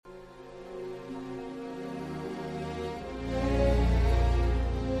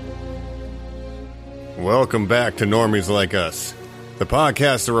Welcome back to Normies Like Us, the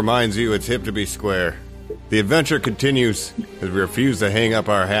podcast that reminds you it's hip to be square. The adventure continues as we refuse to hang up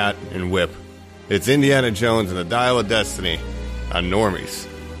our hat and whip. It's Indiana Jones and the Dial of Destiny on Normies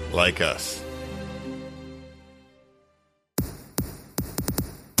Like Us.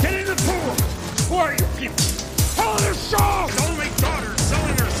 Get in the pool! Who are you people? Tell their show! His only daughter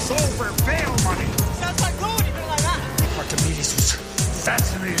selling her soul for bail money. Sounds like Lou, you like that. Archimedes was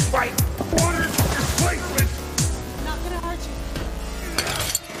fascinated by water displacement. I'm not gonna hurt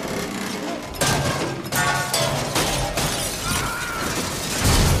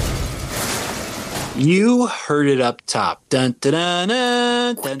you. You heard it up top. Dun, dun, dun,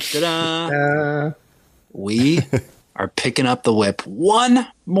 dun, dun, dun, dun. We are picking up the whip one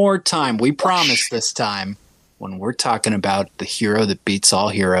more time. We promise this time when we're talking about the hero that beats all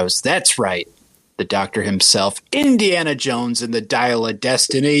heroes. That's right. The Doctor himself, Indiana Jones and the Dial of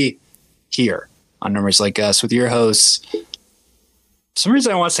Destiny, here on Numbers Like Us with your hosts. For some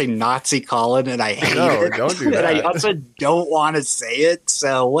reason I want to say Nazi Colin, and I hate it. Don't do that. And I also don't want to say it.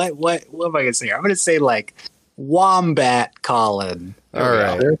 So what am I going to say here? I'm going to say like Wombat Colin. All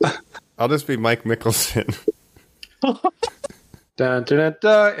right. I'll just be Mike Mickelson. Dun, dun, dun,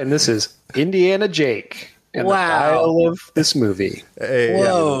 dun. And this is Indiana Jake. And the dial of this movie. Hey,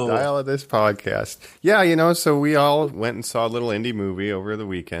 Whoa. the dial of this podcast. Yeah, so we all went and saw a little indie movie over the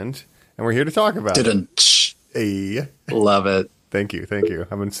weekend, and we're here to talk about it. Dun-dun-tsh. Hey. Love it. Thank you.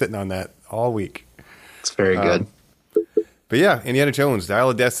 I've been sitting on that all week. It's very good. But yeah, Indiana Jones, Dial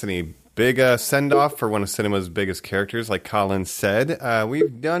of Destiny. Big send-off for one of cinema's biggest characters, like Colin said.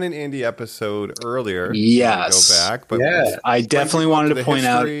 We've done an indie episode earlier. Yes. Go back. But Yeah. I definitely wanted to point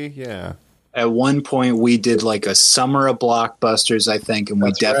out, Yeah. at one point we did like a summer of blockbusters, I think, and we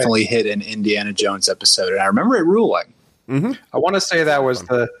That's definitely hit an Indiana Jones episode. And I remember it ruling. I want to say that was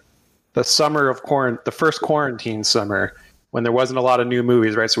the summer of the first quarantine summer when there wasn't a lot of new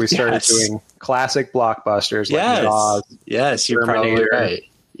movies, right? So we started doing classic blockbusters like Jaws, Yes, you're probably Terminator. right.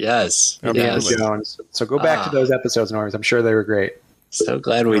 Yes. Indiana Yes. Jones. So go back to those episodes, Norris. I'm sure they were great. So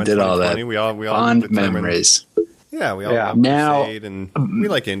glad we did all that. We all Fond determined- memories. Yeah, we all Yeah. love Now- Crusade, and we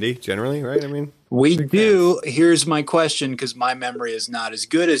like indie generally, right? I mean, We do. Here's my question, because my memory is not as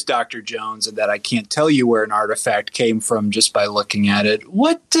good as Dr. Jones, and that I can't tell you where an artifact came from just by looking at it.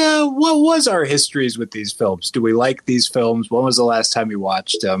 What was our histories with these films? Do we like these films? When was the last time you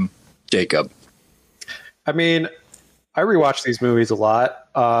watched them, Jacob? I mean, I rewatch these movies a lot,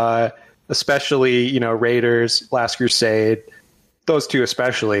 especially, Raiders, Last Crusade, those two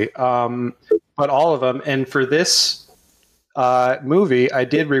especially, but all of them. And for this movie, I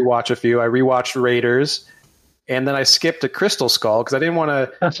did rewatch a few. I rewatched Raiders, and then I skipped to Crystal Skull because I didn't want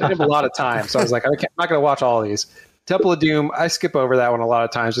to. I didn't have a lot of time, so I was like, I'm not going to watch all of these. Temple of Doom, I skip over that one a lot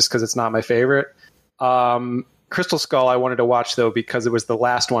of times just because it's not my favorite. Crystal Skull, I wanted to watch though because it was the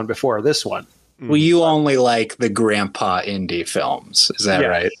last one before this one. Well, you only like the grandpa indie films. Is that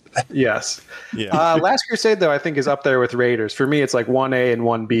right? Yes. yeah. Last Crusade, though, I think is up there with Raiders. For me, it's like 1A and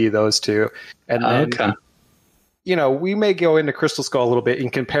 1B, those two. And then, Okay. we may go into Crystal Skull a little bit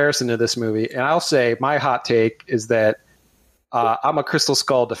in comparison to this movie. And I'll say my hot take is that I'm a Crystal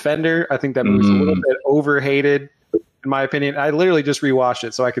Skull defender. I think that movie's a little bit overhated, in my opinion. I literally just rewatched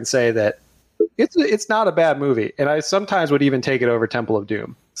it, so I can say that it's not a bad movie. And I sometimes would even take it over Temple of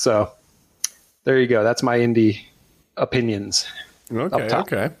Doom. So there you go. That's my indie opinions.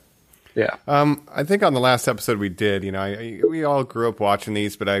 Okay. Yeah. I think on the last episode we did, we all grew up watching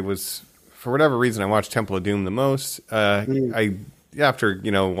these, but for whatever reason, I watched Temple of Doom the most. After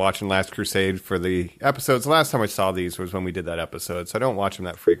watching Last Crusade for the episodes, the last time I saw these was when we did that episode, so I don't watch them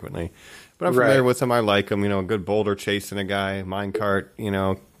that frequently. But I'm familiar with them. I like them. A good boulder chasing a guy, minecart.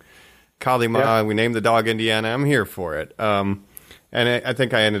 Kalima. Yeah. We named the dog Indiana. I'm here for it. And I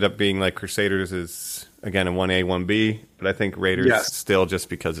think I ended up being like Crusaders is, again, a 1A, 1B. But I think Raiders still just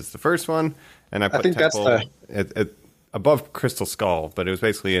because it's the first one. And I put think that's Temple above Crystal Skull. But it was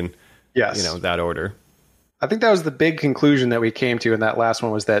basically in, that order. I think that was the big conclusion that we came to in that last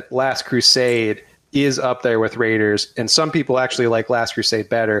one was that Last Crusade is up there with Raiders. And some people actually like Last Crusade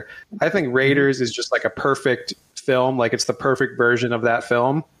better. I think Raiders is just like a perfect film. Like it's the perfect version of that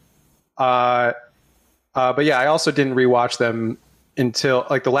film. But yeah, I also didn't rewatch them until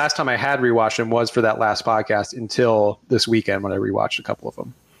like the last time I had rewatched them was for that last podcast until this weekend when I rewatched a couple of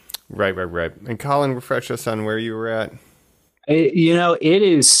them. Right. And Colin, refresh us on where you were at. It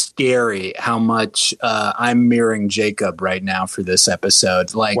is scary how much I'm mirroring Jacob right now for this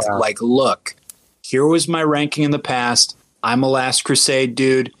episode. Look, here was my ranking in the past. I'm a Last Crusade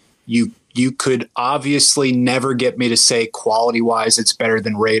dude. You could obviously never get me to say quality-wise it's better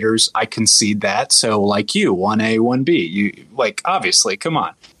than Raiders. I concede that. So, like you, 1A, 1B. You like, obviously, come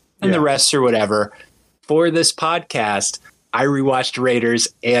on. And the rest or whatever. For this podcast, I rewatched Raiders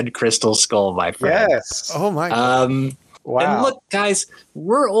and Crystal Skull, my friend. Yes. Oh, my God. Wow. And look, guys,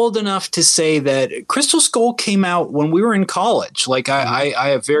 we're old enough to say that Crystal Skull came out when we were in college. Like, I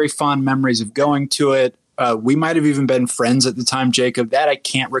have very fond memories of going to it. We might have even been friends at the time, Jacob. That I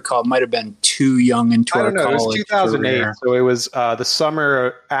can't recall. It might have been too young into our college. It was 2008, career. so it was the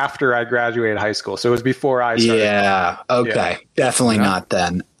summer after I graduated high school. So it was before I started. Yeah. Okay. Definitely not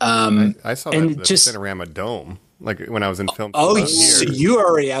then. I saw that and at the Cinerama Dome, like when I was in film. Oh, so you were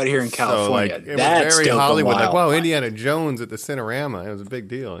already out here in California. So, like, it That's was very dope and Hollywood. Like, wild. wow, Indiana Jones at the Cinerama. It was a big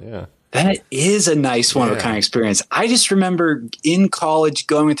deal. Yeah. That is a nice one of a kind of experience. I just remember in college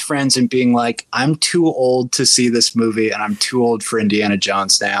going with friends and being like, I'm too old to see this movie and I'm too old for Indiana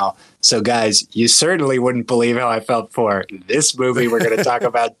Jones now. So, guys, you certainly wouldn't believe how I felt for this movie we're going to talk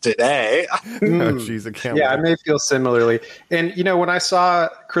about today. Oh, jeez, I can't. Yeah, I wait. may feel similarly. And, when I saw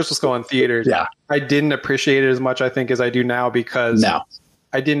Crystal Skull in theaters, I didn't appreciate it as much, I think, as I do now because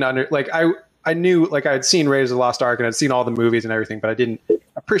I didn't I knew, like, I had seen Raiders of the Lost Ark and I'd seen all the movies and everything, but I didn't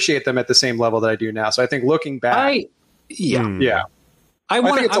appreciate them at the same level that I do now. So I think looking back, I think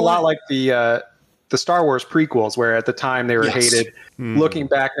it's a lot like the Star Wars prequels, where at the time they were hated. Looking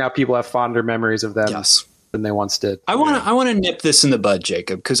back now, people have fonder memories of them than they once did. I want to nip this in the bud,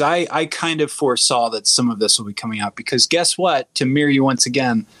 Jacob, because I kind of foresaw that some of this will be coming out. Because guess what? To mirror you once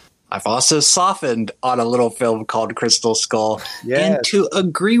again, I've also softened on a little film called Crystal Skull. Yes. And to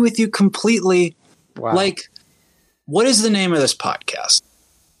agree with you completely, like, what is the name of this podcast?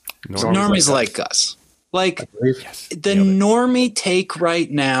 Normies like us. Like, the normie take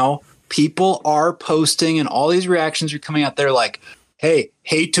right now, people are posting and all these reactions are coming out there like, hey,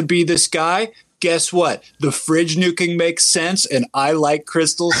 hate to be this guy. Guess what? The fridge nuking makes sense and I like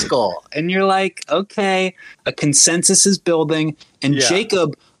Crystal Skull. And you're like, okay, a consensus is building. And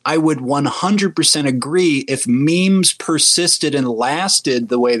Jacob, I would 100% agree if memes persisted and lasted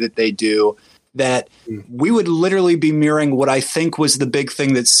the way that they do, that we would literally be mirroring what I think was the big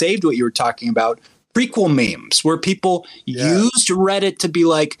thing that saved what you were talking about, prequel memes, where people used Reddit to be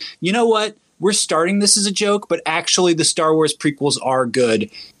like, you know what, we're starting this as a joke, but actually the Star Wars prequels are good.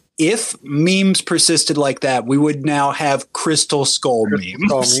 If memes persisted like that, we would now have Crystal Skull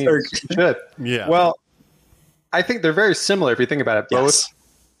memes. Should. Yeah. Well, I think they're very similar if you think about it. Both,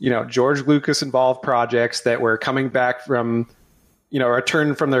 George Lucas involved projects that were coming back from,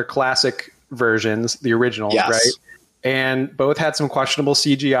 return from their classic versions, the originals, right? And both had some questionable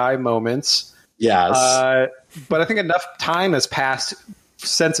CGI moments. Yes. But I think enough time has passed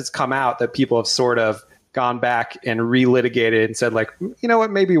since it's come out that people have sort of gone back and relitigated and said, like, you know what,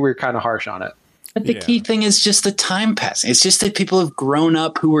 maybe we're kind of harsh on it. But the key thing is just the time passing. It's just that people have grown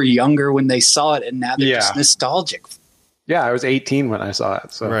up who were younger when they saw it, and now they're just nostalgic. Yeah, I was 18 when I saw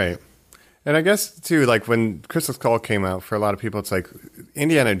it. So. Right. And I guess, too, like, when Crystal Skull came out, for a lot of people, it's like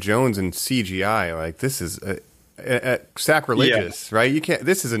Indiana Jones and CGI. Like, this is sacrilegious, right? You can't.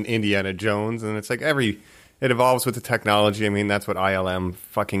 This is an Indiana Jones, and it's like it evolves with the technology. I mean, that's what ILM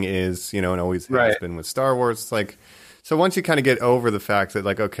fucking is, and always has been with Star Wars. It's like, so once you kind of get over the fact that,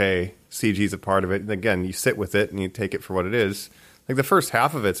 like, okay, CG is a part of it, and again, you sit with it and you take it for what it is. Like, the first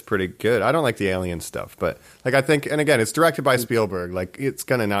half of it's pretty good. I don't like the alien stuff, but, like, I think, and again, it's directed by Spielberg. Like, it's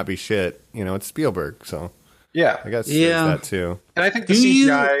gonna not be shit. It's Spielberg, so I guess there's that too. And I think the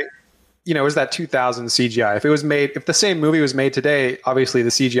CGI, is that 2000 CGI. If the same movie was made today, obviously the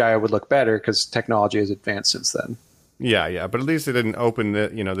CGI would look better because technology has advanced since then. Yeah, but at least it didn't open the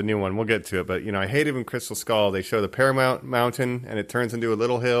new one. We'll get to it, but I hate even Crystal Skull. They show the Paramount Mountain and it turns into a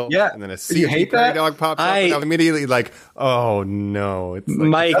little hill. Yeah, and then a CG prairie dog pops up, and I'm immediately like, oh no! It's like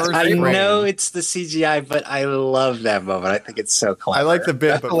Mike, I know it's the CGI, but I love that moment. I think it's so clever. I like the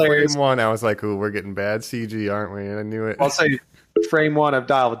bit, but frame one, I was like, ooh, we're getting bad CG, aren't we? And I knew it. I'll say. Frame one of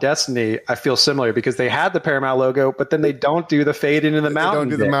Dial of Destiny, I feel similar because they had the Paramount logo, but then they don't do the fade into the mountain.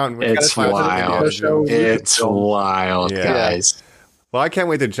 They don't do the mountain. It's wild. It's wild, guys. Well, I can't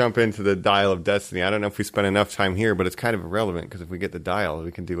wait to jump into the Dial of Destiny. I don't know if we spend enough time here, but it's kind of irrelevant because if we get the dial,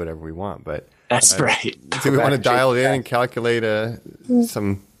 we can do whatever we want. But that's right. Do we want to dial it in and calculate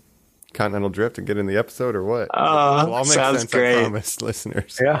some continental drift and get in the episode or what? It'll all make sense, great. I promise,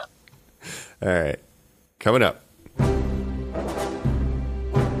 listeners. Yeah. All right. Coming up.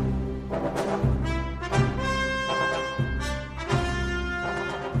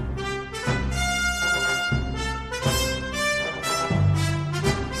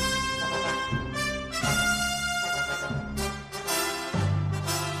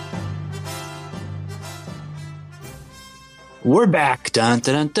 We're back, dun,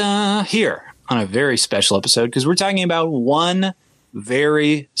 dun, dun, dun, here on a very special episode because we're talking about one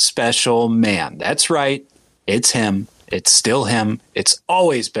very special man. That's right. It's him. It's still him. It's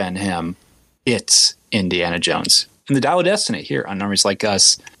always been him. It's Indiana Jones and the Dial of Destiny here on Normies Like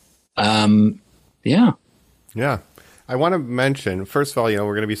Us. Yeah. I want to mention, first of all, we're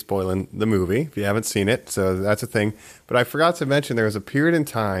going to be spoiling the movie if you haven't seen it, so that's a thing. But I forgot to mention there was a period in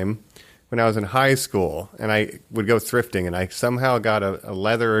time when I was in high school and I would go thrifting and I somehow got a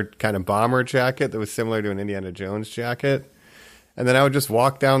leather kind of bomber jacket that was similar to an Indiana Jones jacket. And then I would just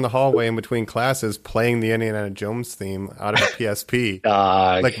walk down the hallway in between classes playing the Indiana Jones theme out of a PSP,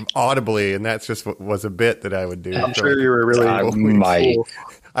 like audibly, and that's just was a bit that I would do. I'm sure you were really cool.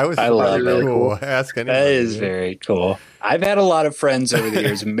 I love it. Cool. Ask anybody. That is very cool. I've had a lot of friends over the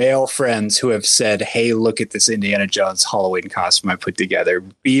years, male friends, who have said, "Hey, look at this Indiana Jones Halloween costume I put together,"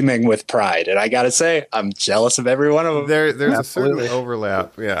 beaming with pride. And I got to say, I'm jealous of every one of them. There's a certain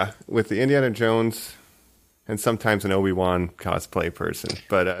overlap, with the Indiana Jones and sometimes an Obi-Wan cosplay person,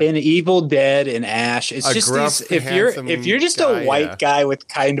 but in Evil Dead and Ash, it's just these, if you're just a white guy with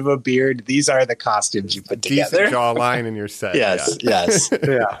kind of a beard, these are the costumes you put together. Decent jawline in your set. Yes.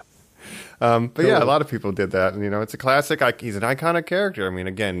 yeah. But a lot of people did that, and it's a classic. He's an iconic character. I mean,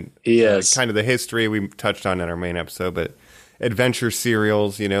 again, he is kind of the history we touched on in our main episode, but adventure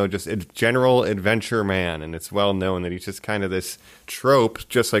serials, just a general adventure man, and it's well known that he's just kind of this trope,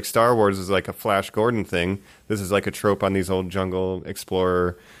 just like Star Wars is like a Flash Gordon thing. This is like a trope on these old jungle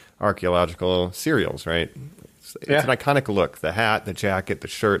explorer archaeological serials, right? It's an iconic look: the hat, the jacket, the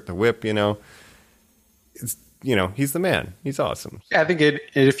shirt, the whip. It's he's the man. He's awesome. I think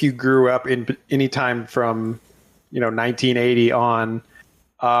if you grew up in any time from 1980 on,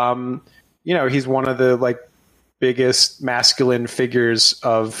 he's one of the biggest masculine figures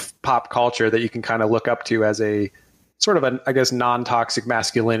of pop culture that you can kind of look up to as a sort of I guess non-toxic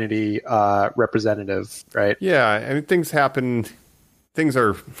masculinity representative, right? Yeah, I mean things happen. Things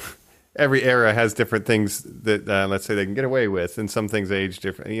are every era has different things that let's say they can get away with, and some things age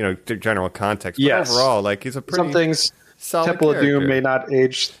different. General context. But overall, he's a pretty some things. Solid Temple character. of Doom may not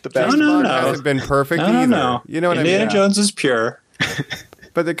age the best. No. Hasn't been perfect either. No. You know what Indiana I mean? Jones is pure.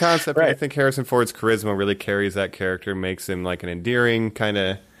 But the concept, right. I think Harrison Ford's charisma really carries that character, makes him like an endearing kind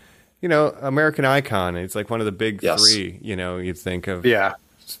of, American icon. It's like one of the big three, you'd think of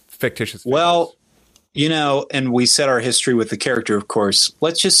fictitious figures. Well, and we set our history with the character, of course.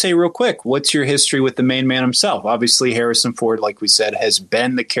 Let's just say real quick, what's your history with the main man himself? Obviously, Harrison Ford, like we said, has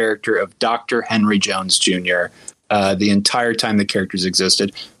been the character of Dr. Henry Jones Jr. The entire time the characters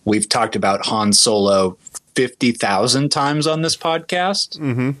existed. We've talked about Han Solo 50,000 times on this podcast.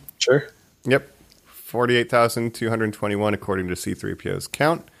 Mm-hmm. Sure. Yep. 48,221 according to C-3PO's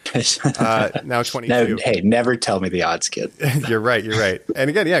count. Now 22. No, hey, never tell me the odds, kid. You're right. And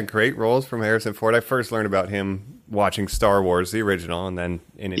again, great roles from Harrison Ford. I first learned about him watching Star Wars, the original, and then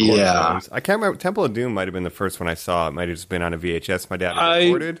in Indiana Jones. I can't remember. Temple of Doom might have been the first one I saw. It might have just been on a VHS my dad had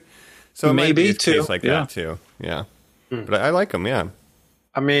recorded. So it maybe might be too. Case like that too. Yeah. But I like him, yeah.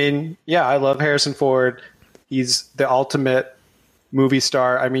 I mean, I love Harrison Ford. He's the ultimate movie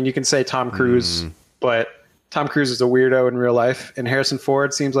star. I mean, you can say Tom Cruise, but Tom Cruise is a weirdo in real life, and Harrison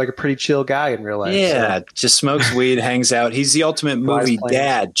Ford seems like a pretty chill guy in real life. Yeah, just smokes weed, hangs out. He's the ultimate movie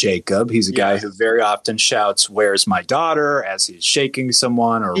dad, Jacob. He's a guy who very often shouts, "Where's my daughter?" as he's shaking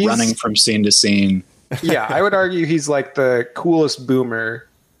someone or running from scene to scene. Yeah, I would argue he's like the coolest boomer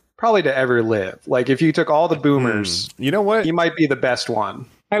probably to ever live. Like, if you took all the boomers, you know what? he might be the best one.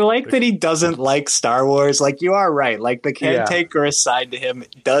 I like that he doesn't like Star Wars. Like, you are right. Like, the cantankerous side to him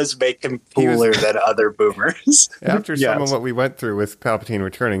does make him cooler than other boomers. After some of what we went through with Palpatine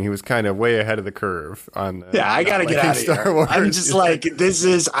returning, he was kind of way ahead of the curve on I gotta get out of here. Wars. I'm just like, this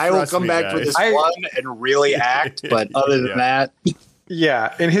is, I will come back for this one and really act, but other than that...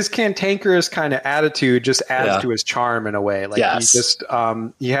 Yeah, and his cantankerous kind of attitude just adds to his charm in a way. Like, he just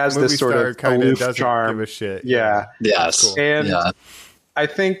he has this sort of aloof charm. Give a shit. Yeah. Yes. Cool. And I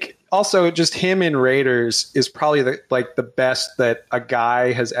think also just him in Raiders is probably the best that a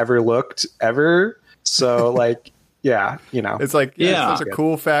guy has ever looked ever. So it's like it's a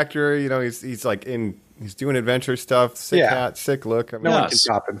cool factor. He's like he's doing adventure stuff. Sick hat, sick look. I mean, no one can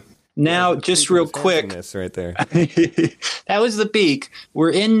stop him. Now, just real quick, right there. that was the peak.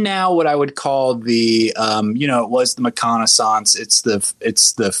 We're in now what I would call the, it was the reconnaissance. It's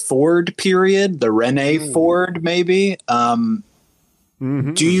the Ford period, the Rene Ford, maybe. Do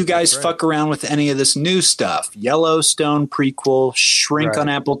you guys fuck around with any of this new stuff? Yellowstone prequel, Shrink on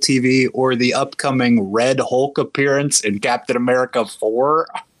Apple TV, or the upcoming Red Hulk appearance in Captain America 4?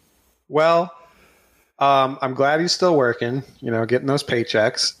 Well, I'm glad he's still working, getting those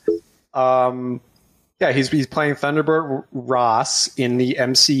paychecks. Yeah, he's playing Thunderbird Ross in the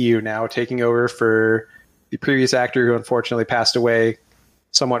MCU now, taking over for the previous actor who unfortunately passed away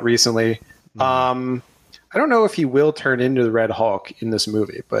somewhat recently. I don't know if he will turn into the Red Hulk in this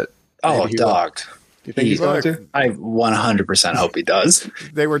movie, but dog. Do you think he's going to? I 100% hope he does.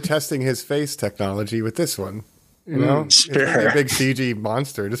 They were testing his face technology with this one. Sure. It's a big CG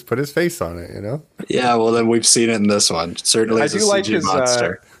monster. Just put his face on it. Yeah, well, then we've seen it in this one. Certainly, I as a do like CG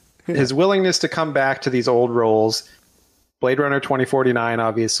monster. His willingness to come back to these old roles. Blade Runner 2049,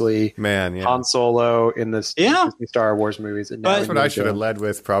 obviously. Man, yeah. Han Solo in the Disney Star Wars movies. And that's what I should have led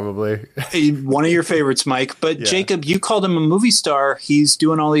with, probably. One of your favorites, Mike. But Yeah. Jacob, you called him a movie star. He's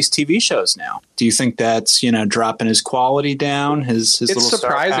doing all these TV shows now. Do you think that's dropping his quality down? His it's little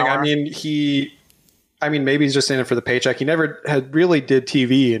surprising. Star power? I mean, maybe he's just in it for the paycheck. He never had really did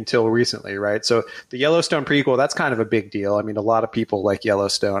TV until recently, right? So the Yellowstone prequel, that's kind of a big deal. I mean, a lot of people like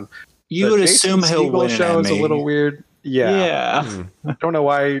Yellowstone. You The would Jason assume he'll Segel win an show is a Emmy. little weird. Yeah. Yeah. Don't know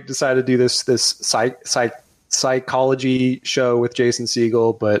why he decided to do this psychology show with Jason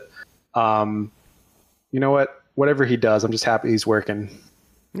Segel, but you know what? Whatever he does, I'm just happy he's working.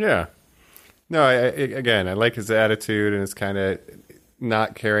 Yeah. No, I like his attitude and his kind of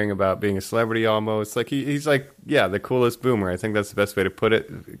not caring about being a celebrity almost. Like he's like, the coolest boomer. I think that's the best way to put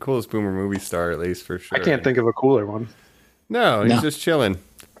it. Coolest boomer movie star, at least, for sure. I can't think of a cooler one. No, he's just chilling.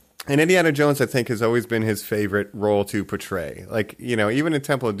 And Indiana Jones, I think, has always been his favorite role to portray. Like, even in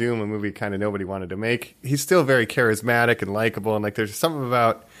Temple of Doom, a movie kind of nobody wanted to make, he's still very charismatic and likable. And, like, there's something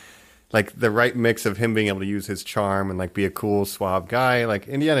about, like, the right mix of him being able to use his charm and, like, be a cool, suave guy. Like,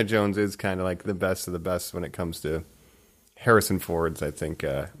 Indiana Jones is kind of, like, the best of the best when it comes to Harrison Ford's, I think,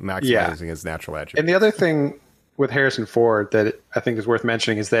 maximizing his natural attributes. And the other thing with Harrison Ford that I think is worth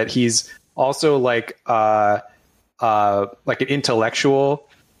mentioning is that he's also, like an intellectual,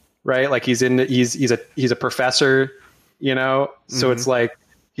 right? Like he's a professor, so it's like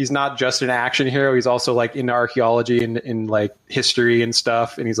he's not just an action hero. He's also like into archaeology and in like history and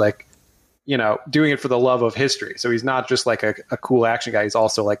stuff. And he's like, doing it for the love of history. So he's not just like a cool action guy. He's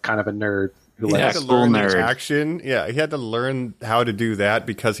also like kind of a nerd who He had likes to learn nerd. action. Yeah, he had to learn how to do that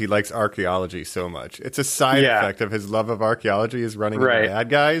because he likes archaeology so much. It's a side effect of his love of archaeology is running into bad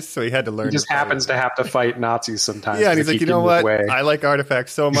guys, so he had to learn. He just happens to have to fight Nazis sometimes. Yeah, and he's like, you know what? Way. I like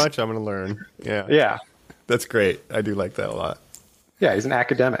artifacts so much, I'm going to learn. Yeah. Yeah. That's great. I do like that a lot. Yeah, he's an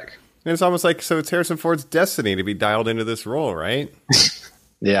academic. And it's almost like, so it's Harrison Ford's destiny to be dialed into this role, right?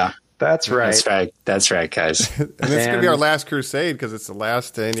 Yeah. That's right. That's right, guys. And it's going to be our last crusade because it's the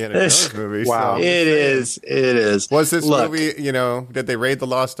last Indiana Jones movie. Wow. So. It is. Was this movie, did they raid the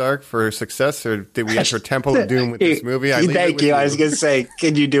Lost Ark for success, or did we enter Temple of Doom with this movie? Thank you. I was going to say,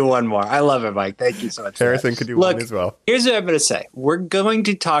 can you do one more? I love it, Mike. Thank you so much. Harrison could do one as well. Here's what I'm going to say. We're going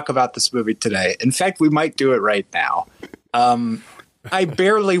to talk about this movie today. In fact, we might do it right now. I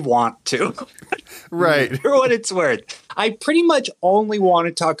barely want to. Right. For what it's worth. I pretty much only want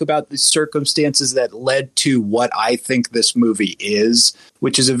to talk about the circumstances that led to what I think this movie is,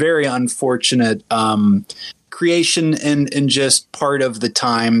 which is a very unfortunate creation and just part of the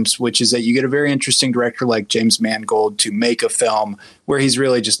times, which is that you get a very interesting director like James Mangold to make a film where he's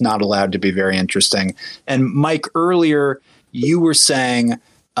really just not allowed to be very interesting. And Mike, earlier you were saying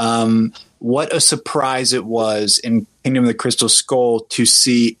what a surprise it was in Kingdom of the Crystal Skull to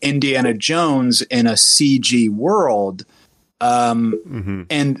see Indiana Jones in a CG world. And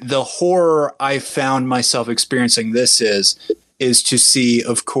the horror I found myself experiencing this is to see,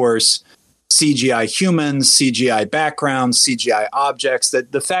 of course, CGI humans, CGI backgrounds, CGI objects.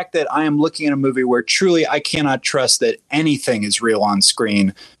 That the fact that I am looking at a movie where truly I cannot trust that anything is real on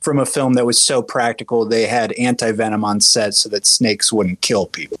screen from a film that was so practical they had anti-venom on set so that snakes wouldn't kill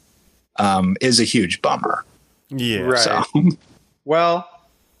people is a huge bummer. Yeah. Right. So. Well,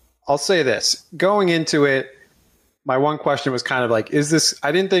 I'll say this. Going into it, my one question was kind of like, is this,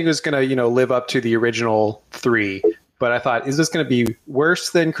 I didn't think it was going to, live up to the original 3, but I thought, is this going to be worse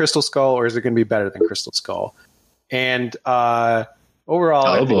than Crystal Skull or is it going to be better than Crystal Skull? And overall,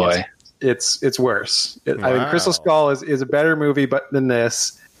 I think it's worse. I think Crystal Skull is a better movie than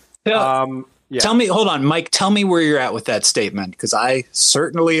this. Yeah. Tell me, hold on, Mike, tell me where you're at with that statement, because I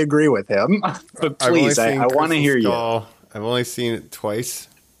certainly agree with him. But please, I want to hear you. I've only seen it twice.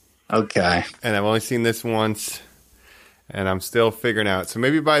 Okay. And I've only seen this once. And I'm still figuring out. So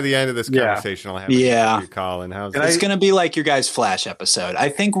maybe by the end of this conversation, I'll have a Colin. It's going to be like your guys' Flash episode. I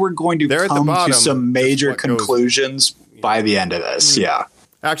think we're going to come to some major conclusions by the end of this. Yeah.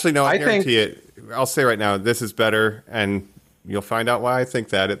 Actually, no, I guarantee it. I'll say right now, this is better, and you'll find out why I think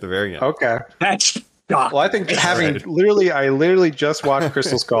that at the very end. Okay. That's Well, I think I literally just watched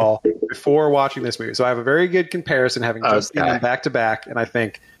Crystal Skull before watching this movie, so I have a very good comparison having just seen them back to back, and I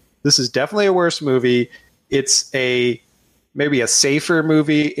think this is definitely a worse movie. It's maybe a safer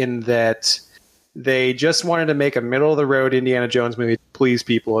movie in that they just wanted to make a middle of the road Indiana Jones movie to please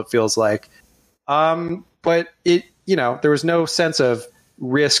people. It feels like, but there was no sense of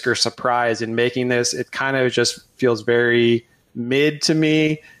risk or surprise in making this. It kind of just feels very mid to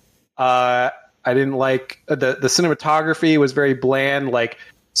me. I didn't like the cinematography was very bland. Like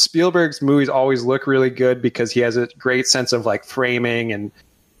Spielberg's movies always look really good because he has a great sense of like framing and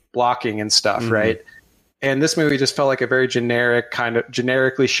blocking and stuff, right? And this movie just felt like a very generic, kind of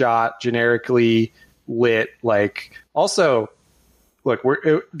generically shot, generically lit. Like also, look,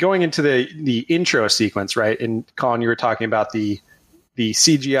 we're going into the intro sequence, right? And Colin, you were talking about the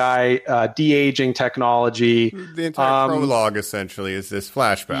CGI de-aging technology. The entire prologue essentially is this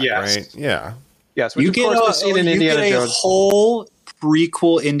flashback, right? Yeah. Yes, which you of course we've seen in Indiana Jones. A whole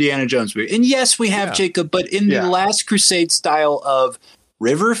prequel Indiana Jones movie. And yes, we have Jacob, but in the Last Crusade style of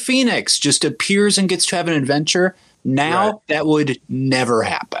River Phoenix just appears and gets to have an adventure. Now that would never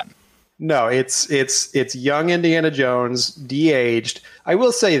happen. No, it's young Indiana Jones, de-aged. I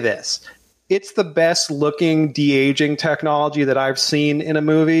will say this. It's the best looking de-aging technology that I've seen in a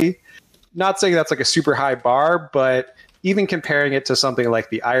movie. Not saying that's like a super high bar, but even comparing it to something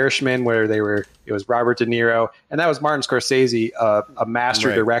like The Irishman, where it was Robert De Niro, and that was Martin Scorsese, a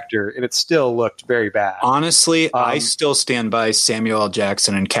master director, and it still looked very bad. Honestly, I still stand by Samuel L.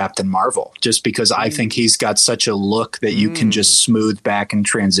 Jackson and Captain Marvel, just because I think he's got such a look that you can just smooth back and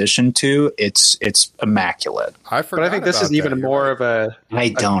transition to. It's immaculate. But I think this is even more of a... I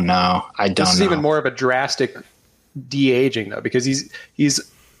don't know. This is even more of a drastic de-aging, though, because he's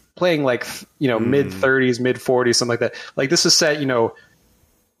playing like mid 30s, mid 40s, something like that. Like this is set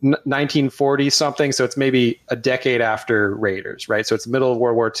 1940 something, so it's maybe a decade after Raiders, right? So it's the middle of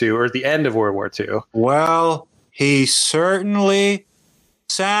World War II or the end of World War II. Well, he certainly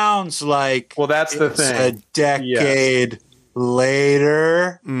sounds like that's the thing. A decade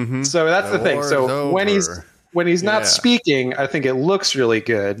later. So that's the thing. So when he's not speaking, I think it looks really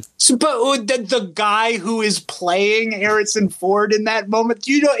good. So, but the guy who is playing Harrison Ford in that moment,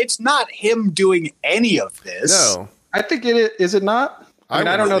 it's not him doing any of this. No, I think it is. Is it not? I mean,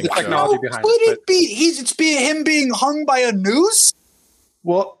 I don't know the technology behind it. Would it be? It's him being hung by a noose.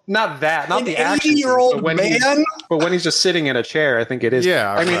 Well, not that. Not the action. 80-year-old man. But when he's just sitting in a chair, I think it is.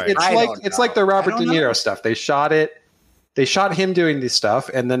 Yeah, I mean, it's like the Robert De Niro stuff. They shot it. They shot him doing this stuff,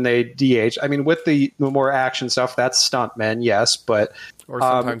 and then they de-aged. I mean, with the more action stuff, that's stunt men, yes, but or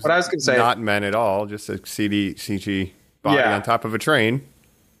sometimes what I was going to say, not men at all, just a CG body on top of a train.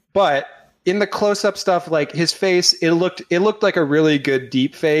 But in the close-up stuff, like his face, it looked like a really good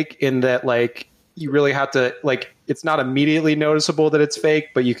deep fake. In that, like you really have to it's not immediately noticeable that it's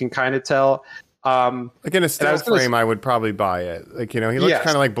fake, but you can kind of tell. Like in a still frame, I would probably buy it. Like he looks kind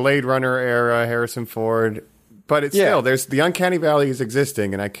of like Blade Runner era Harrison Ford. But it's still, there's the uncanny valley is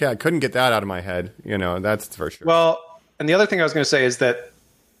existing, and I couldn't get that out of my head. That's for sure. Well, and the other thing I was going to say is that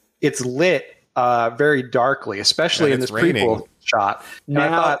it's lit very darkly, especially in this prequel shot. And I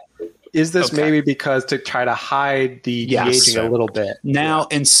thought, is this maybe because to try to hide the de-aging a little bit? Now,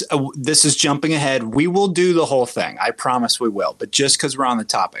 and this is jumping ahead. We will do the whole thing. I promise we will. But just because we're on the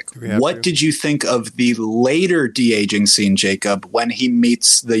topic, what did you think of the later de-aging scene, Jacob, when he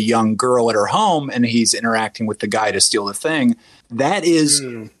meets the young girl at her home and he's interacting with the guy to steal the thing? That is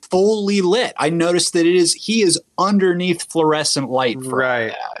fully lit. I noticed that he is underneath fluorescent light.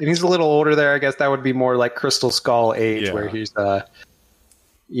 Right. And he's a little older there. I guess that would be more like Crystal Skull age, where he's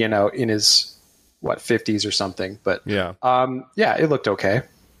in his 50s or something, but it looked okay.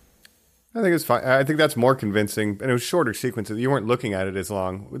 I think it's fine. I think that's more convincing, and it was shorter sequences. You weren't looking at it as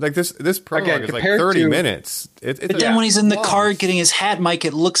long. Like this prologue is like 30 minutes. But then when he's in the car getting his hat, Mike,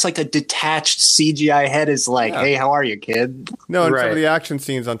 it looks like a detached CGI head is like, "Hey, how are you, kid?" No, and some of the action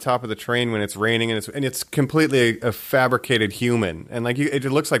scenes on top of the train when it's raining and it's completely a fabricated human, and it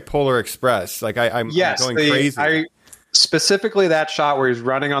looks like Polar Express. Like I'm going crazy. Specifically, that shot where he's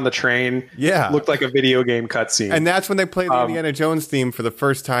running on the train looked like a video game cutscene. And that's when they played the Indiana Jones theme for the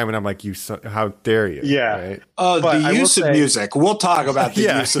first time, and I'm like, how dare you? Yeah. Right? The use of music. We'll talk about the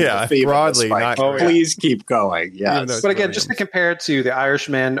use of the theme broadly. Please keep going. Yes. But again, just to compare it to The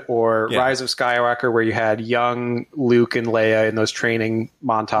Irishman or Rise of Skywalker, where you had young Luke and Leia in those training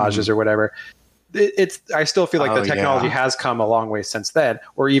montages or whatever, I still feel like the technology has come a long way since then.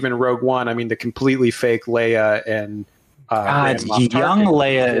 Or even Rogue One. I mean, the completely fake Leia and young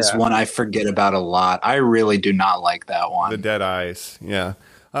Leia is one I forget about a lot. I really do not like that one. The dead eyes, yeah.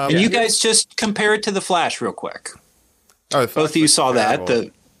 And you guys just compare it to The Flash real quick. Oh, Both of you saw terrible.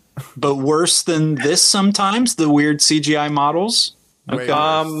 that. But worse than this sometimes, the weird CGI models. Way Okay.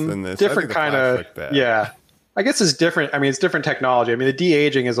 worse than this. I Different think the kind Flash of, looked bad. yeah. I guess it's different. I mean, it's different technology. I mean, the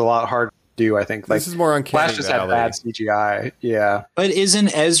de-aging is a lot harder to do, I think. Like, This is more uncanny Flash just had valley. bad CGI. Yeah. But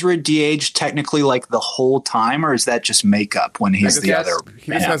isn't Ezra de-aged technically like the whole time, or is that just makeup when he's the guess other He just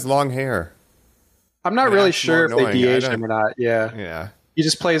man? has long hair. I'm not Yeah, really it's sure if more they annoying. I de-aged don't- him or not. Yeah. Yeah. He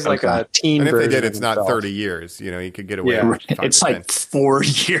just plays like Okay. a teen And if they version did, of it's not himself. 30 years. You know, you could get away Yeah. with 5 It's to 10. like 4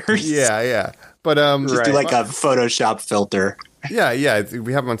 years. Yeah. But Right. Do like a Photoshop filter. Yeah.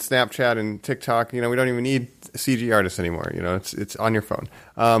 We have them on Snapchat and TikTok. You know, we don't even need CG artists anymore. You know, it's on your phone.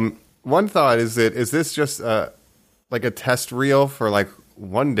 One thought is this just like a test reel for like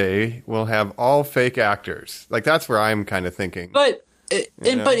one day we'll have all fake actors? Like that's where I'm kind of thinking. But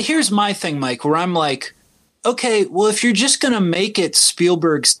but here's my thing, Mike, where I'm like, okay, well, if you're just gonna make it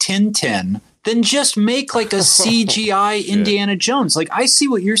Spielberg's Tintin, then just make like a CGI Indiana Jones. Like I see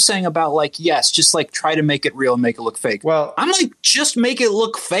what you're saying about like, yes, just like try to make it real and make it look fake. Well- I'm like, just make it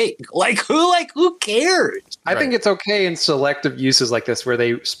look fake. Who cares? I think it's okay in selective uses like this where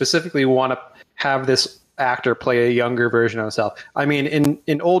they specifically want to have this actor play a younger version of himself. I mean,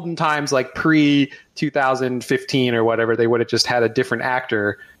 in olden times, like pre 2015 or whatever, they would have just had a different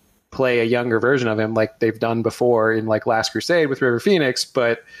actor play a younger version of him, like they've done before in like Last Crusade with River Phoenix.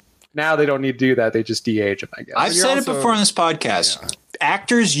 But now they don't need to do that; they just de-age him, I guess. I've said it before on this podcast.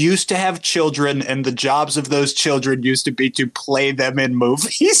 Actors used to have children, and the jobs of those children used to be to play them in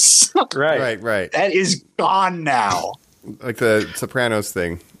movies. right. Right. That is gone now. Like the Sopranos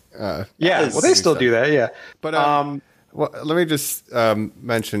thing. Yeah, well, they still do that. Yeah, But well, let me just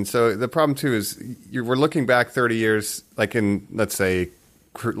mention. So the problem too is we're looking back 30 years, like in let's say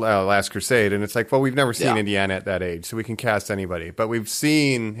Last Crusade, and it's like, well, we've never seen Indiana at that age, so we can cast anybody. But we've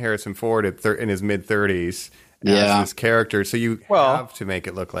seen Harrison Ford in his mid 30s as this character, so you have to make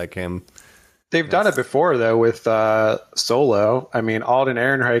it look like him. they've done it before though with Solo. I mean, Alden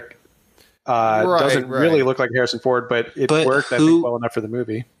Ehrenreich doesn't really look like Harrison Ford, but it worked, I think, well enough for the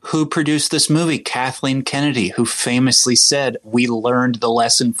movie. Who produced this movie? Kathleen Kennedy, who famously said, "We learned the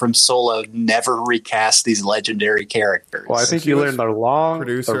lesson from Solo: never recast these legendary characters." Well, I think you learned the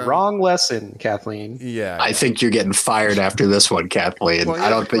wrong lesson, Kathleen. Yeah, I think you're getting fired after this one, Kathleen. Well, I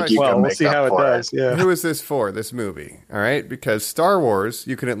don't think you Well, can we'll make see up how it for does. Yeah. Who is this for? This movie, all right? Because Star Wars,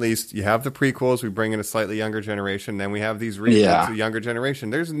 you can at least you have the prequels. We bring in a slightly younger generation. Then we have these reboots, a younger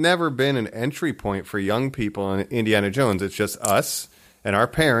generation. There's never been an entry point for young people in Indiana Jones. It's just us and our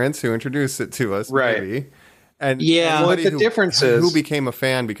parents who introduced it to us, Right. maybe. And Yeah. anybody Well, the difference is- who became a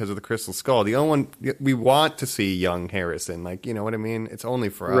fan because of the Crystal Skull. The only one we want to see young Harrison, like you know what I mean. It's only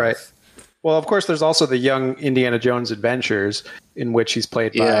for Right. us. Well, of course, there's also the Young Indiana Jones Adventures, in which he's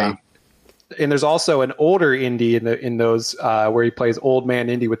played Yeah. by. And there's also an older Indy in those where he plays old man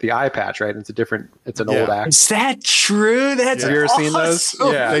Indy with the eye patch, right? And it's an old actor. Is that true? That's Have you ever seen those?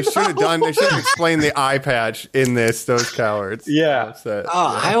 awesome. Yeah. They should have explained the eye patch in this. Those cowards. Yeah. That's it.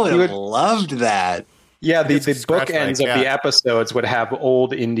 Oh, I would You have would- loved that. Yeah, the gets scratched by a bookends of the cat. episodes would have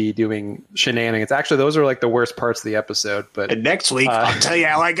old Indy doing shenanigans. Actually, those are like the worst parts of the episode. But And next week, I'll tell you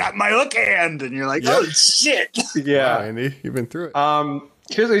how I got my hook hand. And you're like, oh, shit. yeah, Wow, Andy, you've been through it.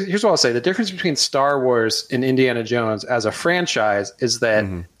 Here's what I'll say: the difference between Star Wars and Indiana Jones as a franchise is that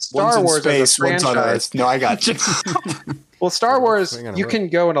Star One's in Wars space, as a one's on franchise. Earth. No, I got you. Well, Star Wars, swing on a you rope. can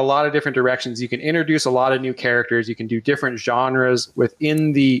go in a lot of different directions. You can introduce a lot of new characters. You can do different genres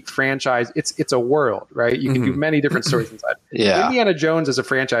within the franchise. It's a world, right? You can do many different stories inside. Yeah. Indiana Jones as a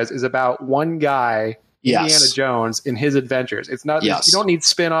franchise is about one guy, Yes. Indiana Jones, in his adventures. It's not. Yes. You don't need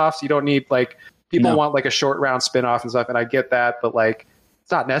spin-offs. You don't need like people No. want like a short round spin-off and stuff. And I get that, but like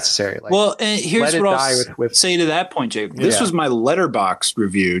it's not necessary. Like, Well, and here's let it what I'll die with- say to that point, Jake. This Yeah. was my Letterboxd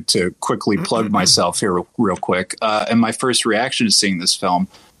review, to quickly plug myself here real quick. And my first reaction to seeing this film.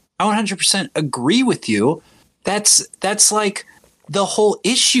 I 100% agree with you. That's like the whole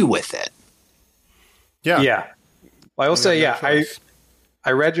issue with it. yeah. Well, I will say, have no yeah, choice.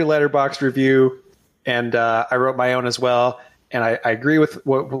 I read your Letterboxd review, and I wrote my own as well. And I agree with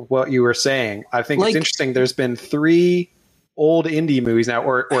what you were saying. I think Like- it's interesting. There's been 3 old indie movies now,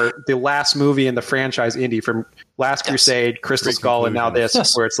 or the last movie in the franchise indie, from Last Crusade, Crystal Great Skull, and now this,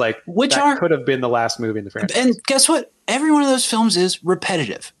 Yes. where it's like Which that are- could have been the last movie in the franchise. And guess what? Every one of those films is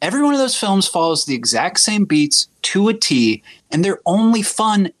repetitive. Every one of those films follows the exact same beats to a T, and they're only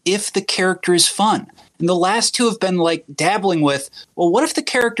fun if the character is fun. And the last 2 have been like dabbling with, well, what if the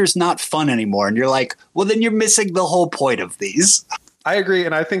character's not fun anymore? And you're like, well, then you're missing the whole point of these. I agree,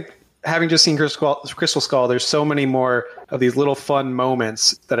 and I think having just seen Crystal Skull, there's so many more of these little fun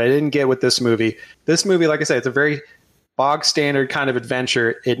moments that I didn't get with this movie. This movie, like I said, it's a very bog standard kind of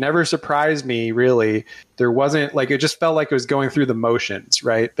adventure. It never surprised me, really. There wasn't, like, it just felt like it was going through the motions,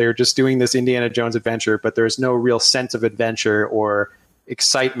 right? They were just doing this Indiana Jones adventure, but there's no real sense of adventure or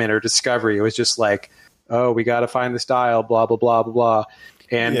excitement or discovery. It was just like, oh, we got to find this dial, blah, blah, blah, blah, blah.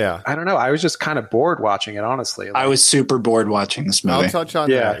 And I don't know. I was just kind of bored watching it, honestly. I was super bored watching this movie. I'll touch on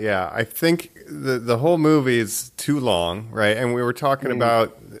that. Yeah, I think the whole movie is too long, right? And we were talking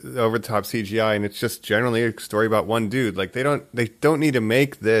about over the top CGI, and it's just generally a story about one dude. Like they don't need to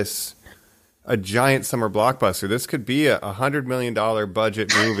make this a giant summer blockbuster. This could be a $100 million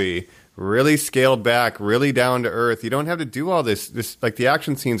budget movie, really scaled back, really down to earth. You don't have to do all this. Like the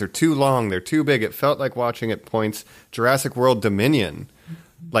action scenes are too long. They're too big. It felt like watching at points Jurassic World Dominion.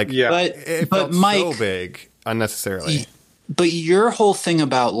 Like, it felt Mike, so big unnecessarily. But your whole thing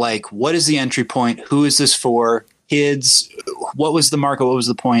about, like, what is the entry point? Who is this for? Kids? What was the market? What was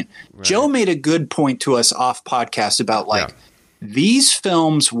the point? Right. Joe made a good point to us off podcast about, like, these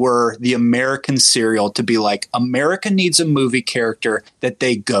films were the American serial to be like, America needs a movie character that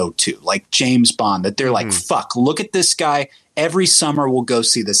they go to, like James Bond, that they're like, fuck, look at this guy. Every summer we'll go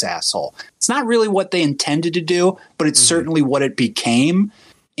see this asshole. It's not really what they intended to do, but it's certainly what it became.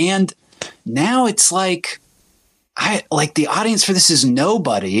 And now it's like, the audience for this is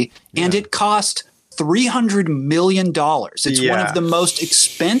nobody, and it cost $300 million. It's one of the most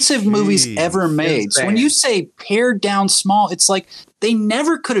expensive movies ever made. Insane. So when you say pared down small, it's like they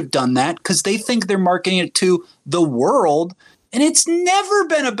never could have done that because they think they're marketing it to the world, and it's never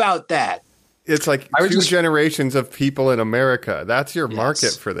been about that. It's like two generations of people in America. That's your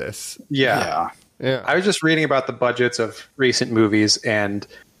market for this. Yeah. I was just reading about the budgets of recent movies, and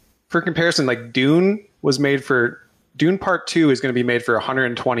for comparison, like Dune Part 2 is going to be made for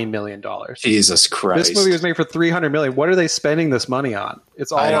 $120 million. Jesus Christ. This movie was made for $300 million. What are they spending this money on?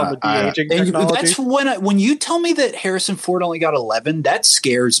 It's all on the de-aging technology. That's when you tell me that Harrison Ford only got 11, that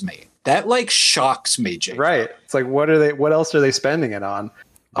scares me. That like shocks me, Jake. Right. It's like, what else are they spending it on?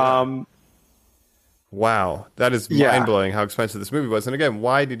 Wow. That is mind-blowing how expensive this movie was. And again,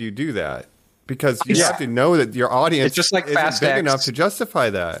 why did you do that? Because you have to know that your audience it's just like isn't big enough to justify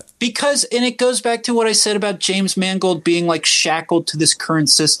that. Because, and it goes back to what I said about James Mangold being like shackled to this current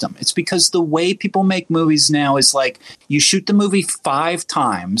system. It's because the way people make movies now is like you shoot the movie 5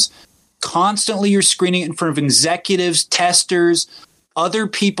 times, constantly you're screening it in front of executives, testers, other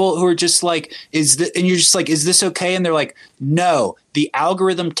people who are just like, and you're just like, is this okay? And they're like, no, the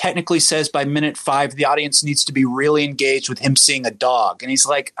algorithm technically says by minute 5, the audience needs to be really engaged with him seeing a dog. And he's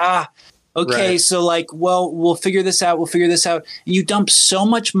like, okay, right. So like, well, we'll figure this out. And you dump so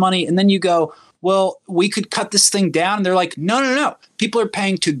much money and then you go, well, we could cut this thing down. And they're like, no. People are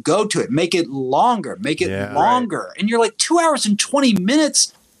paying to go to it. Make it longer. Right. And you're like 2 hours and 20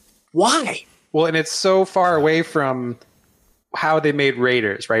 minutes. Why? Well, and it's so far away from how they made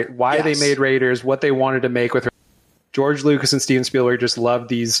Raiders, right? Why they made Raiders, what they wanted to make with George Lucas and Steven Spielberg just loved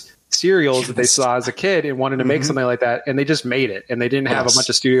these serials that they saw as a kid and wanted to make something like that, and they just made it, and they didn't have a bunch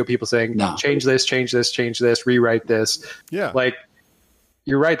of studio people saying change this, rewrite this. Like,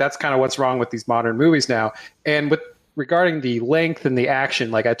 you're right, that's kind of what's wrong with these modern movies now. And with regarding the length and the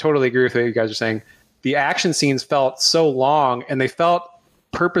action, like I totally agree with what you guys are saying. The action scenes felt so long, and they felt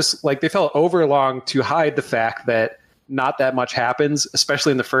they felt over long to hide the fact that not that much happens,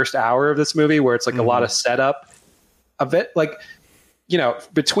 especially in the first hour of this movie, where it's like a lot of setup of it. Like, you know,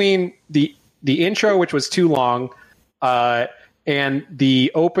 between the intro, which was too long, and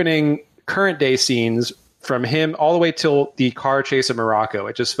the opening current day scenes from him all the way till the car chase in Morocco,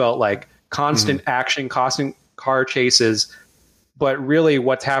 it just felt like constant action, constant car chases. But really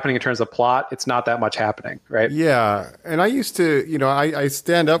what's happening in terms of plot, it's not that much happening, right? Yeah. And I used to, I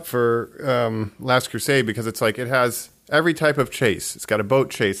stand up for Last Crusade because it's like it has every type of chase. It's got a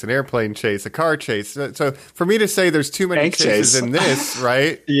boat chase, an airplane chase, a car chase. So for me to say there's too many chases in this,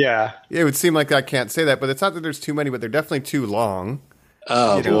 right? Yeah. It would seem like I can't say that, but it's not that there's too many, but they're definitely too long.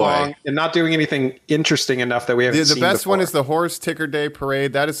 Oh, boy. Long and not doing anything interesting enough that we haven't seen The best before. one is the Horse Ticker Day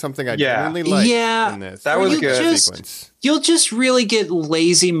Parade. That is something I genuinely like in this. That was good. Sequence. You'll just really get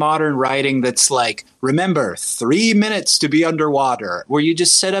lazy modern writing that's like, remember, 3 minutes to be underwater, where you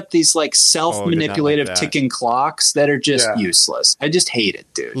just set up these like self-manipulative ticking clocks that are just useless. I just hate it,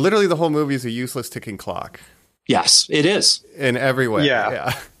 dude. Literally the whole movie is a useless ticking clock. Yes, it is. In every way.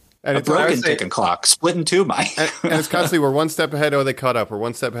 Yeah. And it's a broken ticking clock, split in two, Mike. and it's constantly, we're one step ahead, they caught up. We're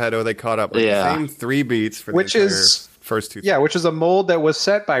one step ahead, they caught up. Like the same 3 beats for the entire first 2 Yeah, which is a mold that was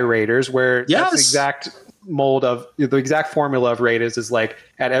set by Raiders, where that's the exact mold of the exact formula of Raiders is like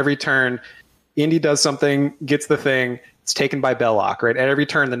at every turn, Indy does something, gets the thing, it's taken by Belloc, right? At every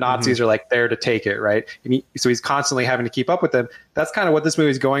turn, the Nazis are like there to take it, right? So he's constantly having to keep up with them. That's kind of what this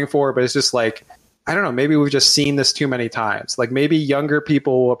movie's going for, but it's just like, I don't know, maybe we've just seen this too many times. Like maybe younger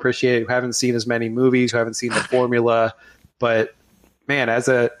people will appreciate it who haven't seen as many movies, who haven't seen the formula. But man, as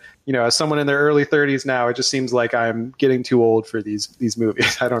someone in their early 30s now, it just seems like I'm getting too old for these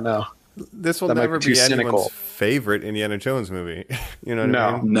movies. I don't know. This will never be anyone's favorite Indiana Jones movie. You know what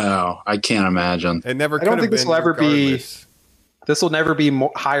I mean? No, I can't imagine. It never. I don't think this will ever be. This will never be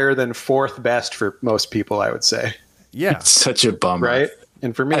higher than fourth best for most people, I would say. Yeah, it's such a bummer, right?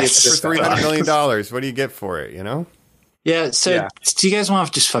 And for me, it's for $300 million. What do you get for it? You know? Yeah. So, do you guys want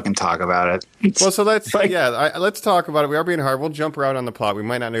to just fucking talk about it? Well, so let's let's talk about it. We are being hard. We'll jump around on the plot. We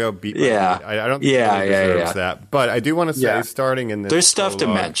might not go beat. Yeah. I don't think it deserves that. But I do want to say, starting in this, there's stuff to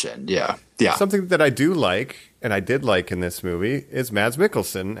mention. Yeah. Something that I do like, and I did like in this movie, is Mads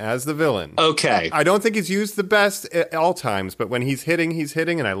Mikkelsen as the villain. Okay. I don't think he's used the best at all times, but when he's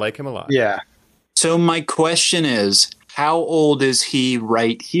hitting, and I like him a lot. Yeah. So my question is, how old is he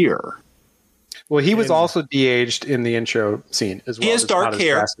right here? Well, he was also de-aged in the intro scene as well. He has dark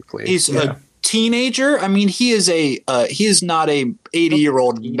hair. He's a teenager. I mean, he is not a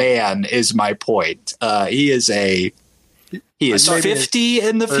 80-year-old man. Is my point. He is 50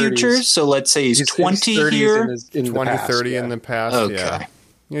 in the 30s. future. So let's say he's 20 here. In 20, 30 in the past. Okay. Yeah.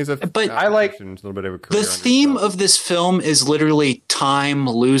 But I like a little bit of a career the theme of this film is literally time,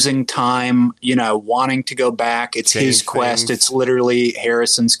 losing time, wanting to go back. It's his quest. It's literally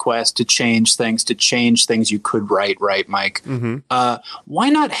Harrison's quest to change things you could write, right, Mike? Mm-hmm. Why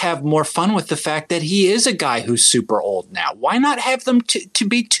not have more fun with the fact that he is a guy who's super old now? Why not have them to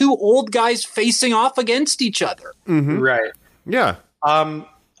be two old guys facing off against each other? Mm-hmm. Right. Yeah.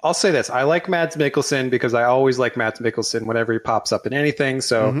 I'll say this. I like Mads Mikkelsen because I always like Mads Mikkelsen whenever he pops up in anything.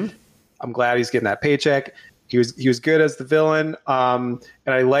 So I'm glad he's getting that paycheck. He was good as the villain. And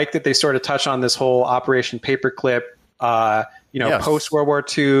I like that they sort of touch on this whole Operation Paperclip. Post World War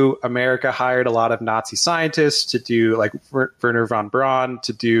II, America hired a lot of Nazi scientists to do, like Werner von Braun,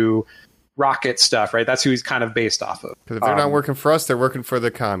 to do rocket stuff, right? That's who he's kind of based off of. Because if they're not working for us, they're working for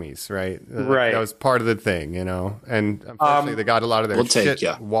the commies, right? Right. That was part of the thing, And unfortunately, they got a lot of their shit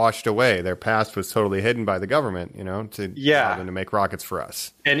washed away. Their past was totally hidden by the government, to allow them to make rockets for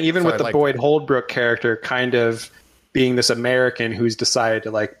us. And even with the Boyd Holbrook character kind of being this American who's decided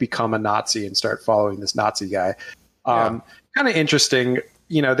to become a Nazi and start following this Nazi guy. Kind of interesting.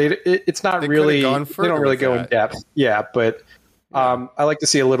 It's not really, they don't really go in depth. Yeah, but I like to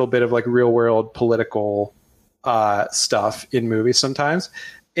see a little bit of real world political stuff in movies sometimes.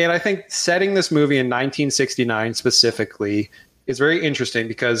 And I think setting this movie in 1969 specifically is very interesting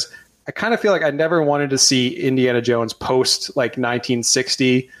because I kind of feel like I never wanted to see Indiana Jones post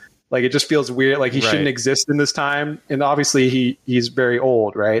 1960. It just feels weird. He shouldn't exist in this time. And obviously he's very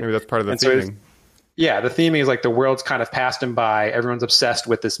old, right? Maybe that's part of the theming. The theming is the world's kind of passed him by. Everyone's obsessed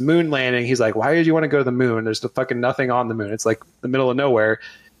with this moon landing. He's like, why did you want to go to the moon? There's fucking nothing on the moon. It's the middle of nowhere.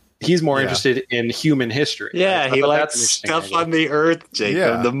 He's more interested in human history. Yeah, he likes stuff on the Earth, Jacob.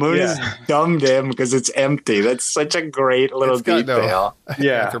 Yeah. The moon is dumb to him because it's empty. That's such a great little detail.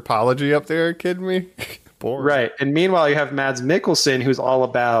 Anthropology up there, kidding me? Boring. Right. And meanwhile, you have Mads Mikkelsen, who's all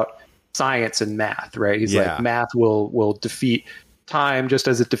about science and math, right? He's math will defeat time just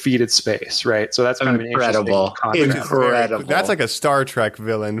as it defeated space, right? So that's kind of an incredible. That's like a Star Trek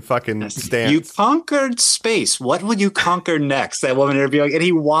villain fucking stance. You conquered space. What would you conquer next? That woman interviewing, and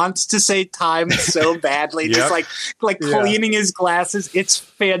he wants to say time so badly, just cleaning his glasses. It's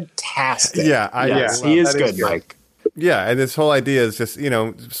fantastic. Yeah, he is good, Mike. Yeah, and this whole idea is just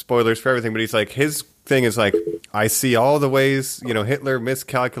spoilers for everything, but he's his thing is I see all the ways Hitler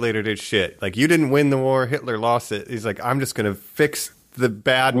miscalculated his shit. You didn't win the war, Hitler lost it. He's I'm just gonna fix the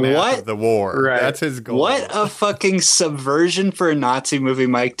bad math of the war. Right. That's his goal. What a fucking subversion for a Nazi movie,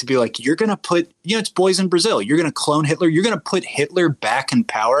 Mike, to be you're gonna put it's boys in Brazil. You're gonna clone Hitler. You're gonna put Hitler back in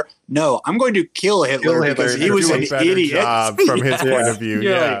power. No, I'm going to kill Hitler because he was an idiot. From his point of view.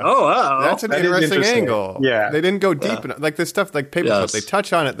 That's an interesting angle. Yeah, they didn't go deep enough. This stuff Paperclip. They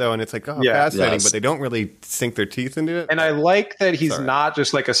touch on it though, and it's fascinating, but they don't really sink their teeth into it. And I like that he's not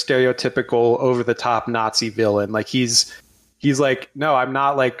just a stereotypical over the top Nazi villain. He's no, I'm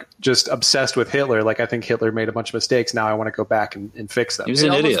not just obsessed with Hitler. I think Hitler made a bunch of mistakes. Now I want to go back and fix them. He was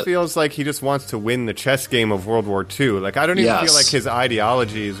an idiot. Almost feels like he just wants to win the chess game of World War II. I don't even feel like his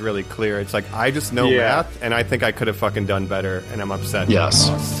ideology is really clear. It's I just know math, and I think I could have fucking done better, and I'm upset. Yes.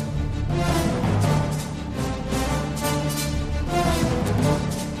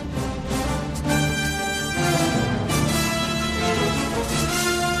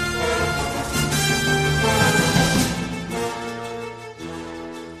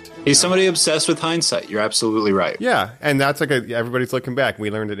 He's somebody obsessed with hindsight. You're absolutely right. Yeah, and that's like everybody's looking back. We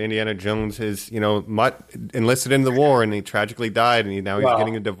learned that Indiana Jones is, Mutt enlisted in the war and he tragically died, and now he's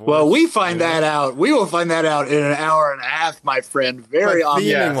getting a divorce. Well, we find that out. We will find that out in an hour and a half, my friend. Very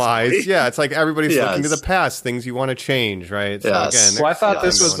theming wise, yeah, it's like everybody's Yes. looking to the past, things you want to change, right? So Yes. again, Well, I thought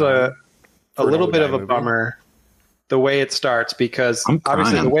this was a little bit of a movie. bummer, the way it starts, because I'm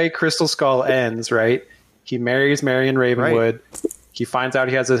obviously crying. the way Crystal Skull ends, right? He marries Marion Ravenwood. Right. He finds out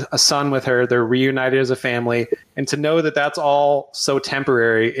he has a son with her. They're reunited as a family. And to know that that's all so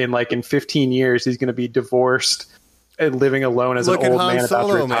temporary, in 15 years, he's going to be divorced and living alone as Look an at old Han man about to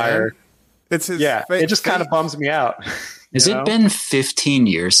Solo, retire. man. It's his it just kind of bums me out. Has it been 15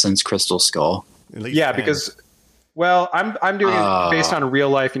 years since Crystal Skull? Yeah, because, well, I'm doing it based on real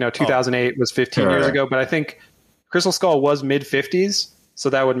life. 2008 was 15 years ago, but I think Crystal Skull was mid-50s. So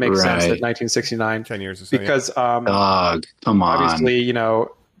that would make sense that 1969. 10 years or so. Because, Dog, come on. obviously,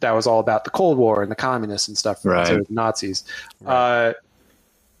 that was all about the Cold War and the communists and stuff. Right. So the Nazis. Right.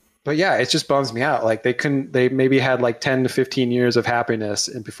 But yeah, it just bums me out. Like they maybe had 10 to 15 years of happiness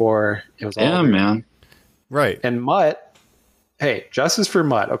and before it was all over. Man. Right. And Mutt, hey, justice for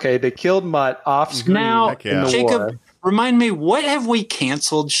Mutt. Okay. They killed Mutt off screen Now, in the Jacob, war. remind me, what have we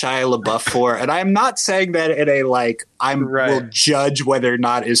canceled Shia LaBeouf for? And I'm not saying that in a will judge whether or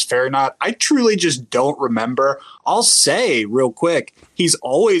not is fair or not. I truly just don't remember. I'll say real quick, he's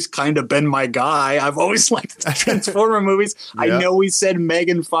always kind of been my guy. I've always liked the Transformer movies. I know we said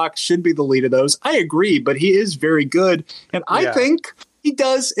Megan Fox should be the lead of those. I agree, but he is very good. And I think he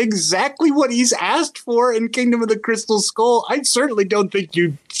does exactly what he's asked for in Kingdom of the Crystal Skull. I certainly don't think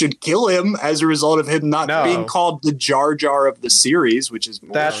you should kill him as a result of him not being called the Jar Jar of the series, which is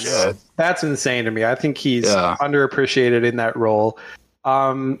more that's insane to me. I think he's underappreciated in that role.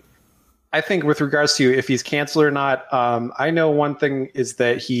 I think with regards to if he's canceled or not, I know one thing is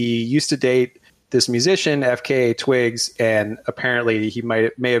that he used to date this musician, FKA Twigs, and apparently he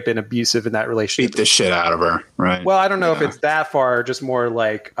may have been abusive in that relationship. Beat the shit out of her, right? Well, I don't know if it's that far, just more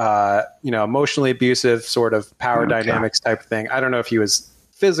emotionally abusive sort of power dynamics type of thing. I don't know if he was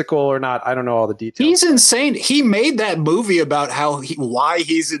physical or not. I don't know all the details. He's insane. He made that movie about why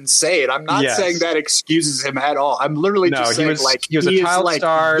he's insane. I'm not saying that excuses him at all. I'm literally just saying he was a child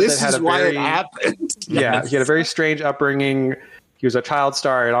star this that had is a why very, it happened. Yeah, he had a very strange upbringing. He was a child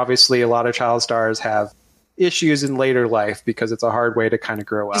star, and obviously a lot of child stars have issues in later life because it's a hard way to kind of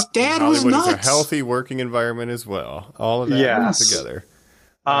grow up. His dad was Hollywood nuts. is a healthy working environment as well. All of that together.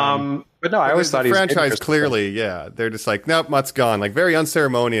 But no, I always thought he was franchise clearly, they're just like, nope, Mutt's gone, very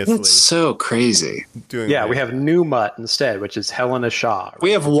unceremoniously. It's so crazy. We have New Mutt instead, which is Helena Shaw. Right?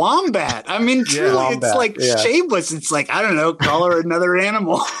 We have Wombat. I mean, truly, it's shameless. It's I don't know, call her another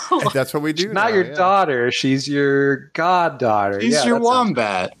animal. That's what we do. She's not your daughter. She's your goddaughter. She's your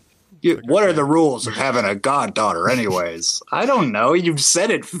Wombat. What are the rules of having a goddaughter anyways? I don't know. You've said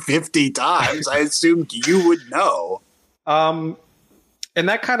it 50 times. I assumed you would know. And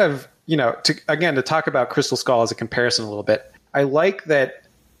that kind of, to talk about Crystal Skull as a comparison a little bit, I like that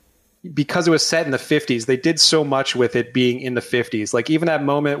because it was set in the 50s, they did so much with it being in the 50s. Like even that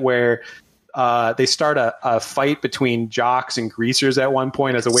moment where they start a fight between jocks and greasers at one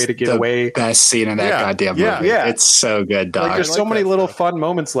point as a way to get away. Best scene in that goddamn movie. Yeah. It's so good, dog. There's so many little fun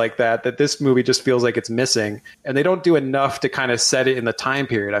moments like that this movie just feels like it's missing. And they don't do enough to kind of set it in the time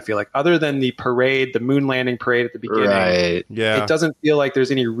period, I feel like. Other than the parade, the moon landing parade at the beginning. Right. Yeah. It doesn't feel like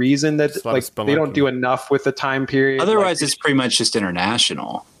there's any reason that they don't do enough with the time period. Otherwise, it's pretty much just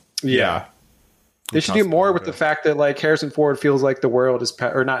international. Yeah. They should do more with the fact that Harrison Ford feels like the world is,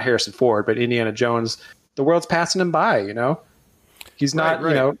 or not Harrison Ford, but Indiana Jones, the world's passing him by, He's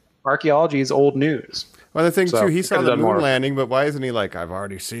not, archaeology is old news. Well, the thing too, he saw the moon landing, but why isn't he I've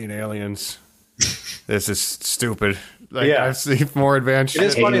already seen aliens. This is stupid. I've seen more advanced shit. It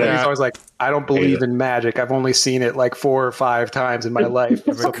is funny that he's always I don't believe in magic. I've only seen it 4 or 5 times in my life.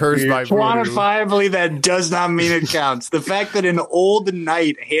 Cursed by quantifiably, that does not mean it counts. The fact that an old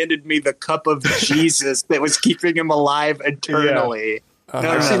knight handed me the cup of Jesus that was keeping him alive eternally.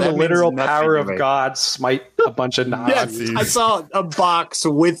 I've seen the literal power of God smite a bunch of Nazis. Yes, I saw a box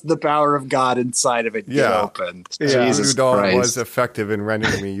with the power of God inside of it get opened. Jesus Christ. Was effective in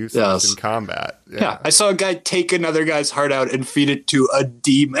rendering me useless in combat. Yeah, I saw a guy take another guy's heart out and feed it to a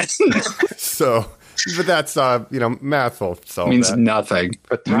demon. But that's math will solve means that. Nothing.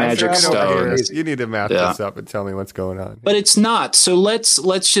 But magic stones. You need to math this up and tell me what's going on. But it's not. So let's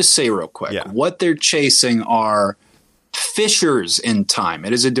just say real quick. What they're chasing are fissures in time.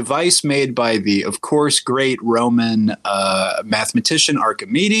 It is a device made by the, of course, great Roman mathematician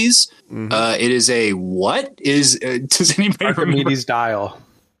Archimedes. Mm-hmm. It is a what? Does anybody Archimedes remember? dial.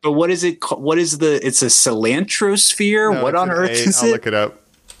 But what is it? What is it's a cilantro sphere? No, what it's on an earth A. is I'll it? look it up.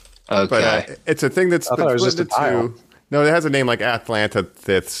 Okay. But it's a thing that's I been thought it was split just a tile. into. No, it has a name like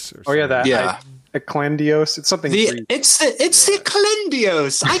Atlantiths. Or Oh yeah, something. that. Yeah. Eclandios. It's something. Greek. It's the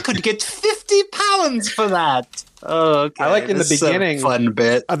Calendios. I could get 50 pounds for that. Oh, okay. I like in the This is a beginning- fun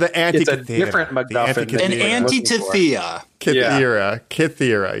bit. The It's a Antikythera. different MacGuffin The than An Yeah. Antitethea.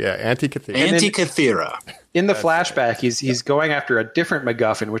 Kythera, yeah, Antikythera. Antikythera. In the flashback, he's going after a different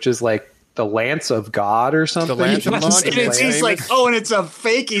MacGuffin, which is like the Lance of God or something. Lance of And Longinus. he's like, oh, and it's a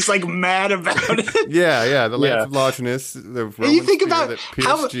fake. He's like mad about it. Yeah, the Lance Yeah. of Longinus, the Roman you think spear about that pierced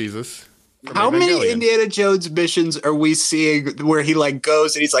how- Jesus. from How many Evangelion. Indiana Jones missions are we seeing where he like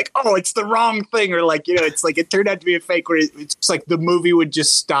goes and he's like, oh, it's the wrong thing, or like, it's like it turned out to be a fake, where it's just like the movie would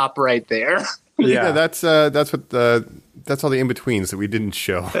just stop right there. Yeah, that's all the in betweens that we didn't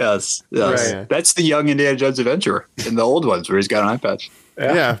show. Yes. Right. That's the young Indiana Jones adventurer in the old ones where he's got an eye patch.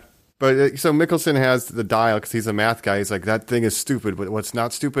 Yeah. But so Mickelson has the dial because he's a math guy. He's like, that thing is stupid, but what's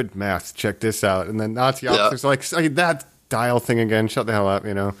not stupid? Math. Check this out. And then Nazi officers are like, "Say that dial thing again. Shut the hell up,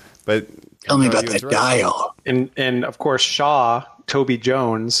 But Tell me about he was that right. dial. And of course, Shaw, Toby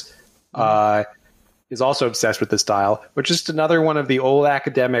Jones, is also obsessed with this dial, which is another one of the old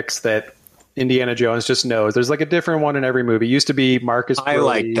academics that Indiana Jones just knows. There's like a different one in every movie. It used to be Marcus. I Brody.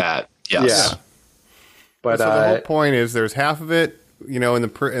 like that. Yes. Yeah. But So the whole point is there's half of it, in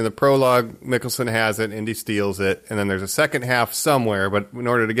the prologue, Mickelson has it, Indy steals it, and then there's a second half somewhere, but in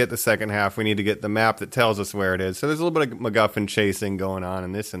order to get the second half, we need to get the map that tells us where it is. So there's a little bit of MacGuffin chasing going on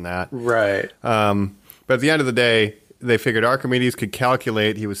and this and that. right. But at the end of the day, they figured Archimedes could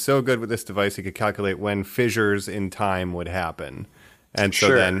calculate. He was so good with this device, he could calculate when fissures in time would happen. And so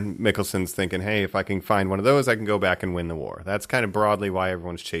Sure. then Mickelson's thinking, hey, if I can find one of those, I can go back and win the war. That's kind of broadly why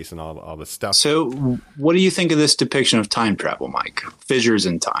everyone's chasing all this stuff. So, what do you think of this depiction of time travel, Mike? Fissures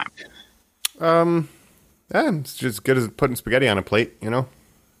in time. It's just as good as putting spaghetti on a plate,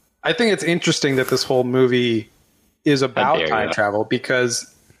 I think it's interesting that this whole movie is about dare time ya. travel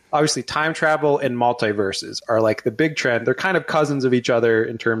because obviously time travel and multiverses are like the big trend. They're kind of cousins of each other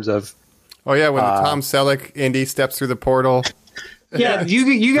in terms of Oh, yeah, when the Tom Selleck Indy steps through the portal. Yeah, you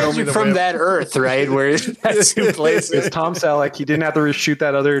Throw guys me are the from whip. that Earth, right? Where that's two it's places. Tom Selleck. He didn't have to reshoot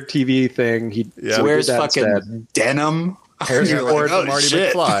that other TV thing. He Yeah. so he Wears did that fucking instead. denim. Harrison You're Ford. like, oh, Marty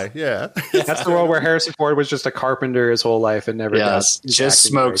shit. McFly, yeah. That's the world where Harrison Ford was just a carpenter his whole life and never Yes, got his just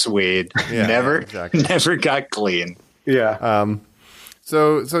acting smokes break. weed. Yeah, never, exactly. never got clean. Yeah.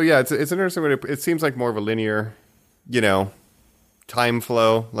 So yeah, it's an interesting way it seems like more of a linear, time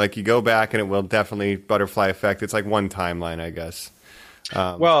flow. Like you go back and it will definitely butterfly effect. It's like one timeline, I guess.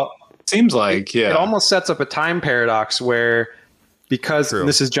 Well, Seems like, yeah. it almost sets up a time paradox where because True. and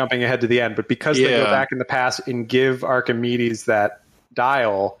this is jumping ahead to the end, but because they go Yeah. back in the past and give Archimedes that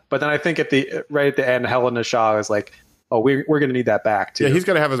dial, but then I think right at the end, Helena Shaw is like, "Oh, we're going to need that back too." Yeah, he's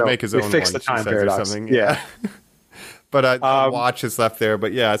got to have us So make his we own fix one. the she time says, or paradox. something. Yeah. But a watch is left there.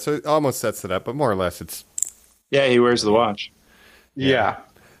 But yeah, so it almost sets it up. But more or less, it's Yeah, he wears the watch. yeah.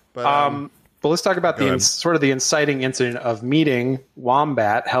 But But let's talk about Go ahead. sort of the inciting incident of meeting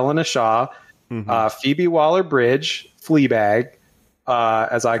Wombat, Helena Shaw, Mm-hmm. Phoebe Waller-Bridge, Fleabag,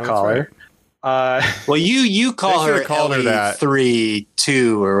 as I call right. her. Well, you call They her should've called her that.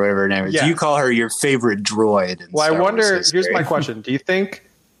 LE-32 or whatever her name is. Yeah. You call her your favorite droid. In Well, I Star Wars wonder. history. Here's my question: do you think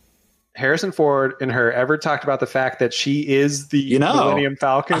Harrison Ford and her ever talked about the fact that she is the Millennium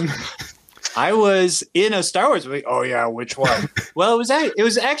Falcon? I was in a Star Wars movie. Oh yeah, which one? Well, it was actually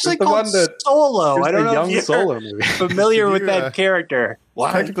It's the called one that- Solo. It's I don't the know young if you're Solo movie. familiar with You, that character.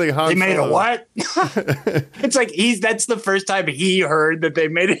 What? technically Han they made Solo. a what? It's like that's the first time he heard that they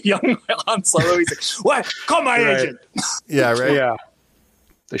made a young Han Solo. He's like, "What? Call my Right. agent." yeah, right. Yeah,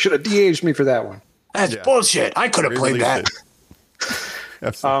 they should have de-aged me for that one. That's Yeah. bullshit. I could have played that.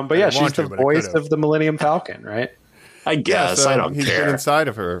 But But yeah, she's the voice of the Millennium Falcon, right? I guess I don't he's been care. inside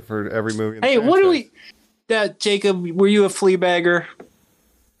of her for every movie. in the Hey, what do franchise. we? Jacob, were you a Fleabagger?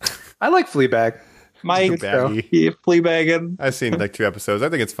 I like Fleabag. Mike, Fleabaggy. you Fleabagging? I've seen like 2 episodes. I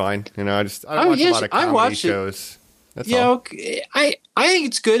think it's fine. I don't Oh, watch yeah, a lot of I comedy watched it. shows. That's Yeah, all. okay. I think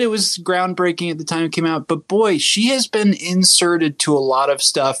it's good. It was groundbreaking at the time it came out. But boy, she has been inserted to a lot of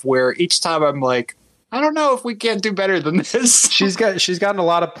stuff where each time I'm like, I don't know if we can't do better than this. She's gotten a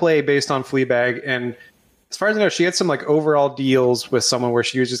lot of play based on Fleabag, and as far as I know, she had some like overall deals with someone where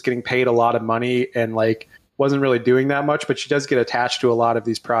she was just getting paid a lot of money and like wasn't really doing that much, but she does get attached to a lot of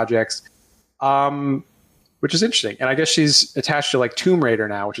these projects, which is interesting. And I guess she's attached to like Tomb Raider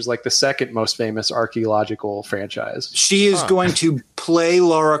now, which is like the second most famous archaeological franchise. She is going to play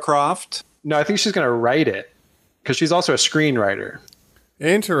Lara Croft. No, I think she's going to write it because she's also a screenwriter.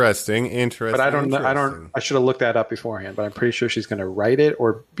 Interesting. But I don't know. I should have looked that up beforehand. But I'm pretty sure she's going to write it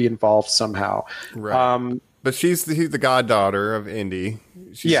or be involved somehow. Right. But she's the goddaughter of Indy.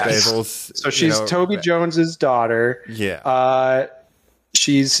 She's Stavel's, so she's Toby Jones's daughter. Yeah.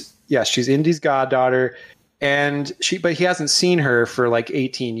 She's Indy's goddaughter, and but he hasn't seen her for like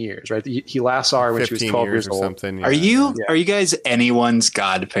 18 years, right? He last saw her when she was 12 years old. Something. Yeah. Are you guys anyone's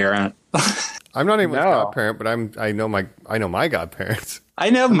godparent? I'm not anyone's godparent, but I know my godparents. I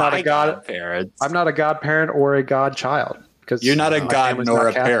know my godparents. I'm not a godparent or a godchild because you're not a god nor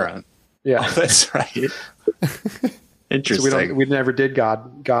a parent. Yeah, that's right. Interesting. So we never did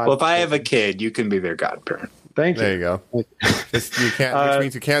God. Well, if I have a kid, you can be their godparent. Thank you. There you go. You can't, which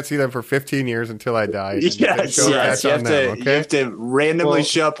means you can't see them for 15 years until I die. Yes. You have to randomly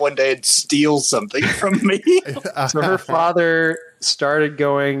show up one day and steal something from me. So her father started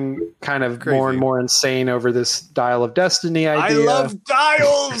going kind of more and more insane over this Dial of Destiny idea. I love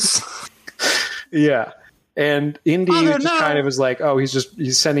dials. Yeah. And Indy just kind of was like, oh,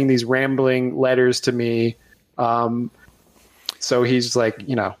 he's sending these rambling letters to me. So he's like,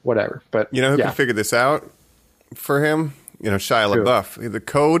 whatever. But who can figure this out for him? Shia LaBeouf. The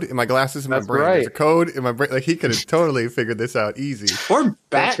code in my glasses in my brain. Right. There's a code in my brain. Like, he could have totally figured this out easy. Or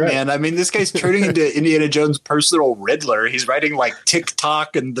Batman. Right. I mean, this guy's turning into Indiana Jones' personal Riddler. He's writing like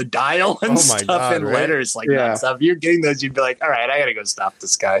TikTok and the dial and stuff in letters like that stuff. If you're getting those, you'd be like, all right, I got to go stop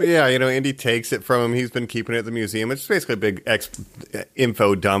this guy. But yeah, Indy takes it from him. He's been keeping it at the museum. It's basically a big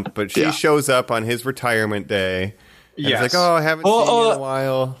info dump. But she shows up on his retirement day. Yes. It's like, I haven't seen you in a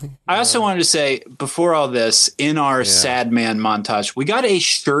while. I also wanted to say, before all this, in our sad man montage, we got a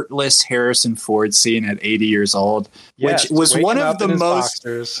shirtless Harrison Ford scene at 80 years old, which was one of the most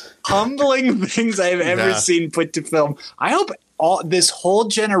humbling things I've ever seen put to film. I hope this whole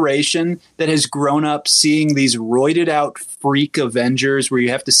generation that has grown up seeing these roided out freak Avengers where you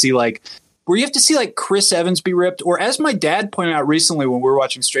have to see like Chris Evans be ripped, or as my dad pointed out recently when we were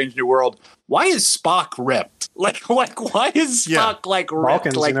watching Strange New World, why is Spock ripped? Like why is Spock like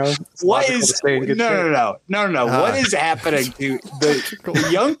ripped? Vulcans, what is no. What is happening to the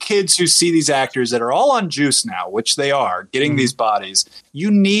young kids who see these actors that are all on juice now, which they are getting these bodies?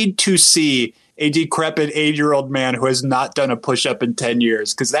 You need to see a decrepit 8-year-old man who has not done a push-up in 10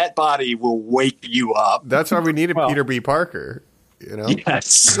 years, because that body will wake you up. That's why we needed Peter B. Parker.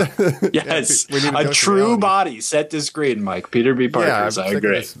 Yes. A true body set to screen, Mike. Peter B. Parker. I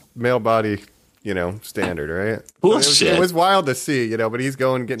agree. Male body, standard, right? Bullshit. It was wild to see, but he's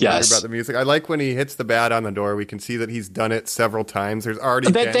getting worried about the music. I like when he hits the bat on the door. We can see that he's done it several times. There's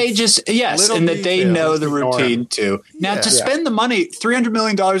already that they just and that they know the routine too. Now to spend the money, $300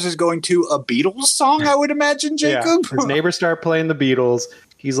 million is going to a Beatles song, I would imagine, Jacob. His neighbors start playing the Beatles.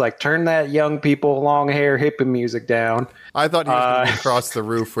 He's like, turn that young people, long hair, hippie music down. I thought he was going to across the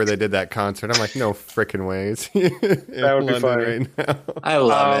roof where they did that concert. I'm like, no freaking ways. That would be funny. Right, I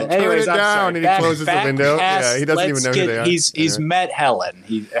love it. Anyways, turn it down, and he closes the window. He doesn't even know who they are. He's met Helen.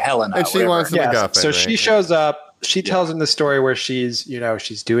 Helen, and she wants to look up. So she shows up. She tells him the story where she's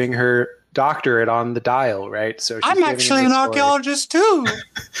doing her doctorate on the dial, right? So I'm actually an archaeologist too.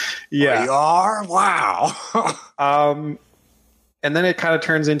 Yeah, we are. Wow. And then it kind of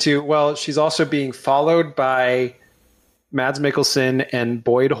turns into, she's also being followed by Mads Mikkelsen and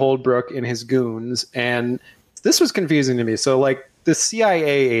Boyd Holbrook and his goons. And this was confusing to me. So, like, the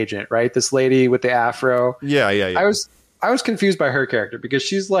CIA agent, right? This lady with the afro. Yeah. I was confused by her character because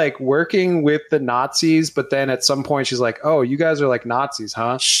she's like working with the Nazis, but then at some point she's like, "Oh, you guys are like Nazis,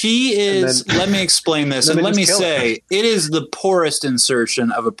 huh?" She is. Let me explain this, and let me say, it is the poorest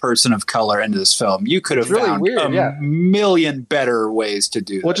insertion of a person of color into this film. You could have found a million better ways to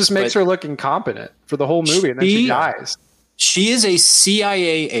do. Well, it just makes her look incompetent for the whole movie, and then she dies. She is a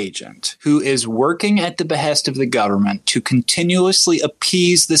CIA agent who is working at the behest of the government to continuously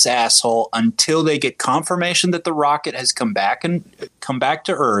appease this asshole until they get confirmation that the rocket has come back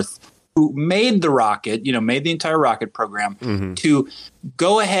to Earth. Who made the rocket, made the entire rocket program to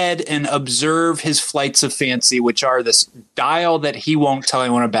go ahead and observe his flights of fancy, which are this dial that he won't tell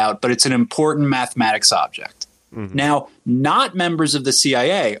anyone about, but it's an important mathematics object. Now, not members of the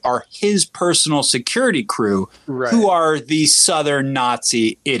CIA are his personal security crew, who are the Southern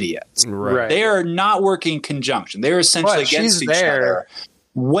Nazi idiots. Right. They are not working in conjunction. They're essentially against each other.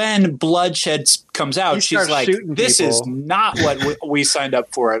 When bloodshed comes out, she's like, this is not what we signed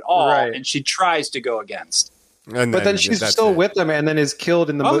up for at all. Right. And she tries to go against. But then she's still with them and then is killed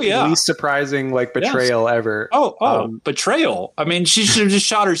in the least surprising betrayal ever. Betrayal. I mean, she should have just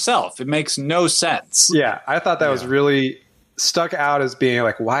shot herself. It makes no sense. Yeah, I thought that was really stuck out as being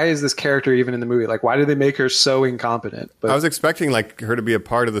like, why is this character even in the movie? Like, why did they make her so incompetent? But I was expecting like her to be a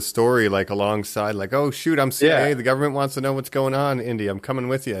part of the story, like alongside, like, oh shoot, I'm CIA. Yeah. The government wants to know what's going on. Indy, I'm coming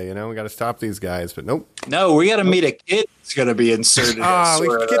with you. You know, we got to stop these guys. But nope. No, we got to meet a kid that's going to be inserted. We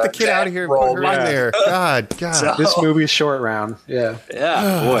should get the kid out of here and put her in there. God. this movie's short round. Yeah.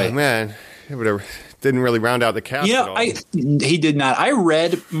 Yeah, boy. Oh, man, it didn't really round out the cast. You at know, all. he did not. I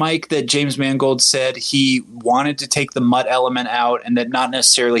read, Mike, that James Mangold said he wanted to take the mutt element out, and that not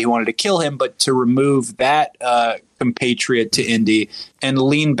necessarily he wanted to kill him, but to remove that compatriot to Indy and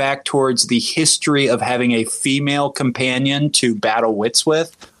lean back towards the history of having a female companion to battle wits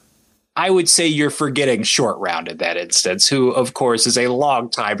with. I would say you're forgetting Short Round in that instance, who, of course, is a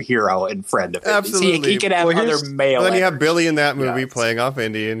longtime hero and friend of his. Absolutely. He can have other male. Well, then you have Billy in that movie Yes. playing off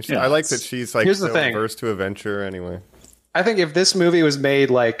Indy, and Yes. I like that she's like Here's the so thing. averse to adventure anyway. I think if this movie was made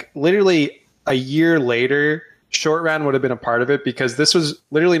like literally a year later, Short Round would have been a part of it, because this was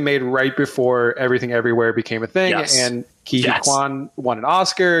literally made right before Everything Everywhere became a thing, Yes. and Ke Huy Yes. Quan won an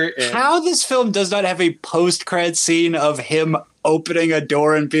Oscar. And How this film does not have a post-cred scene of him opening a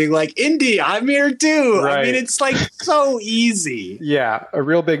door and being like, Indy, I'm here too. I Right. mean, it's like so easy. yeah, a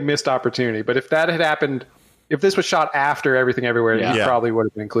real big missed opportunity. But if that had happened, if this was shot after Everything Everywhere, Yeah. it Yeah. probably would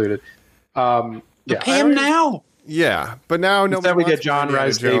have been included. Yeah, Pay him now. Yeah, but now nobody Instead we wants get John Indiana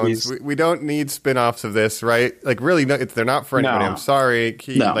Rice Jones. babies. We don't need spin-offs of this, right? Like, really, no, they're not for anybody. No. I'm sorry.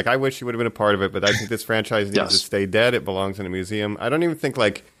 No. Like, I wish he would have been a part of it, but I think this franchise needs Yes. to stay dead. It belongs in a museum. I don't even think,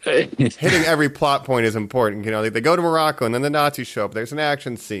 like, hitting every plot point is important. You know, like, they go to Morocco, and then the Nazis show up. There's an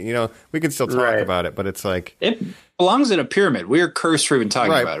action scene. You know, we can still talk Right. about it, but it's like... It belongs in a pyramid. We are cursed for even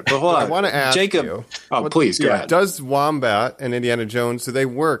talking Right. about it. But hold on. I wanna ask Jacob. you- Oh, please, go yeah, ahead. Does Wombat and Indiana Jones, do they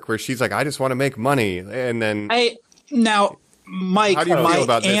work where she's like, I just want to make money, and then... Now, Mike, How do you feel my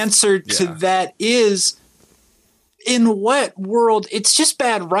about this? answer to Yeah. that is, in what world? It's just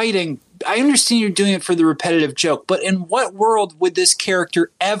bad writing. I understand you're doing it for the repetitive joke, but in what world would this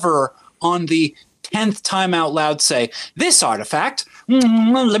character ever, on the 10th time out loud, say, this artifact,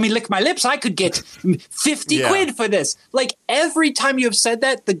 let me lick my lips, I could get 50 Yeah. quid for this. Like, every time you have said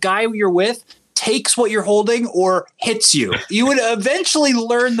that, the guy you're with takes what you're holding or hits you. You would eventually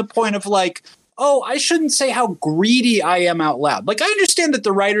learn the point of like, oh, I shouldn't say how greedy I am out loud. Like, I understand that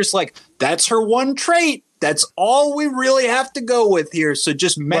the writer's like, that's her one trait. That's all we really have to go with here. So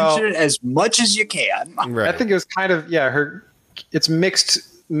just mention it as much as you can. Right. I think it was kind of it's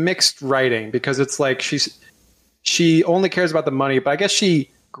mixed writing, because it's like she only cares about the money, but I guess she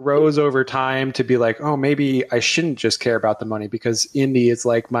grows over time to be like, oh, maybe I shouldn't just care about the money, because Indy is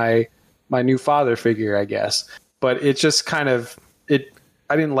like my new father figure, I guess. But it just kind of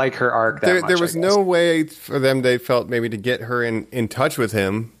I didn't like her arc that much. There was I guess. no way for them, they felt, maybe to get her in touch with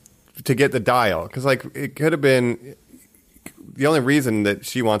him to get the dial. Because, like, it could have been the only reason that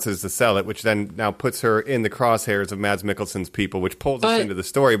she wants is to sell it, which then now puts her in the crosshairs of Mads Mikkelsen's people, which pulls us into the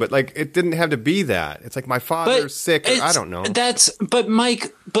story. But, like, it didn't have to be that. It's like, my father's sick, or I don't know. But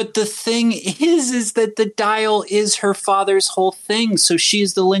Mike, but the thing is that the dial is her father's whole thing. So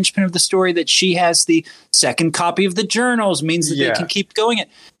she's the linchpin of the story, that she has the second copy of the journals, means that they can keep going it.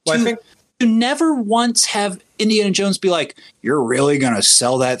 Well, I think To never once have Indiana Jones be like, you're really going to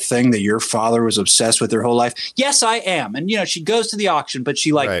sell that thing that your father was obsessed with her whole life? Yes, I am. And, she goes to the auction, but she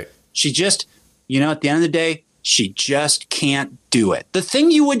just, at the end of the day, she just can't do it. The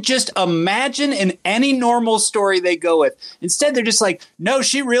thing you would just imagine in any normal story they go with. Instead, they're just like, no,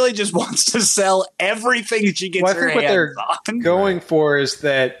 she really just wants to sell everything she gets her what they're hands on. going for is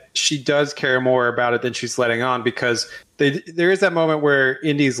that she does care more about it than she's letting on, because there is that moment where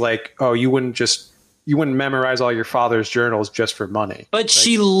Indy's like, oh, you wouldn't memorize all your father's journals just for money. But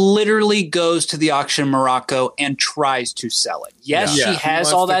she literally goes to the auction in Morocco and tries to sell it. Yes, Yeah. she She has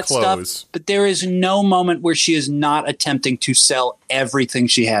wants all the that clothes. stuff, but there is no moment where she is not attempting to sell everything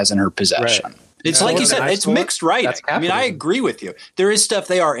she has in her possession. Right. It's Yeah, like you what's said, nice it's for it? mixed writing. That's I mean, I capitalism. agree with you. There is stuff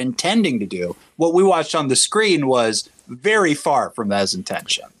they are intending to do. What we watched on the screen was very far from that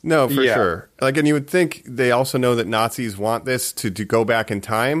intention. No, for Yeah. sure. Like, and you would think they also know that Nazis want this to go back in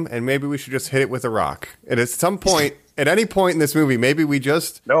time, and maybe we should just hit it with a rock. And at some point, at any point in this movie, maybe we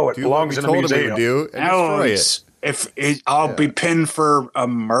just No, it do belongs what in we a told them we museum. would do and destroy it. I'll be pinned for a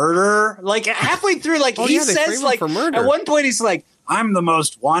murder. Like halfway through, like Oh, he yeah, they frame says, him like for murder. at one point he's like, "I'm the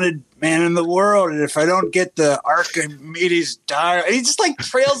most wanted man in the world, and if I don't get the Archimedes diary," and he just like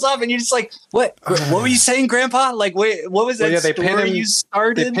trails off, and you're just like, "What? What were you saying, Grandpa? Like, wait, what was that they story you They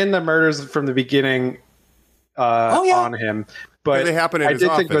started?" pin the murders from the beginning on him. But they happen in I his did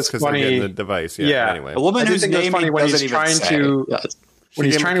office think it was because they're funny. getting the device. Yeah. Yeah. Anyway, A woman I did whose think it was name funny he when he's doesn't even trying say. to Yes. when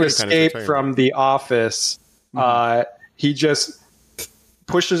he's gave trying him to a cake on his escape return. from the office. he just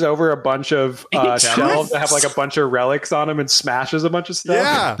pushes over a bunch of shelves that have like a bunch of relics on them and smashes a bunch of stuff.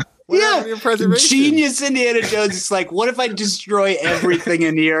 Yeah. What happened to your preservation? Genius Indiana Jones is like, what if I destroy everything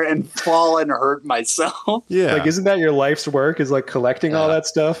in here and fall and hurt myself? Yeah. Like, isn't that your life's work, is like collecting all that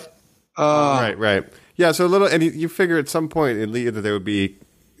stuff? Right. Yeah, so a little, and you figure at some point either they would be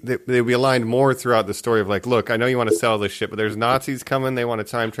aligned more throughout the story of like, look, I know you want to sell this shit, but there's Nazis coming. They want to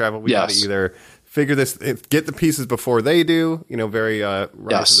time travel. We got to either figure this, get the pieces before they do. Very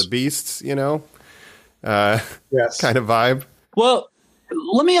Rise of the Beasts. Kind of vibe. Well,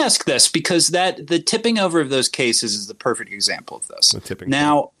 let me ask this, because the tipping over of those cases is the perfect example of this. The tipping.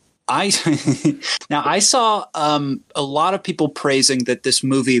 Now, I saw a lot of people praising that this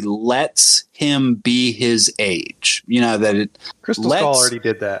movie lets him be his age. That Crystal Skull already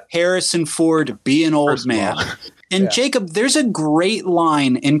did that. Harrison Ford be an old man. And Jacob, there's a great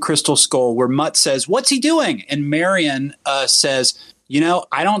line in Crystal Skull where Mutt says, "What's he doing?" And Marion says,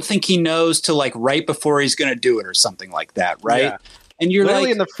 "I don't think he knows till like right before he's going to do it," or something like that, right? Yeah. And you're literally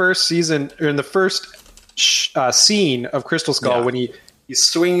like, in the first season, or in the first scene of Crystal Skull, when he's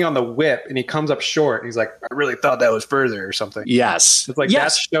swinging on the whip and he comes up short and he's like, "I really thought that was further," or something. Yes. It's like,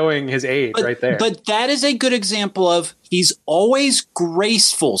 that's showing his age right there. But that is a good example of he's always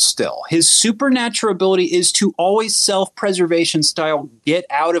graceful still. His supernatural ability is to always self-preservation style get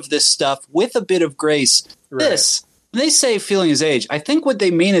out of this stuff with a bit of grace. Right. When they say feeling his age, I think what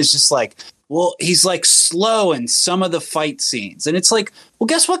they mean is just like, well, he's like slow in some of the fight scenes. And it's like, well,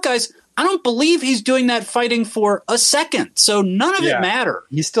 guess what, guys? I don't believe he's doing that fighting for a second. So none of it matter.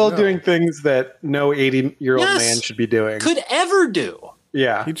 He's still doing things that no 80-year-old man should be doing. Could ever do.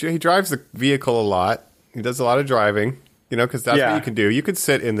 Yeah. He drives the vehicle a lot. He does a lot of driving. Because that's what you can do. You could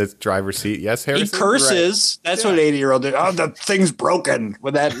sit in the driver's seat. Yes, Harrison? He curses. Right. That's what an 80-year-old did. Oh, the thing's broken.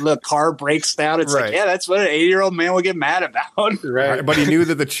 When that little car breaks down, it's like, that's what an 80-year-old man would get mad about. Right. But he knew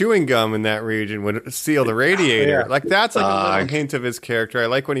that the chewing gum in that region would seal the radiator. Like, that's like a little hint of his character. I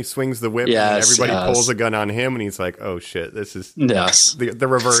like when he swings the whip and everybody pulls a gun on him, and he's like, oh, shit, this is the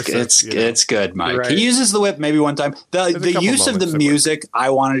reverse. It's good, Mike. Right. He uses the whip maybe one time. The use of the music, I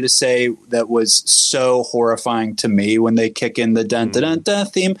wanted to say, that was so horrifying to me when they kick in the dun dun dun dun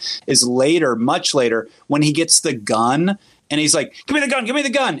theme is later, much later, when he gets the gun and he's like, give me the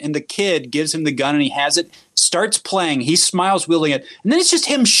gun, and the kid gives him the gun and he has it, starts playing, he smiles wielding it, and then it's just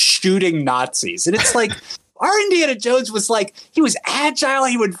him shooting Nazis, and it's like our Indiana Jones was like, he was agile,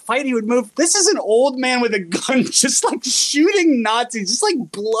 he would fight, he would move. This is an old man with a gun just like shooting Nazis, just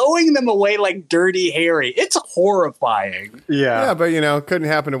like blowing them away like Dirty Harry. It's horrifying. Yeah, but couldn't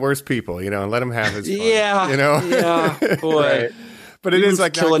happen to worse people, and let him have his fun. Yeah, boy. Right. But it is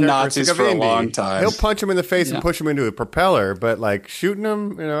like killing Nazis for a long time. He'll punch him in the face and push him into a propeller, but like shooting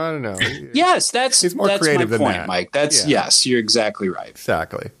him, I don't know. Yes, he's more creative than that, Mike. That's yes, you're exactly right.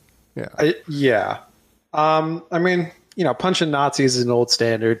 Exactly. Yeah. I mean, punching Nazis is an old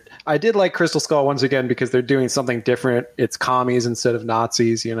standard. I did like Crystal Skull once again because they're doing something different. It's commies instead of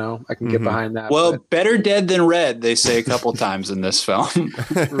Nazis, I can get behind that. Well, better dead than red, they say a couple times in this film.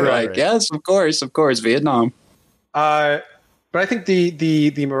 Right. Yes, of course, Vietnam. But I think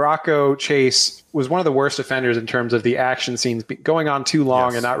the Morocco chase was one of the worst offenders in terms of the action scenes going on too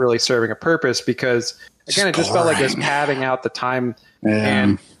long and not really serving a purpose because, again, it just felt like it was padding out the time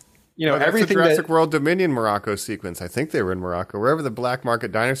and everything. The Jurassic World Dominion Morocco sequence. I think they were in Morocco. Wherever the black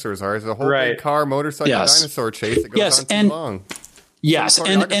market dinosaurs are, is a whole big car motorcycle dinosaur chase that goes on too long. Yes,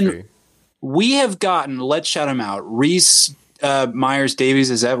 and we have gotten. Let's shout him out. Reese Myers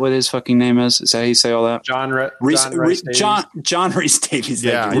Davies. Is that what his fucking name is? Is that how you say all that? John Rhys Davies.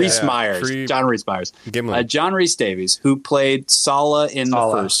 Reese Myers. John Rhys Myers. John Rhys Davies, who played Sala in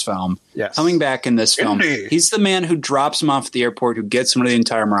the first film. Yes. Coming back in this film. He's the man who drops him off at the airport, who gets him to the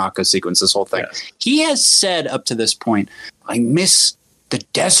entire Morocco sequence, this whole thing. Yes. He has said up to this point, I miss the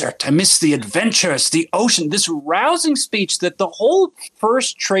desert. I miss the adventures, the ocean. This rousing speech that the whole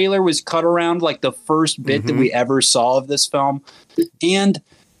first trailer was cut around like the first bit that we ever saw of this film. And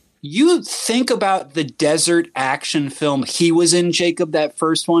you think about the desert action film he was in, Jacob, that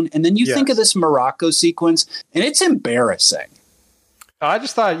first one, and then you think of this Morocco sequence, and it's embarrassing. I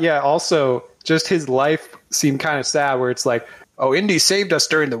just thought, also just his life seemed kind of sad where it's like, oh, Indy saved us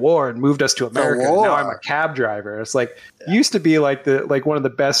during the war and moved us to America. And now I'm a cab driver. It's like used to be like one of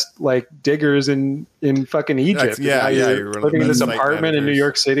the best like diggers in fucking Egypt. You're living in this apartment in New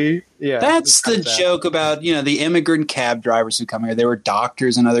York City. Yeah, that's the joke about the immigrant cab drivers who come here. They were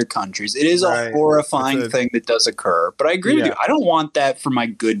doctors in other countries. It is a horrifying thing that does occur. But I agree with you. I don't want that for my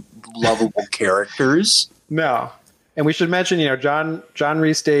good, lovable characters. No, and we should mention John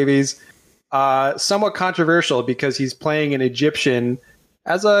Rhys Davies. somewhat controversial because he's playing an Egyptian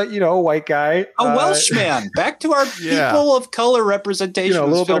as a white guy, a Welshman. Back to our people of color representation. A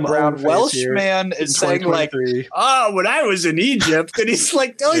little bit of brown face Welshman is saying like, "Oh, when I was in Egypt," and he's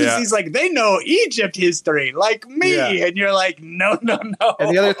like, he's like, they know Egypt history like me, and you're like, no. And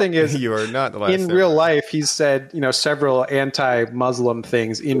the other thing is, you are not the last. In real life, he's said several anti-Muslim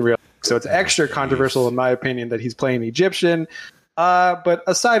things in real life, so it's extra controversial in my opinion that he's playing Egyptian. But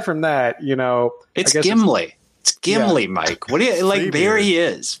aside from that, it's Gimli. It's Gimli, Mike. What do you like? Treebeard. There he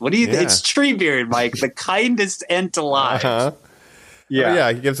is. What do you? It's Treebeard, Mike, the kindest ent alive.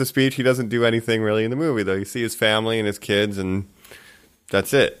 Yeah, he gives a speech. He doesn't do anything really in the movie, though. You see his family and his kids, and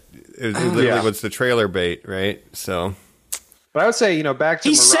that's it. It literally was the trailer bait, right? So. But I would say, back to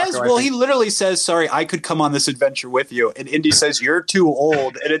he Morocco, says, he literally says, sorry, I could come on this adventure with you. And Indy says, you're too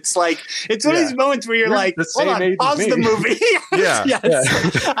old. And it's like, it's one of these moments where you're like, hold on, pause the movie.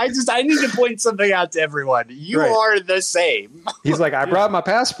 I need to point something out to everyone. You are the same. He's like, I brought my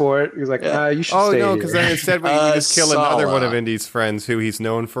passport. He's like, you should stay no, because then instead we just kill another one of Indy's friends who he's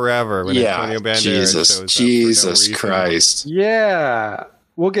known forever. When Antonio Banderas Jesus Christ. Yeah.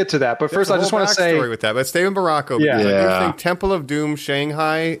 We'll get to that, but first I just want to say with that. But stay in Morocco. Because I do think Temple of Doom,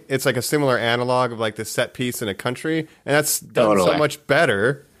 Shanghai, it's like a similar analog of like the set piece in a country, and that's done so much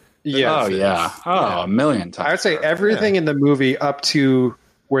better. A million times. I would say everything in the movie up to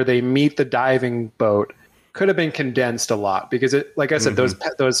where they meet the diving boat could have been condensed a lot because it, like I said,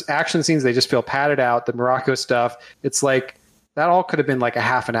 those action scenes, they just feel padded out. The Morocco stuff, it's like. That all could have been like a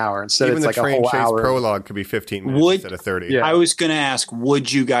half an hour instead. Even it's like a whole hour. Prologue could be 15 minutes instead of 30. I was going to ask,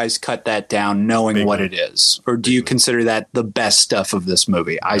 would you guys cut that down knowing what it is? Or do you consider that the best stuff of this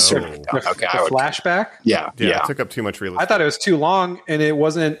movie? I certainly don't. The flashback? Yeah. It took up too much real estate. I thought it was too long and it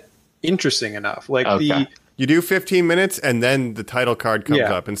wasn't interesting enough. You do 15 minutes and then the title card comes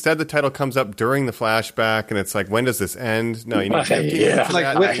up. Instead, the title comes up during the flashback and it's like, when does this end? No, you need 15 minutes.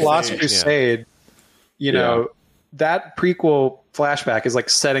 Like with Lost Crusade, that prequel flashback is like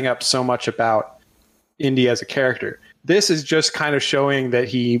setting up so much about Indy as a character. This is just kind of showing that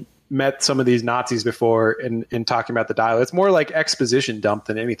he met some of these Nazis before and talking about the dialogue. It's more like exposition dump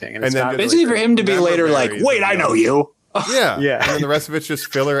than anything. And it's then basically for him to be later like, wait, I know you. Yeah. And then the rest of it's just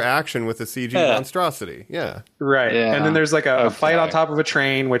filler action with a CG monstrosity. Yeah. Right. Yeah. And then there's like a fight on top of a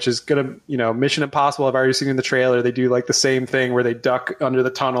train, which is going to, Mission Impossible. I've already seen in the trailer. They do like the same thing where they duck under the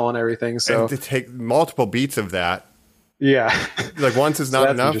tunnel and everything. So and to take multiple beats of that. Yeah. Like once is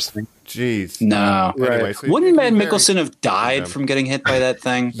not enough. Jeez. No. Anyway, so wouldn't Matt Mickelson have died from getting hit by that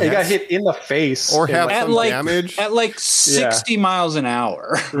thing? He got hit in the face. Or have some damage. At like 60 miles an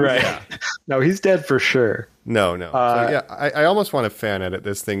hour. Right. Yeah. No, he's dead for sure. No. I almost want to fan edit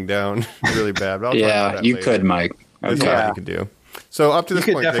this thing down really bad. But I'll talk about that you later. Could, Mike. There's a lot you could do. So up to this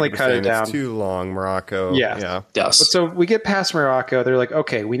point, definitely cut it down. It's too long, Morocco. Yeah. Yes. But so we get past Morocco. They're like,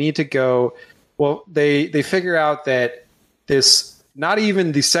 okay, we need to go. Well, they figure out that this, not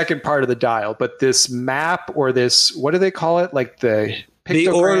even the second part of the dial, but this map or this, what do they call it? Like the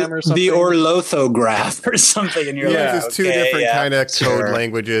pictogram or something? The orthograph or something. And you're there's two different kind of code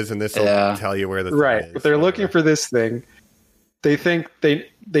languages, and this will tell you where the thing is. But they're looking for this thing. They think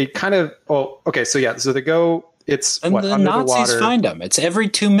they kind of, so they go, it's and what, the under Nazis the water. find them. It's every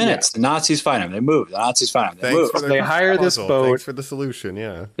 2 minutes. The Nazis find them. They move. The Nazis find them. They move. They hire this boat. Thanks for the solution.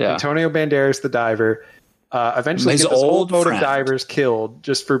 Yeah. Antonio Banderas, the diver, eventually his get this whole old boat friend. of divers killed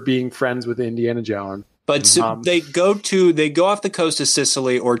just for being friends with Indiana Jones. But they go off the coast of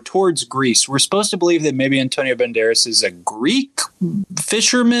Sicily or towards Greece. We're supposed to believe that maybe Antonio Banderas is a Greek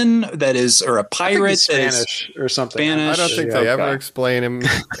fisherman or a pirate, Spanish or something. Spanish. I don't think they ever explain him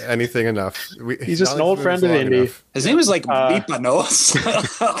anything enough. He's just an old friend of Indy. His name is like Bipanos.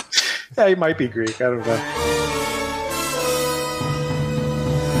 Yeah, he might be Greek. I don't know.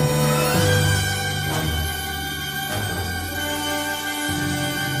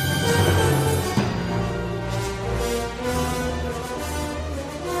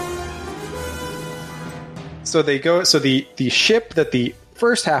 So they go. So the ship that the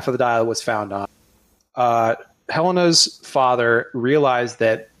first half of the dial was found on, Helena's father realized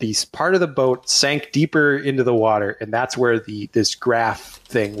that this part of the boat sank deeper into the water, and that's where this graph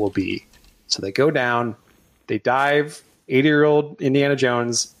thing will be. So they go down, they dive. 80-year-old Indiana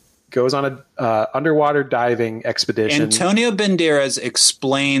Jones goes on a underwater diving expedition. Antonio Banderas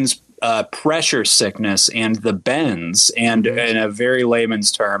explains pressure sickness and the bends and in a very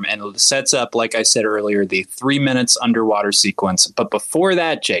layman's term, and sets up, like I said earlier, the 3 minutes underwater sequence. But before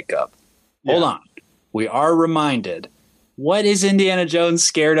that, Jacob, hold on. We are reminded, what is Indiana Jones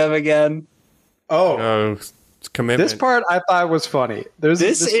scared of again? It's commitment. This part I thought was funny. This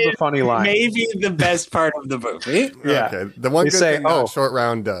is a funny line. Maybe the best part of the movie. Yeah. Okay. The one They good say, thing that Short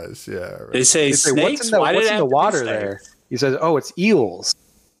Round does. Yeah. Right. They say They say, snakes. what's in the water there? He says, oh, it's eels.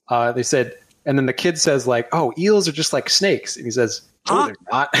 They said, and then the kid says, like, oh, eels are just like snakes. And he says, no, Huh? they're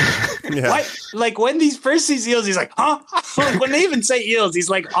not. Yeah. What? Like when these first sees eels, he's like, huh? Like when they even say eels, he's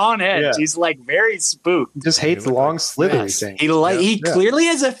like on edge. Yeah. He's like very spooked. He just hates look long, like slithery snakes. things. He clearly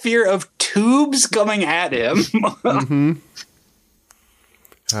has a fear of tubes coming at him.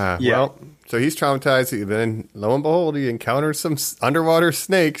 Yeah. Well, so he's traumatized. Then, lo and behold, he encounters some underwater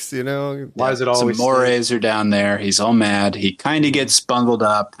snakes. You know, Why is it Some always mores are down there. He's all mad. He kind of gets bungled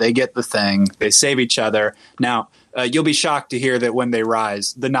up. They get the thing. They save each other. Now, you'll be shocked to hear that when they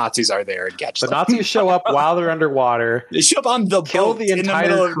rise, the Nazis are there and catch The them. Nazis show up while they're underwater, They show up on the kill boat the in the entire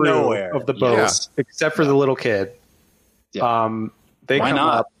middle of crew nowhere. of the boat, Yeah. except for the little kid. Yeah. They Why come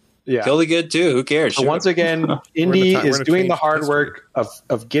not? up. Yeah. Kill the good too. Who cares? So Shoot once him. again, We're Indy in is a doing the changed hard history. work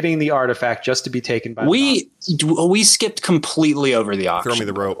of getting the artifact just to be taken by the Nazis. we skipped completely over the auction. throw me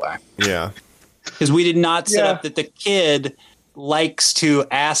the rope. Yeah. Because we did not set Yeah. up that the kid likes to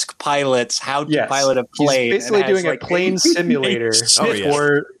ask pilots how to Yes. pilot a plane. He's basically and has, doing a plane simulator Oh, yeah.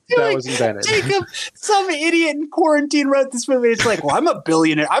 before that was invented. Jacob, some idiot in quarantine wrote this movie. It's like, well, I'm a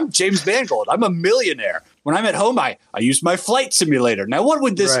billionaire. I'm James Mangold. I'm a millionaire. When I'm at home, I use my flight simulator. Now, what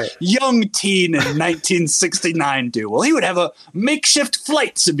would this Right. young teen in 1969 do? Well, he would have a makeshift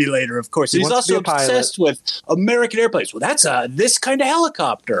flight simulator, of course. He He's wants to also be a pilot. obsessed with American airplanes. Well, that's this kind of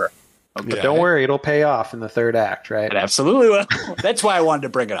helicopter. But Yeah. don't worry, it'll pay off in the third act, right? It absolutely will. That's why I wanted to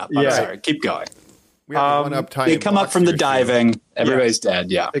bring it up. I'm Yeah. sorry. Keep going. We have the one up They come up from the diving. Everybody's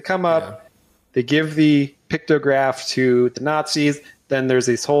dead. Yeah. They come up, they give the pictograph to the Nazis. Then there's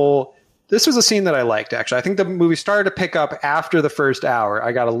this whole. This was a scene that I liked, actually. I think the movie started to pick up after the first hour.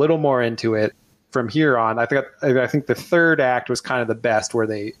 I got a little more into it from here on. I think the third act was kind of the best, where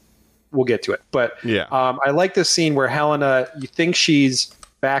we'll get to it. But Yeah. I like this scene where Helena, you think she's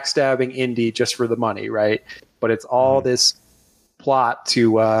backstabbing Indy just for the money, right? But it's all this plot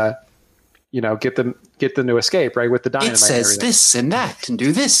to, get them to escape, right? With the dynamite. It and says everything. this and that and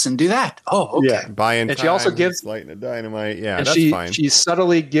do this and do that. Oh, okay. Yeah. Buying And she also gives- lighting a dynamite. Yeah, And that's fine. she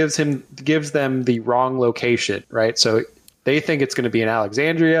subtly gives them the wrong location, right? So they think it's going to be in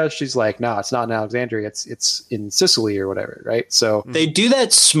Alexandria. She's like, no, it's not in Alexandria. It's in Sicily or whatever, right? So They do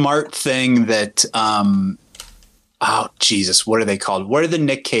that smart thing that, oh, Jesus, what are they called? What are the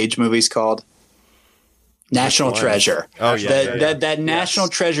Nick Cage movies called? National ones? Treasure. Oh, yeah. That National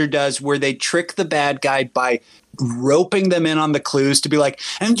Treasure does, where they trick the bad guy by roping them in on the clues to be like,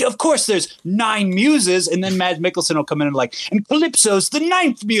 and of course there's 9 muses, and then Mads Mikkelsen will come in and like, and Calypso's the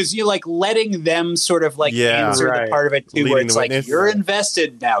 9th muse. You're like letting them sort of like answer right. the part of it too, Leading where it's the like, witness. you're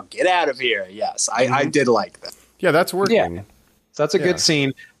invested now, get out of here. Yes, I did like that. Yeah, that's working. Yeah. So that's a Yeah. good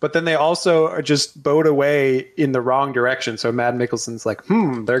scene. But then they also are just bowed away in the wrong direction. So Mad Mikkelsen's like,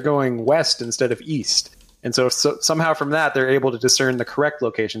 they're going west instead of east. And so somehow from that, they're able to discern the correct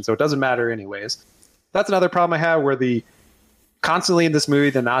location. So it doesn't matter anyways. That's another problem I have, where constantly in this movie,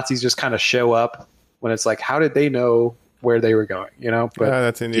 the Nazis just kind of show up when it's like, how did they know where they were going? But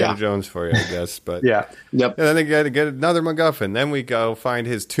That's Indiana Yeah. Jones for you, I guess. But yeah. Yep. And then they got to get another MacGuffin. Then we go find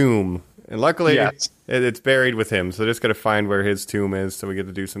his tomb. And luckily, Yes. it's buried with him. So just got to find where his tomb is. So we get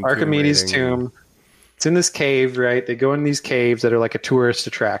to do some Archimedes' tomb raiding. tomb. It's in this cave, right? They go in these caves that are like a tourist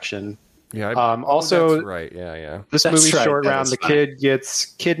attraction. Yeah. Also- that's right. Yeah. This That's movie, right, Short that Round, is the fine. kid gets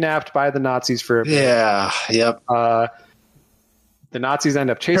kidnapped by the Nazis for a bit. Yeah. Yep. The Nazis end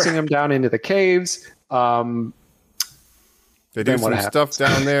up chasing him down into the caves. They do Then what some happens? stuff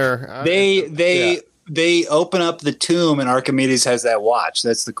down there. They open up the tomb and Archimedes has that watch.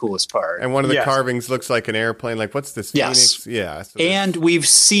 That's the coolest part. And one of the Yes. carvings looks like an airplane. Like, what's this? Yes. Phoenix? Yeah. So And we've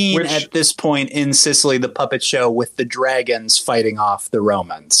seen Which- at this point in Sicily the puppet show with the dragons fighting off the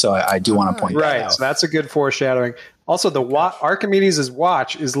Romans. So I do want to point that Right, out. so that's a good foreshadowing. Also, the Archimedes'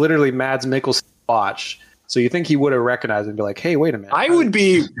 watch is literally Mads Mikkelsen's watch. So you think he would have recognized it and be like, hey, wait a minute. I would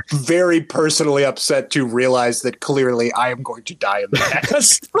be very personally upset to realize that clearly I am going to die in the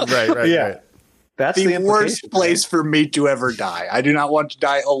past. right. Yeah. Right. That's the implication, worst right? place for me to ever die. I do not want to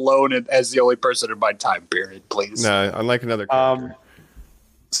die alone as the only person in my time period, please. No, unlike another character.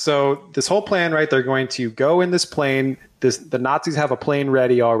 So this whole plan, right? They're going to go in this plane. The Nazis have a plane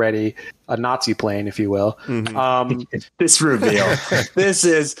ready already, a Nazi plane, if you will. This reveal. This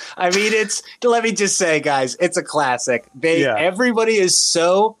is, let me just say, guys, it's a classic. Yeah. Everybody is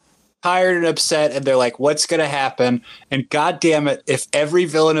so tired and upset, and they're like, what's going to happen? And God damn it, if every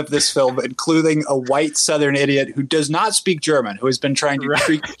villain of this film, including a white Southern idiot who does not speak German, who has been trying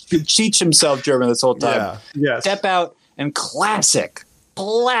to teach himself German this whole time, step out and classic,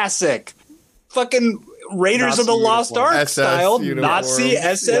 fucking Raiders Nazi of the Lost uniform. Ark SS style uniform. Nazi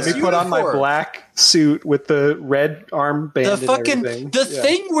SS Let me put on my uniform. black suit with the red armband. The and fucking everything.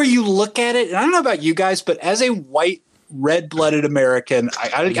 thing where you look at it, and I don't know about you guys, but as a white, red-blooded American,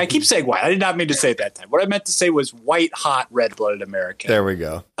 I keep saying white. I did not mean to say it that time. What I meant to say was white, hot, red-blooded American. There we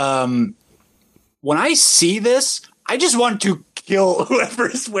go. When I see this, I just want to kill whoever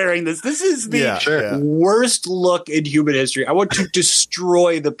is wearing this. This is the worst look in human history. I want to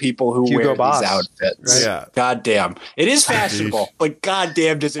destroy the people who Hugo wear Boss, these outfits. right? Yeah. God damn. It is fashionable, but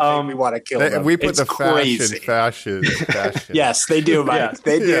goddamn does it make me want to kill them. We put It's the crazy. fashion. Yes, they do, Mike. Yeah.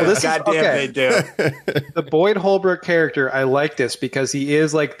 They do. Yeah, this is- Goddamn, okay. they do. The Boyd Holbrook character, I like this because he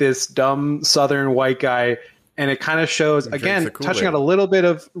is like this dumb Southern white guy, and it kind of shows, again, the Kool-Aid. touching on a little bit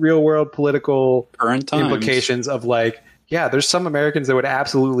of real world political Current times. implications of like, yeah, there's some Americans that would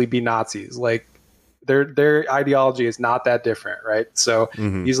absolutely be Nazis. Like their ideology is not that different, right? So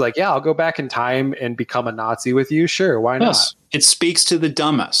he's like, yeah, I'll go back in time and become a Nazi with you. Sure, why not? Yes. It speaks to the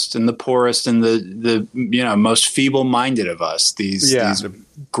dumbest and the poorest and the most feeble-minded of us. These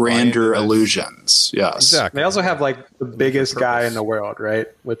grander Blinded. illusions. Yes. Exactly. They also have like the biggest guy in the world, right?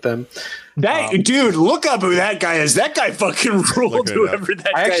 With them. That dude, look up who that guy is. That guy fucking ruled. Looking it Whoever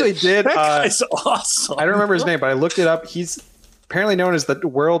that I guy actually is. did, That guy's awesome. I don't remember his name, but I looked it up. He's apparently known as the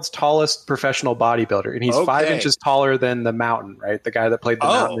world's tallest professional bodybuilder, and he's 5 Okay. inches taller than the Mountain, right? The guy that played the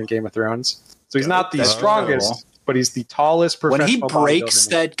Mountain in Game of Thrones. So he's not the That's strongest, cool. but he's the tallest When professional. he breaks bodybuilder.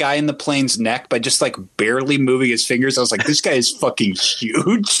 that guy in the plane's neck by just like barely moving his fingers, I was like, this guy is fucking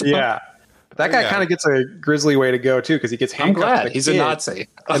huge. Yeah. But that guy yeah. kind of gets a grisly way to go too, because he gets I'm handcuffed. glad to the he's a kid, Nazi.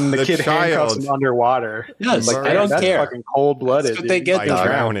 and the The kid handcuffs child. him underwater. Yes, Like, I don't that's care. fucking cold blooded. That's what they get, By dog.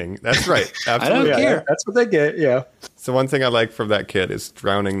 drowning. That's right. I don't Absolutely. care. That's what they get. Yeah. So one thing I like from that kid is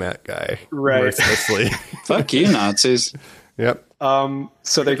drowning that guy Right. mercilessly. Fuck you, Nazis. Yep.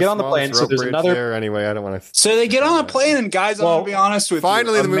 So they get on the plane. So there's another. there anyway. I don't want to. So they get on a plane, and guys, I'm Well, going to be honest with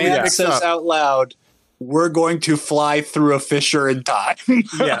finally you. the movie a man picks says up. out loud, we're going to fly through a fissure in time.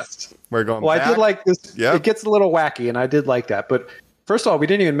 Yes. We're going. Well, back. I did like this. Yep. It gets a little wacky, and I did like that. But first of all, we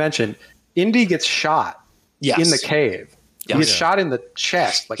didn't even mention Indy gets shot Yes. in the cave. He Yes. gets shot in the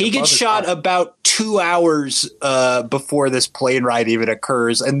chest. Like He above gets his shot heart. about 2 hours before this plane ride even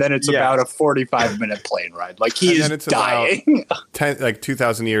occurs, and then it's Yeah. about a 45-minute plane ride. Like, he And is then it's dying.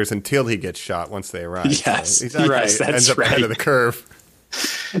 2,000 years until he gets shot. Once they arrive. Yes. So he's actually Yes, that's ends up ahead right. of the curve.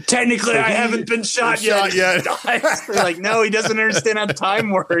 Technically, I haven't been shot yet. yet. They're like, no, he doesn't understand how time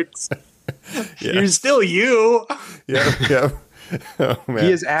works. Yeah. You're still you. Yep. Oh man.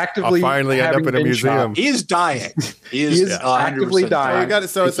 He is actively I'll finally end having up in a been museum. shot. He is dying. He is, He is 100% actively dying. So we got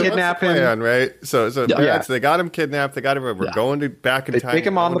so They so kidnap what's the him. plan, right? So Yeah. they got him kidnapped. They got him. We're Yeah. going to back in They time. take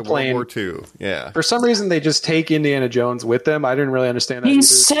him We're on going the to World plane. War II. Yeah. For some reason, they just take Indiana Jones with them. I didn't really understand that. He either.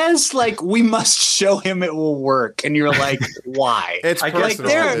 says, like, we must show him it will work. And you're like, why? It's I guess personal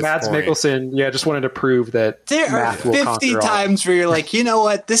there- at this Mads point. Mikkelsen, just wanted to prove that There are math will 50 conquer all. times where you're like, you know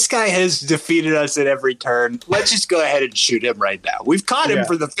what? This guy has defeated us at every turn. Let's just go ahead and shoot him right now. We've caught him Yeah.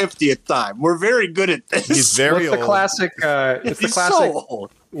 for the 50th time. We're very good at this. He's very What's the old. classic? It's the He's classic so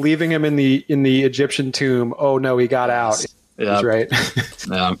old. leaving him in the Egyptian tomb. Oh no, he got out. Yeah. He's right.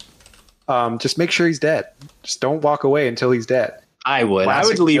 Yeah. Just make sure he's dead. Just don't walk away until he's dead. I would. I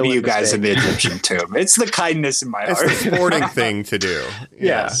Classic would leave villain you guys in mistake. the Egyptian tomb. It's the kindness in my It's heart. the sporting thing to do.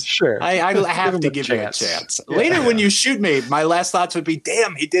 Yeah, sure. I have him to a give chance. you a chance. Yeah. Later, when you shoot me, my last thoughts would be,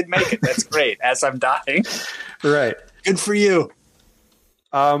 damn, he did make it. That's great. As I'm dying. Right. Good for you.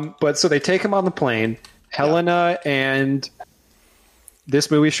 But so they take him on the plane. Helena and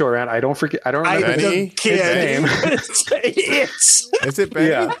this movie short round. I don't forget. I don't I remember. Benny? can't His say it. Is it Benny?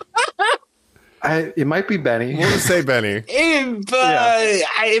 Yeah. It might be Benny. We'll just say Benny.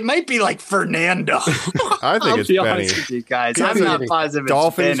 It might be like Fernando. I think I'll it's be Benny. honest with you guys. That's I'm a not positive.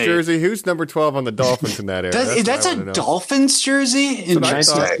 Dolphins it's Benny. jersey. Who's number 12 on the Dolphins in that era? That's what I a wanna know. Dolphins jersey. what I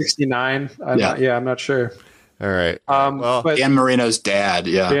thought. 1969. I'm not sure. All right. But Dan Marino's dad.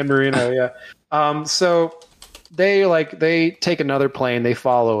 Yeah. Dan Marino, yeah. So they take another plane. They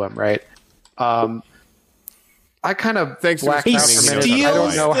follow him, right? I kind of Thanks for blacked He out explaining for a it. minute. I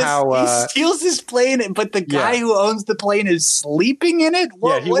don't know how. he steals his plane, but the guy Yeah. who owns the plane is sleeping in it.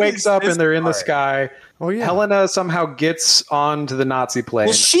 What, He what wakes is up this and they're in the part? sky. Oh, yeah. Helena somehow gets onto the Nazi plane.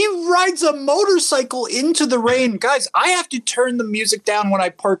 Well, she rides a motorcycle into the rain. Guys, I have to turn the music down when I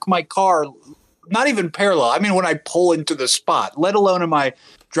park my car. not even parallel. I mean, when I pull into the spot, let alone am I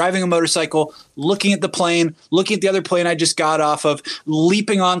driving a motorcycle, looking at the plane, looking at the other plane I just got off of,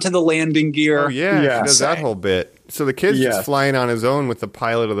 leaping onto the landing gear. Oh, yeah. Yeah. He does that whole bit. So the kid's Yeah. just flying on his own with the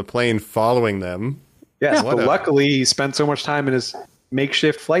pilot of the plane following them. Yes, What but a- luckily he spent so much time in his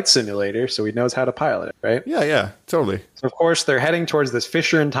makeshift flight simulator, so he knows how to pilot it, right? Yeah, totally. So of course they're heading towards this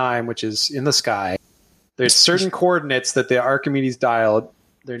fissure in time, which is in the sky. There's certain coordinates that the Archimedes dial.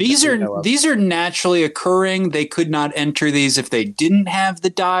 These are naturally occurring. They could not enter these if they didn't have the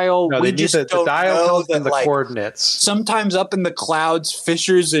dial. no, we they need just the don't dial know tells them that, the like, coordinates. sometimes up in the clouds,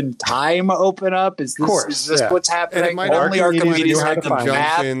 fissures in time open up. Is this yeah. what's happening? And it might Only Archimedes Archimedes knew how had to the find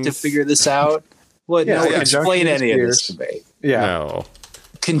math to junctions. figure this out. What? Yeah, no, yeah, explain conjunction any of this spheres. to me. Yeah. No.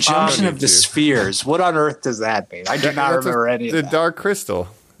 Conjunction Don't of the need to. spheres. What on earth does that mean? I do not That's remember any of the that. dark crystal.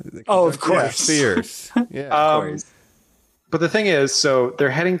 Oh, of Yeah, course. spheres. Yeah. Of course. But the thing is, so they're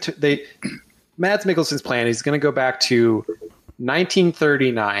heading to Mads Mikkelsen's plan. He's going to go back to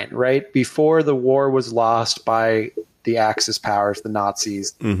 1939, right before the war was lost by the Axis powers, the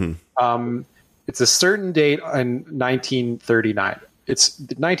Nazis. It's a certain date in 1939. It's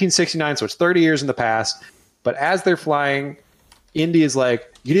 1969, so it's 30 years in the past. But as they're flying, Indy's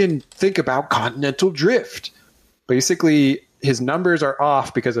like, you didn't think about continental drift. Basically, his numbers are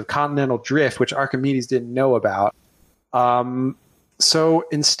off because of continental drift, which Archimedes didn't know about. So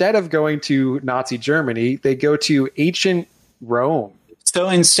instead of going to Nazi Germany, they go to ancient Rome. So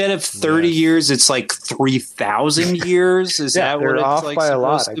instead of 30 Yes. years, it's like 3,000 years? Is Yeah, that what they're it's off like by a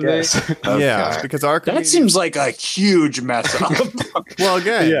lot, supposed I to be? guess. Yeah, because That Archimedes. seems like a huge mess up. Well,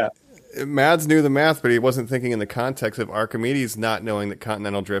 again, Yeah. Mads knew the math, but he wasn't thinking in the context of Archimedes not knowing that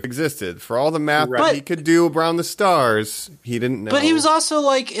continental drift existed. For all the math Right. that he could do around the stars, he didn't know. But he was also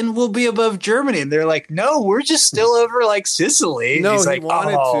like, and we'll be above Germany. And they're like, no, we're just still over like Sicily. And No, he's he like,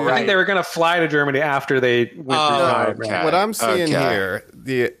 wanted oh, to. I right. think they were going to fly to Germany after they went through time. okay. What I'm seeing Okay. here,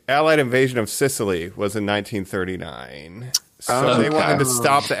 the Allied invasion of Sicily was in 1939. So they Okay. wanted to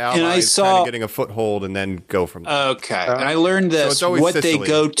stop the And I Allies saw- kind of getting a foothold and then go from there. Okay. And I learned this. it's always What they Sicily.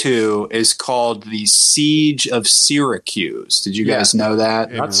 go to is called the Siege of Syracuse. Did you guys know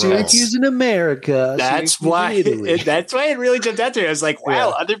that? In Not Rome. Syracuse in America. That's Syracuse in why. Italy. That's why it really jumped out to me. I was like,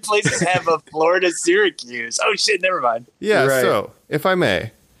 "Wow, other places have a Florida Syracuse." Oh shit! Never mind. Yeah, Right. so, if I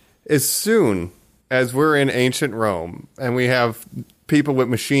may, as soon as we're in ancient Rome and we have people with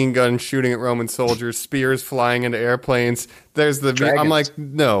machine guns shooting at Roman soldiers, spears flying into airplanes, there's the... Dragons. I'm like,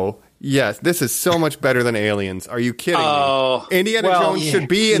 no, yes, this is so much better than Aliens. Are you kidding Oh, me? Indiana well, Jones should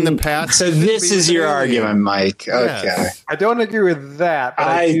be in the past. So Should this be is with your Alien. argument, Mike. Okay. Yes. I don't agree with that, but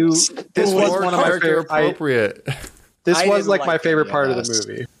I I- do. This was More one of my character favorite. appropriate. This I was didn't like my like favorite any part of of the this.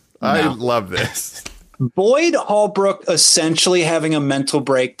 movie. I No. love this. Boyd Holbrook essentially having a mental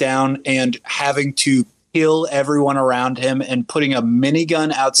breakdown and having to kill everyone around him and putting a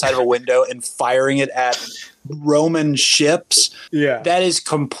minigun outside of a window and firing it at Roman ships. Yeah, That is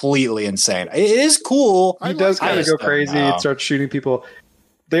completely insane. It is cool. he does I kind of just go don't crazy know. and start shooting people.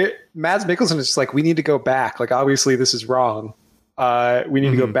 Mads Mikkelsen is just like, we need to go back. Like, obviously, this is wrong. We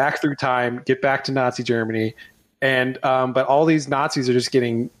need to go back through time, get back to Nazi Germany, and but all these Nazis are just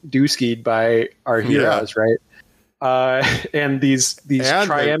getting dooskied by our heroes, right? And these And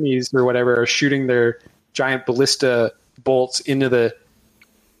Triamis or whatever are shooting their giant ballista bolts into the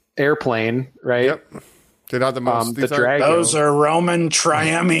airplane, right? Yep. They're not the most... The these aren't- dragon. Those are Roman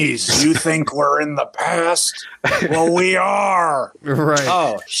Triamis. You think we're in the past? Well, we are. Right.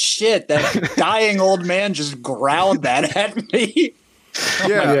 Oh, shit. That dying old man just growled that at me. yeah,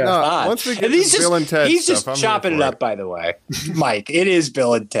 Yeah. no, God. once we get And to he's Bill and Ted he's stuff, just I'm here chopping it for up, by the way. Mike, it is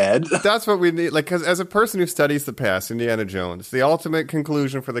Bill and Ted. That's what we need. Like, 'cause as a person who studies the past, Indiana Jones, the ultimate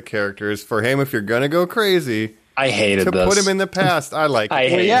conclusion for the character is for him, if you're going to go crazy, I hated to this. put him in the past. I like it. I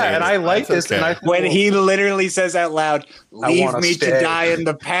hate Yeah, it. and I like That's this, and okay. I When he literally says out loud, "Leave wanna me stay." to die in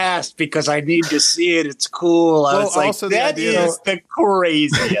the past because I need to see it. It's cool." I Well, was like, also the "That idea is the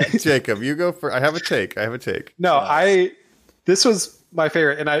craziest." Jacob, you go for. I have a take. No, this was my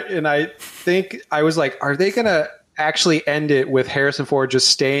favorite, and I think I was like, are they gonna actually end it with Harrison Ford just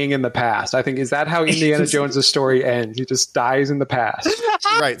staying in the past? I think, is that how Indiana Jones' story ends? He just dies in the past.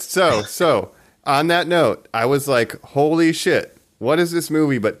 Right. So on that note, I was like, holy shit, what is this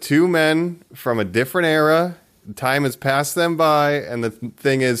movie but two men from a different era? Time has passed them by, and the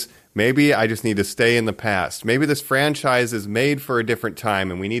thing is, maybe I just need to stay in the past. Maybe this franchise is made for a different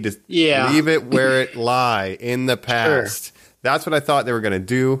time, and we need to leave it where it lie in the past. That's what I thought they were going to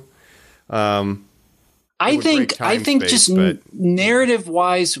do. I would break think time, space, just but- narrative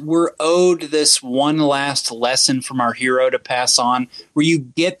wise, we're owed this one last lesson from our hero to pass on, where you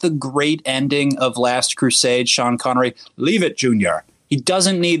get the great ending of Last Crusade. Sean Connery, leave it, Junior. He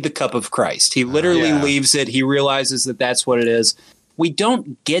doesn't need the cup of Christ. He literally leaves it. He realizes that that's what it is. We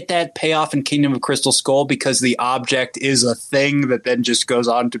don't get that payoff in Kingdom of Crystal Skull because the object is a thing that then just goes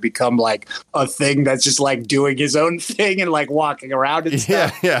on to become like a thing that's just like doing his own thing and like walking around and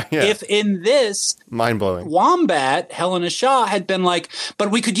stuff. Yeah. If in this, Mind-blowing. Wombat, Helena Shaw, had been like,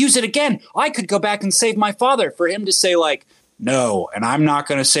 but we could use it again. I could go back and save my father. For him to say like, no, and I'm not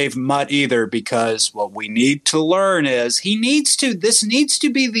going to save Mutt either because what we need to learn is this needs to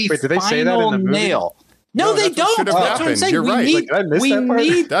be the Wait, did they say that in final the movie? nail. No, they that's what don't. should have That's what I'm happened. saying. You're we right. need, Like, did I miss we that part?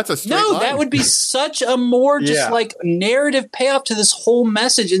 need. That's a straight No, line. that would be such a more just like narrative payoff to this whole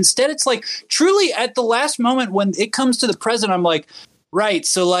message. Instead, it's like truly at the last moment when it comes to the present, I'm like, right.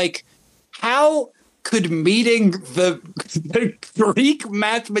 So like, how could meeting the Greek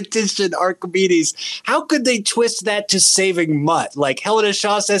mathematician Archimedes, how could they twist that to saving Mutt? Like Helena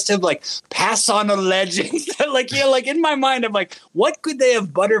Shaw says to him, like, pass on a legend. Like, like in my mind, I'm like, what could they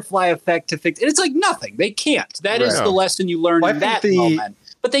have butterfly effect to fix? And it's like nothing. They can't. That is Right. the lesson you learn Well, I in think that moment.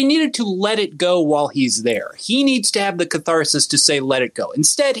 But they needed to let it go while he's there. He needs to have the catharsis to say, let it go.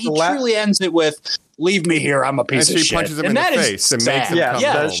 Instead, he truly ends it with, leave me here. I'm a piece And of she shit. punches him and in the that is face and sad. makes him Yeah, come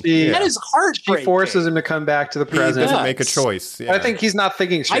yeah. home. Does she- That is She heartbreaking. forces him to come back to the He present. doesn't Yeah. make a choice. Yeah. I think he's not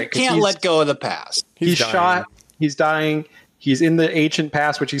thinking I straight. 'cause can't he's- let go of the past. He's dying. shot. He's dying. He's in the ancient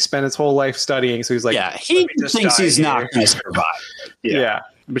past, which he spent his whole life studying. So he's like, Yeah, he "Let me just thinks die he's here." not going to survive. Yeah.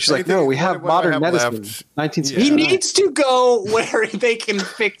 But she's like, Anything- no, we what- have what do I modern have medicine. left? 1969. He needs to go where they can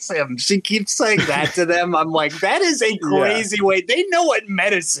fix him. She keeps saying that to them. I'm like, that is a crazy way. They know what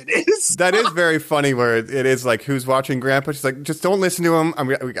medicine is. That is very funny where it is like, who's watching Grandpa? She's like, just don't listen to him. I'm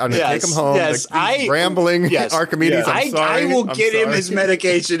going to take him home. yes, like, rambling Archimedes, I'm sorry. I will I'm get him sorry. his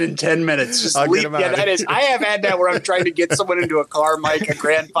medication in 10 minutes. Just I'll get leave. him Yeah, out. that is. I have had that where I'm trying to get someone into a car, Mike, a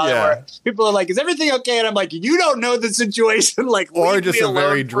grandfather, Yeah. where people are like, is everything okay? And I'm like, you don't know the situation. Like, Or leave just me a alone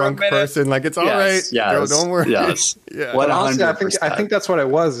very for drunk minute. person. Like, it's all right. Yes, Don't worry. Yes. Yeah. What Honestly, 100%. I think that's what it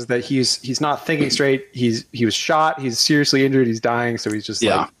was. Is that he's not thinking straight. He was shot. He's seriously injured. He's dying. So he's just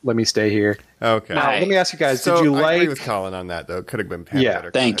like, let me stay here. Okay. Now, let me ask you guys: So did you I agree like? with Colin on that, though. It could have been Pam Yeah,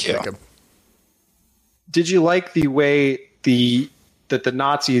 better. thank you. Did you like the way that the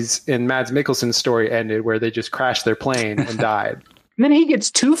Nazis in Mads Mikkelsen's story ended, where they just crashed their plane and died? And then he gets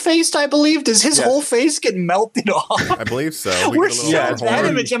two-faced, I believe. Does his Yes. whole face get melted off? I believe so. We're get a little shown Yeah, it's that horn.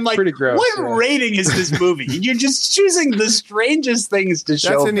 image. I'm like, pretty gross, what yeah. rating is this movie? You're just choosing the strangest things to show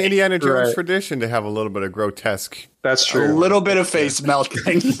That's an me. Indiana Jones Right. tradition to have a little bit of grotesque. That's A true. little bit of face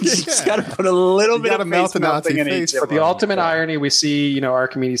melting. You just got to put a little You bit gotta of melt face a Nazi melting in face. each of But the them. ultimate irony, we see,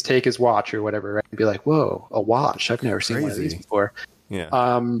 Archimedes take his watch or whatever, right? And be like, "Whoa, a watch! I've never seen one of these Crazy. before."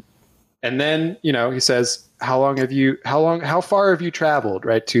 Yeah. And then, he says, how far have you traveled,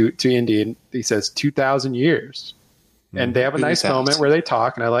 right, to India? And he says, 2,000 years. And they have a nice 2,000. moment where they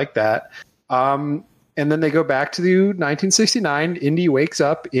talk, and I like that. And then they go back to 1969. Indy wakes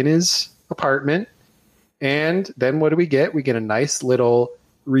up in his apartment. And then what do we get? We get a nice little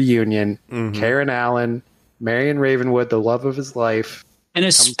reunion. Karen Allen, Marion Ravenwood, the love of his life. And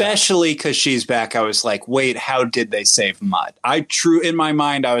especially because she's back, I was like, wait, how did they save Mutt? In my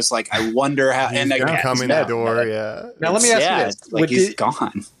mind, I was like, I wonder how. And He's again, gonna come in the door. Yeah. Now, let me ask you this. it's like he's Did-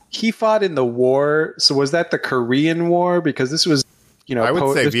 gone. he fought in the war. So was that the Korean War? Because this was, I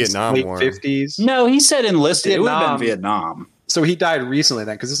would say this was Vietnam late War. 50s. No, he said enlisted. It would have Vietnam. been Vietnam. So he died recently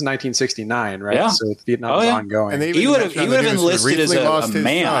then, because this is 1969, right? Yeah. So Vietnam Oh, was yeah. ongoing. And they He even would've- mentioned he would've that enlisted as recently a lost his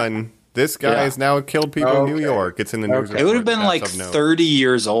man. son. This guy Yeah. has now killed people in New Okay. York. It's in the news. Okay. It would have report, been but like that's of note. 30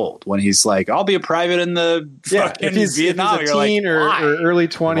 years old when he's like, I'll be a private in the yeah, fucking if he's Vietnam. a You're teen like, or why? early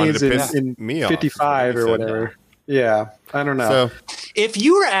Wanted 20s to piss in me off, 55 is or what he said. whatever. Yeah, I don't know. So If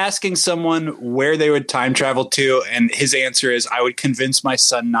you were asking someone where they would time travel to, and his answer is, I would convince my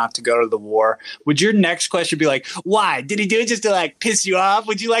son not to go to the war, would your next question be like, why? Did he do it just to like piss you off?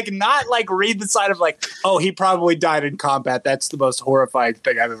 Would you like not like read the side of like, oh, he probably died in combat. That's the most horrifying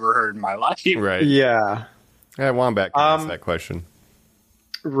thing I've ever heard in my life. right. Yeah, Wombat can answer that question.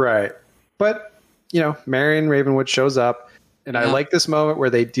 right. But, Marion Ravenwood shows up, and I Yeah. like this moment where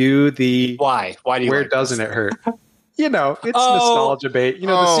they do the Why? Why do you where like doesn't this? it hurt? It's Oh. nostalgia bait.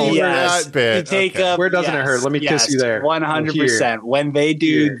 The scene where Yes, that bit. to take Okay. up. Where doesn't it hurt? Let me kiss you there. 100%. When they do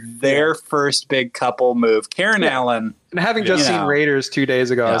Here. their first big couple move, Karen Allen. And having just You seen know. Raiders 2 days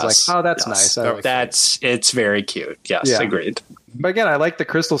ago, I was Yes, like, oh, that's yes. nice. I like that. It's very cute. Yes, Yeah. agreed. But again, I like the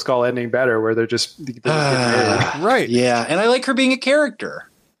Crystal Skull ending better, where they're just they're getting married. Right. Yeah, and I like her being a character.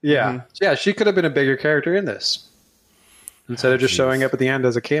 Yeah. Yeah, she could have been a bigger character in this instead of just showing up at the end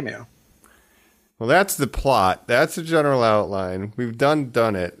as a cameo. Well, that's the plot. That's the general outline. We've done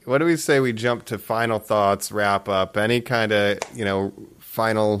it. What do we say we jump to final thoughts, wrap up, any kind of,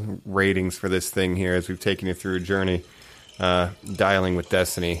 final ratings for this thing here as we've taken you through a journey, dialing with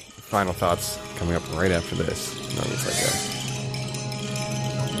Destiny. Final thoughts coming up right after this. Normies Like Us.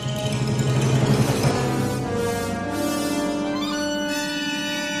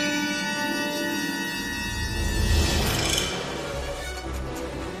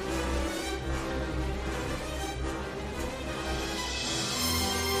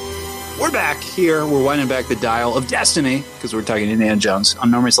 We're back here. We're winding back the dial of Destiny because we're talking Indiana Jones on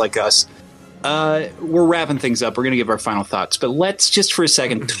Normies Like Us. We're wrapping things up. We're going to give our final thoughts, but let's just for a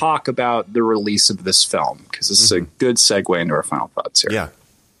second talk about the release of this film because this is a good segue into our final thoughts here. Yeah.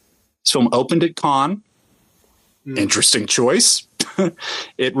 This film opened at Cannes. Interesting choice.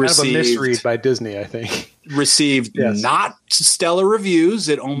 It received kind of a misread by Disney, I think. Received not stellar reviews.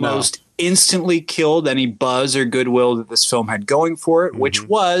 It almost instantly killed any buzz or goodwill that this film had going for it, which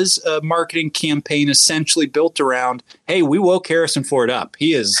was a marketing campaign essentially built around, hey, we woke Harrison Ford up.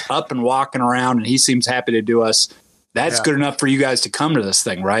 He is up and walking around and he seems happy to do us. That's good enough for you guys to come to this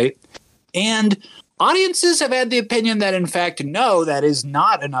thing, right? And audiences have had the opinion that, in fact, no, that is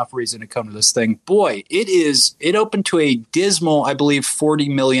not enough reason to come to this thing. Boy, it opened to a dismal, I believe, $40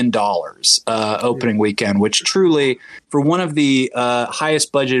 million opening weekend, which truly, for one of the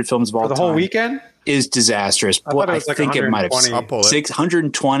highest budgeted films of all time. For the whole weekend? Is disastrous. Boy, I think it might have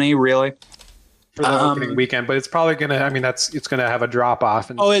 620, really? For the opening weekend, but it's probably going to, it's going to have a drop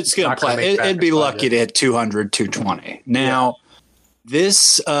off. It's going to play. It'd be lucky to hit 200, 220. Now,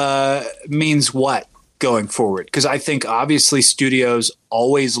 this means what? Going forward, because I think obviously studios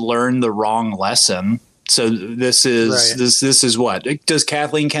always learn the wrong lesson. So this is this is what does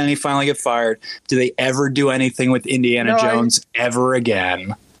Kathleen Kennedy finally get fired? Do they ever do anything with Indiana Jones ever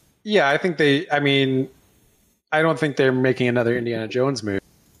again? Yeah, I think I don't think they're making another Indiana Jones movie.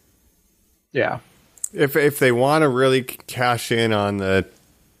 Yeah, if they want to really cash in on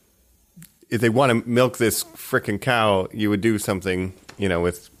if they want to milk this frickin' cow, you would do something,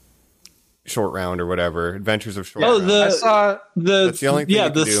 with Short Round or whatever, Adventures of Short Round. that's the only thing you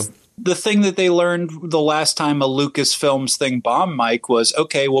can do. The thing that they learned the last time a Lucasfilms thing bombed, Mike, was,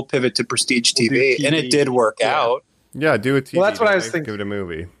 okay, we'll pivot to Prestige TV, and it did work out. Yeah, do a TV. Well, that's what I was thinking. Give it a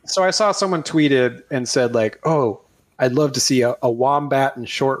movie. So I saw someone tweeted and said, I'd love to see a Wombat and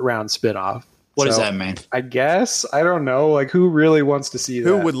Short Round spinoff. What does that mean? I guess. I don't know. Who really wants to see that?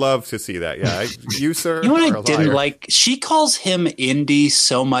 Who would love to see that? Yeah. You, sir. You know what I didn't like? She calls him Indy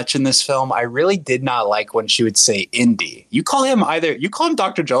so much in this film. I really did not like when she would say Indy. You call him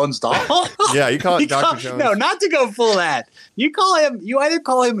Dr. Jones, doll? Yeah, you call it Dr. Jones. No, not to go full that. You either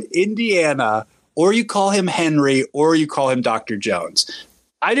call him Indiana, or you call him Henry, or you call him Dr. Jones.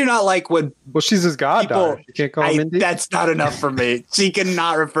 I do not like when... Well, she's his goddaughter. You can't call him Indy? That's not enough for me. She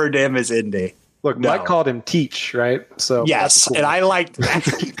cannot refer to him as Indy. Look, Mike called him Teach, right? So yes, cool. And I liked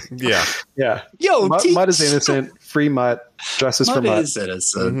that. Yeah. Yo, Mutt is innocent. Free Mutt. Justice for Mutt. Mutt is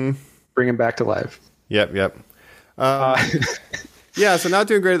innocent. Bring him back to life. Yep. Yeah, so not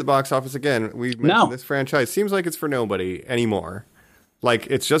doing great at the box office again. We mentioned this franchise seems like it's for nobody anymore.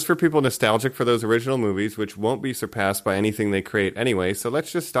 It's just for people nostalgic for those original movies, which won't be surpassed by anything they create anyway. So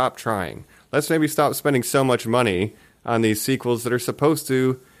let's just stop trying. Let's maybe stop spending so much money on these sequels that are supposed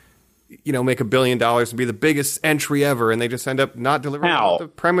to, make $1 billion and be the biggest entry ever, and they just end up not delivering the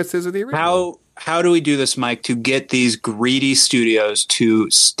premises of the original. How do we do this, Mike, to get these greedy studios to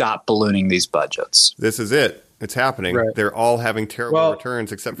stop ballooning these budgets? This is it. It's happening. Right. They're all having terrible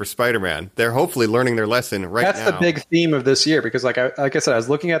returns except for Spider-Man. They're hopefully learning their lesson now. That's the big theme of this year because, like I said, I was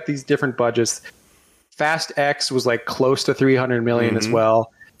looking at these different budgets. Fast X was close to $300 million as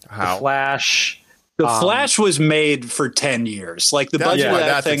well. How? The Flash was made for 10 years. The budget of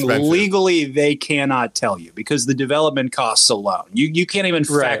that thing, expensive. Legally, they cannot tell you because the development costs alone. You can't even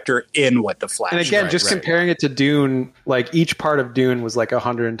factor in what the Flash. And again, comparing it to Dune, each part of Dune was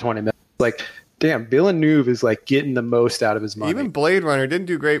 $120 million. Damn, Villeneuve is getting the most out of his money. Even Blade Runner didn't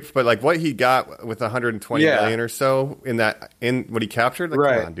do great, but what he got with 120 million or so in what he captured, come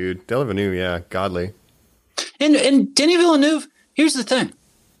on, dude, Villeneuve, godly. And Denis Villeneuve, here's the thing.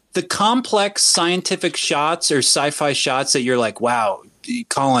 The complex scientific shots or sci-fi shots that you're wow,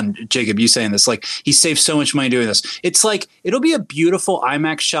 Colin, Jacob, you saying this, he saved so much money doing this. It's it'll be a beautiful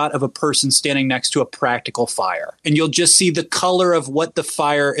IMAX shot of a person standing next to a practical fire. And you'll just see the color of what the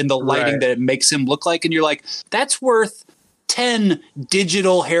fire and the lighting that it makes him look like. And you're that's worth 10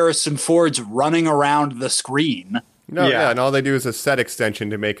 digital Harrison Fords running around the screen. No, and all they do is a set extension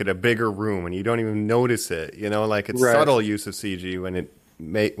to make it a bigger room, and you don't even notice it. You know, like it's subtle use of CG when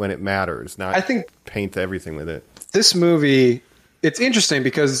it matters. Not I think paint everything with it. This movie, it's interesting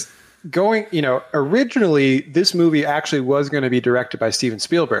because originally this movie actually was going to be directed by Steven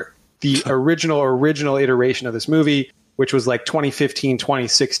Spielberg. The original iteration of this movie, which was like 2015,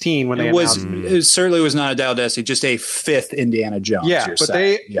 2016 when it certainly was not a Dial Destiny, just a fifth Indiana Jones. Yeah,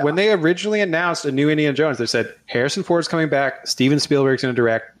 but when they originally announced a new Indiana Jones, they said Harrison Ford's coming back, Steven Spielberg's going to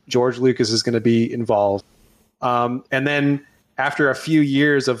direct, George Lucas is going to be involved. And then after a few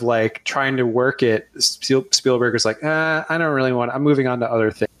years of like trying to work it, Spielberg was like, I don't really want. I'm moving on to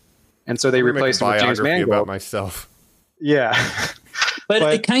other things, and so they replaced him with James Mangold. About myself. Yeah.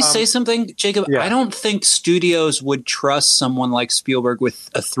 But can I say something, Jacob? Yeah. I don't think studios would trust someone like Spielberg with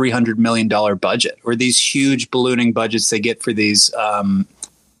a $300 million budget or these huge ballooning budgets they get for these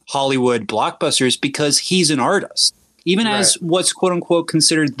Hollywood blockbusters because he's an artist. Even as what's quote unquote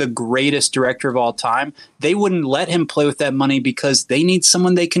considered the greatest director of all time, they wouldn't let him play with that money because they need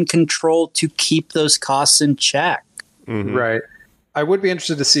someone they can control to keep those costs in check. Mm-hmm. Right. I would be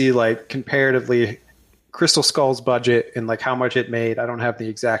interested to see like comparatively Crystal Skull's budget and like how much it made. I don't have the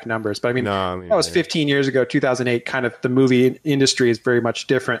exact numbers, but I mean that was 15 years ago, 2008. Kind of the movie industry is very much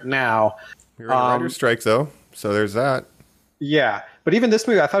different now. You're in a writer's strike though, so there's that. Yeah, but even this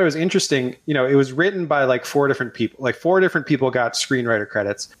movie, I thought it was interesting. You know, it was written by like four different people. Like four different people got screenwriter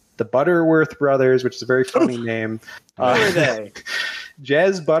credits. The Butterworth brothers, which is a very funny name. Who are they?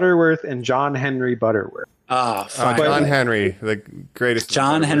 Jez Butterworth and John Henry Butterworth. John Henry, the greatest.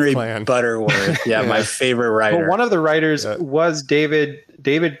 John Henry Butterworth. Yeah, my favorite writer. Well, one of the writers was David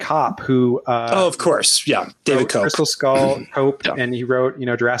Kopp, who of course, yeah, David Kopp, Crystal Skull, Cope, and he wrote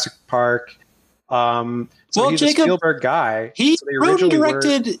Jurassic Park. So he's Jacob, a Spielberg guy. He wrote and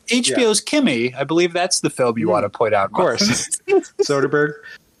directed HBO's Kimmy. I believe that's the film you want to point out. Of course, Soderbergh.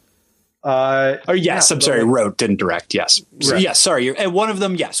 Wrote, didn't direct. Yes. So, yes, sorry. And one of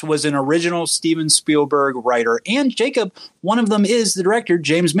them, was an original Steven Spielberg writer. And Jacob, one of them is the director,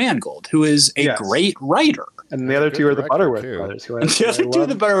 James Mangold, who is a great writer. And the other two are the Butterworth brothers. The other two are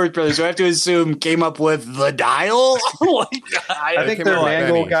the Butterworth brothers, who I have to assume came up with The Dial. I think they're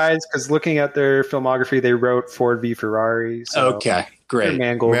Mangold guys, because looking at their filmography, they wrote Ford v Ferrari. So okay, great.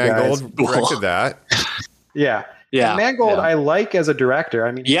 Mangold guys. directed that. Yeah. Yeah, and Mangold, I like as a director.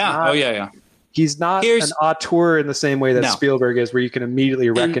 I mean, he's not an auteur in the same way that Spielberg is, where you can immediately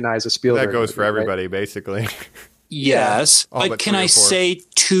recognize a Spielberg. That goes for everybody, basically. Yes, but can I say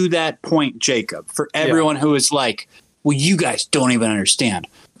to that point, Jacob, for everyone who is like, well, you guys don't even understand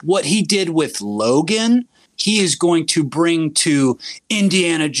what he did with Logan. He is going to bring to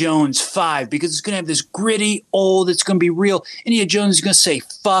Indiana Jones 5 because it's going to have this gritty, old. It's going to be real. Indiana Jones is going to say,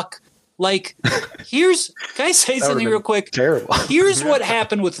 "Fuck." Like, can I say something real quick? Terrible. Here's what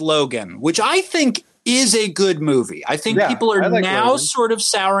happened with Logan, which I think is a good movie. I think people are now sort of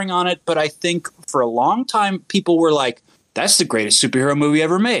souring on it, but I think for a long time, people were like, that's the greatest superhero movie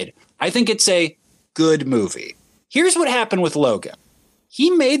ever made. I think it's a good movie. Here's what happened with Logan.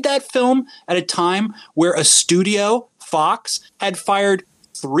 He made that film at a time where a studio, Fox, had fired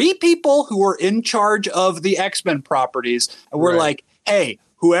 3 people who were in charge of the X-Men properties and were like, hey,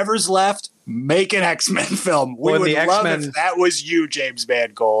 whoever's left, make an X-Men film. We would love if that was you, James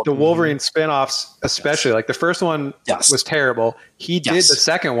Mangold. The Wolverine spinoffs, especially. Like the first one was terrible. He did the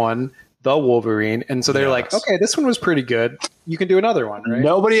second one, The Wolverine. And so they're like, okay, this one was pretty good. You can do another one, right?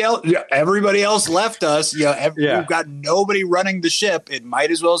 Everybody else left us. We've got nobody running the ship. It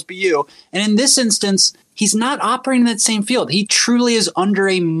might as well be you. And in this instance, he's not operating in that same field. He truly is under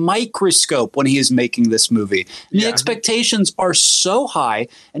a microscope when he is making this movie. And the expectations are so high.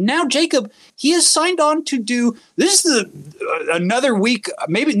 And now, Jacob, he has signed on to do this is another week,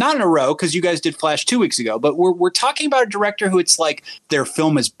 maybe not in a row, because you guys did Flash 2 weeks ago. But we're talking about a director who it's like their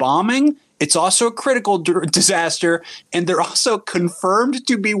film is bombing. It's also a critical disaster, and they're also confirmed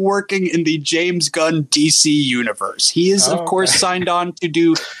to be working in the James Gunn DC universe. He is, of course, signed on to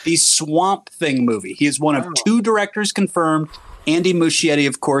do the Swamp Thing movie. He is one of 2 directors confirmed. Andy Muschietti,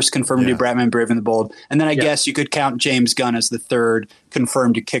 of course, confirmed to do Batman Brave and the Bold. And then I guess you could count James Gunn as the 3rd,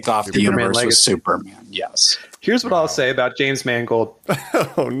 confirmed to kick off the universe Legacy. With Superman. Yes. Here's what I'll say about James Mangold.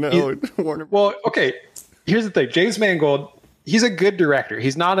 Oh, no. Well, okay. Here's the thing. James Mangold, he's a good director.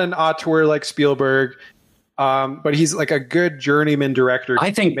 He's not an auteur like Spielberg, but he's like a good journeyman director. I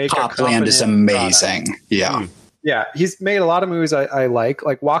think Copland is amazing. Product. Yeah. Yeah. He's made a lot of movies I like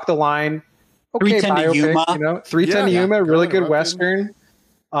Walk the Line. Okay, 310 to Yuma. 310 to Yuma, really good Western.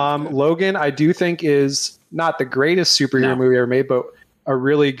 Logan, I do think is not the greatest superhero movie ever made, but a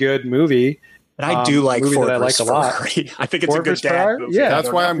really good movie. And I do like movie Ford that I like vs. a lot. Ferrari. I think it's Ford a good vs. dad Ferrari? movie. Yeah.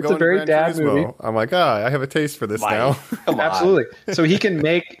 That's why I'm It's a going very to Gran dad movie. Turismo. I'm like, I have a taste for this now. Come on. Absolutely. So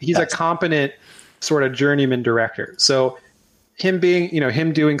he's a competent sort of journeyman director. So him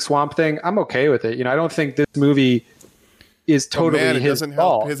doing Swamp Thing, I'm okay with it. I don't think this movie is totally Man, it his doesn't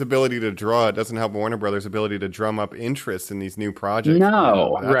fault. help his ability to draw. It doesn't help Warner Brothers' ability to drum up interest in these new projects.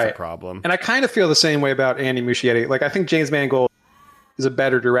 No. That's Right. a problem. And I kind of feel the same way about Andy Muschietti. Like, I think James Mangold is a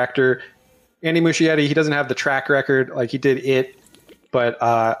better director. Andy Muschietti, he doesn't have the track record. Like, he did it. But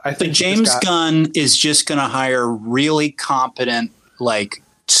I think But James Gunn is just going to hire really competent, like,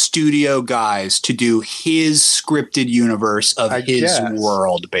 studio guys to do his scripted universe of his guess.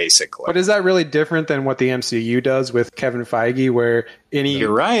 world, basically. But is that really different than what the MCU does with Kevin Feige, where You're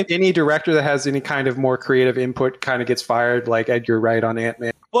right. any director that has any kind of more creative input kind of gets fired, like Edgar Wright on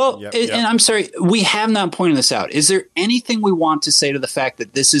Ant-Man? Well, Yep. and I'm sorry, we have not pointed this out. Is there anything we want to say to the fact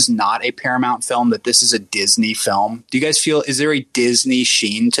that this is not a Paramount film, that this is a Disney film? Do you guys feel, is there a Disney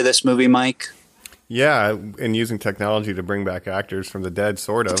sheen to this movie, Mike? Yeah, and using technology to bring back actors from the dead,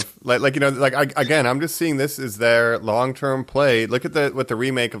 sort of. Again, I'm just seeing this as their long-term play. Look at what the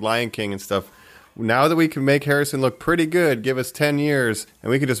remake of Lion King and stuff. Now that we can make Harrison look pretty good, give us 10 years, and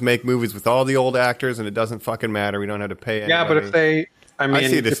we can just make movies with all the old actors, and it doesn't fucking matter. We don't have to pay anybody. Yeah, but if they, I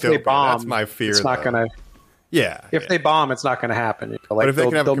see if they dystopia. bomb, That's my fear, it's not though. going to. Yeah. If they bomb, it's not going to happen. Like, if they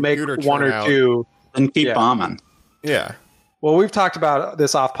can have a they'll make computer one churn or out- two. And keep Yeah. bombing. Yeah. Well, we've talked about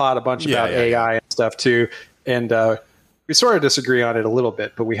this off pod a bunch about AI and stuff too, and we sort of disagree on it a little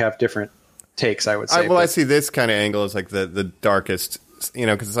bit, but we have different takes. I would say. I see this kind of angle as like the darkest,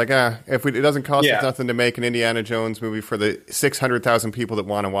 because it's like, if it doesn't cost us nothing to make an Indiana Jones movie for the 600,000 people that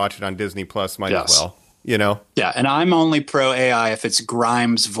want to watch it on Disney Plus, might as well, Yeah, and I'm only pro AI if it's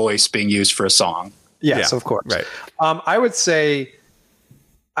Grimes' voice being used for a song. Yes, Yeah, of course. right. I would say,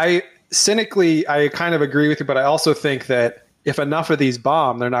 I kind of agree with you, but I also think that if enough of these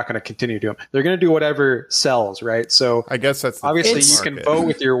bomb, they're not going to continue to do them. They're going to do whatever sells, right? So I guess that's the obviously you market. can vote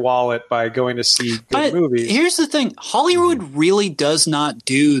with your wallet by going to see good But movies. here's the thing. Hollywood really does not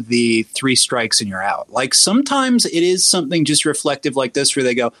do the 3 strikes and you're out. Like, sometimes it is something just reflective like this where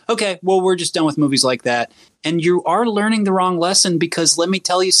they go, okay, well, we're just done with movies like that. And you are learning the wrong lesson, because let me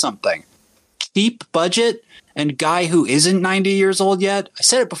tell you something. Cheap budget and guy who isn't 90 years old yet, I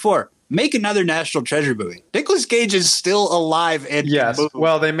said it before, make another National Treasure movie. Nicolas Cage is still alive and Yes. can move.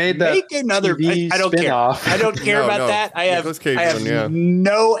 Well, they made that Make another. TV I don't care. spin-off. I don't care No, about no. that. I have Nicolas Cage I have one, yeah.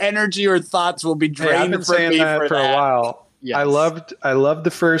 no energy or thoughts will be Hey, drained I've been from saying me that for a that. while. Yes. I loved the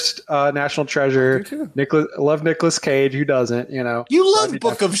first National Treasure. I love Nicolas Cage. Who doesn't? You love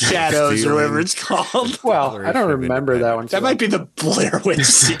Book of Shadows or whatever it's called. Well, I don't remember that one. That might be the Blair Witch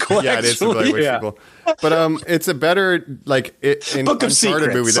sequel. Yeah, it is the Blair Witch Yeah. sequel. But it's a better Book of Uncharted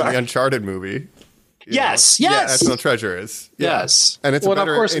Secrets, movie than sorry. the Uncharted movie. Yes, Yeah, yes. National Treasure is. Yeah. Yes. And it's Well, a and of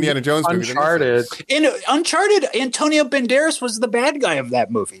better course, Indiana Jones movie Uncharted. than this is. In Uncharted, Antonio Banderas was the bad guy of that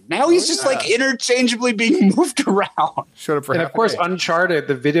movie. Now he's just like interchangeably being moved around. Showed up for And half of course, a day. Uncharted,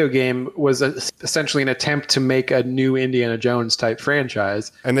 the video game, was essentially an attempt to make a new Indiana Jones type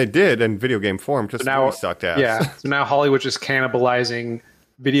franchise. And they did in video game form, just Now, really sucked ass. yeah. So now Hollywood's just cannibalizing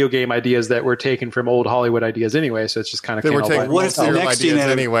video game ideas that were taken from old Hollywood ideas anyway. So it's just kind of They were taking What if the material next ideas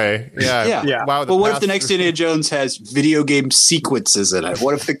Indiana- anyway. Yeah. Yeah. Wow. But what if the next Indiana Jones has video game sequences in it?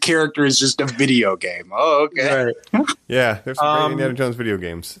 What if the character is just a video game? Oh, okay. Right. Yeah, there's some great Indiana Jones video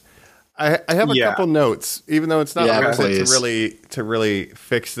games. I have a Yeah. couple notes, even though it's not Yeah, worth it please. to really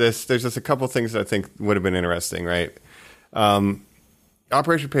fix this. There's just a couple things that I think would have been interesting, right?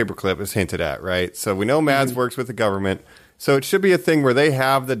 Operation Paperclip is hinted at, right? So we know Mads works with the government. So it should be a thing where they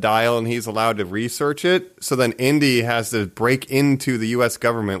have the dial and he's allowed to research it. So then Indy has to break into the U.S.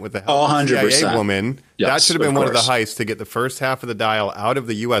 government with the help of the 100%. CIA woman. Yes, that should have been of one of the course. heists to get the first half of the dial out of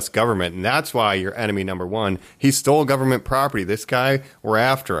the U.S. government. And that's why you're enemy number one. He stole government property. This guy, we're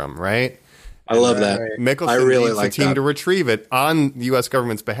after him, right? I love that. Mickelson I really leads like the team that. to retrieve it on the U.S.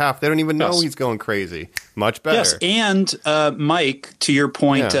 government's behalf. They don't even know Yes. he's going crazy. Much better. Yes, and Mike, to your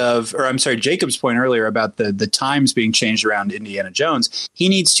point Yeah. Jacob's point earlier about the times being changed around Indiana Jones, he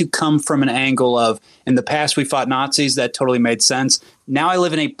needs to come from an angle of, in the past we fought Nazis, that totally made sense. Now I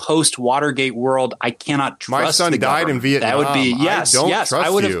live in a post-Watergate world. I cannot trust My son the died in government. Vietnam. That would be, yes, I don't yes. trust I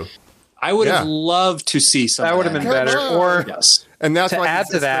would you. have Yeah. loved to see some That of would have been better. Or Yes. And that's To why add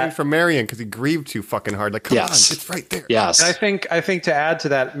he's to that- estranged from Marion, because he grieved too fucking hard. Like, come Yes. on, it's right there. Yes. And I think to add to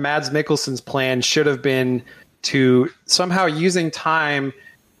that, Mads Mikkelsen's plan should have been to somehow, using time,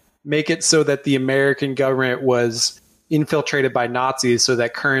 make it so that the American government was infiltrated by Nazis, so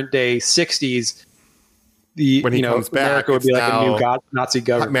that current day 60s when he comes back, America would be it's like a new now Nazi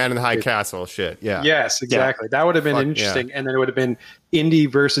government. Man in the High Castle shit. Yeah. Yes, exactly. That would have been interesting, and then it would have been Indy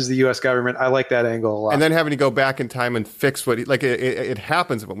versus the U.S. government. I like that angle a lot. And then having to go back in time and fix what it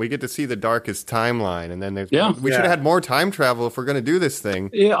happens when we get to see the darkest timeline, and then we should have had more time travel if we're going to do this thing.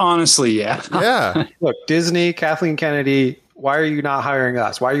 Yeah, honestly, yeah. Yeah. Look, Disney, Kathleen Kennedy. Why are you not hiring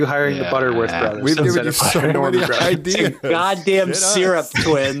us? Why are you hiring the Butterworth brothers? We've given you so many brothers? ideas. Goddamn syrup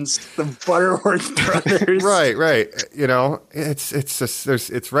twins, the Butterworth brothers. Right. You know, it's just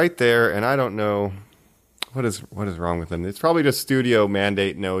it's right there, and I don't know what is wrong with them. It's probably just studio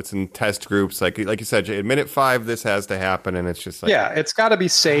mandate notes and test groups, like you said, at minute 5, this has to happen, and it's just like it's got to be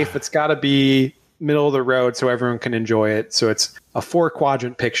safe. It's got to be middle of the road so everyone can enjoy it. So it's a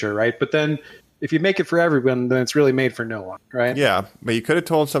 4-quadrant picture, right? But then, if you make it for everyone, then it's really made for no one, right? Yeah, but you could have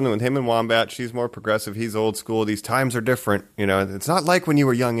told something with him and Wombat. She's more progressive. He's old school. These times are different. You know, it's not like when you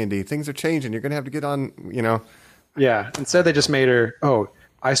were young, Indy. Things are changing. You're going to have to get on, you know. Yeah, instead they just made her,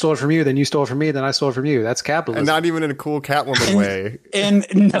 I stole it from you, then you stole it from me, then I stole it from you. That's capitalism. And not even in a cool Catwoman way. And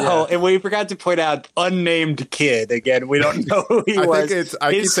we forgot to point out unnamed kid. Again, we don't know who he was.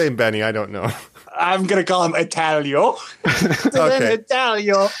 I keep saying Benny. I don't know. I'm going to call him Italio. Okay.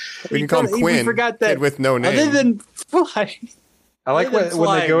 Italio. We can call him Quinn, we forgot that, kid with no name. Other than fly. I like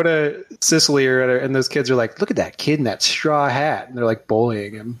when they go to Sicily and those kids are like, look at that kid in that straw hat. And they're like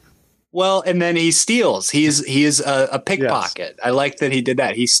bullying him. Well, and then he steals. He is a pickpocket. Yes. I like that he did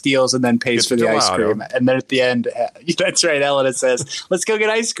that. He steals and then pays for the ice cream. And then at the end, that's right, Elena says, let's go get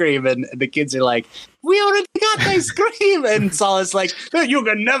ice cream. And the kids are like, we already got ice cream. And Saul is like, you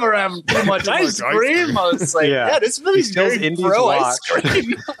can never have too much ice cream. I was like, this movie's very pro ice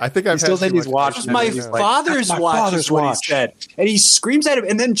cream. I think I've still Indy's watch. This is my father's watch is what he said. And he screams at him.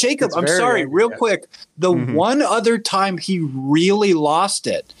 And then Jacob, I'm sorry, real quick. The one other time he really lost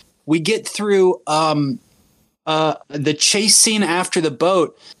it, we get through the chase scene after the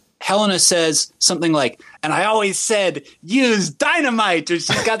boat. Helena says something like, and I always said, use dynamite. Or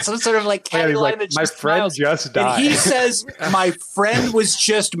she's got some sort of like catty line that my friend just died. And he says, my friend was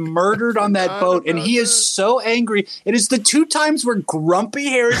just murdered on that boat. And he is so angry. It is the 2 times where grumpy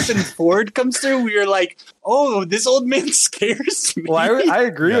Harrison Ford comes through where you're like, oh, this old man scares me. Well, I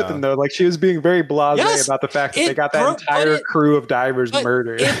agree with him, though. Like, she was being very blasé about the fact that they got that entire crew of divers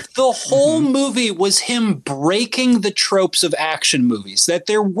murdered. If the whole movie was him breaking the tropes of action movies, that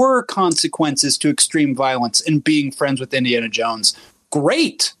there were consequences to extreme violence and being friends with Indiana Jones,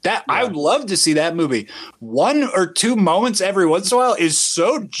 great. I would love to see that movie. 1 or 2 moments every once in a while is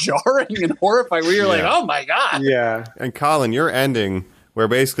so jarring and horrifying where you're like, oh my God. Yeah. And Colin, your ending where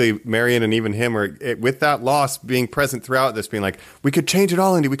basically Marion and even him are, with that loss being present throughout this, being like, we could change it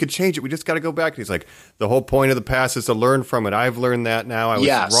all, Indy. We could change it. We just got to go back. And he's like, the whole point of the past is to learn from it. I've learned that now. I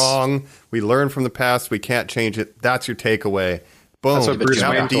was wrong. We learn from the past. We can't change it. That's your takeaway. Boom. That's what Bruce you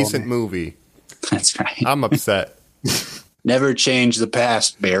have a decent movie. That's right. I'm upset. Never change the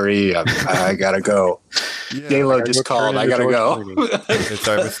past, Barry. I gotta go. J-Lo just called. I gotta go. It's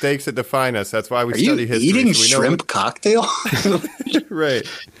our mistakes that define us. That's why we study history. Eating shrimp cocktail? Right.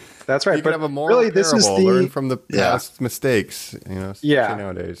 That's right. You can have a moral parable. This is learn from the past mistakes.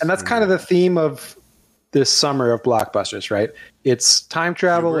 Nowadays. And that's kind of the theme of this summer of blockbusters, right? It's time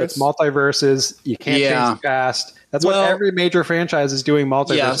travel. It's multiverses. You can't change the past. That's what every major franchise is doing.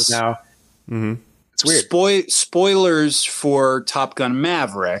 Multiverses now. Mm-hmm. It's weird. Spoilers for Top Gun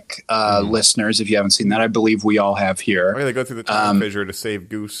Maverick, listeners, if you haven't seen that. I believe we all have here. They go through the time fissure to save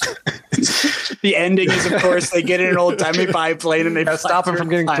Goose. The ending is, of course, they get in an old-timey biplane and they stop him from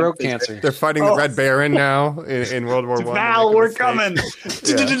getting throat cancer. They're fighting the Red Baron now in World War I. Val, we're coming.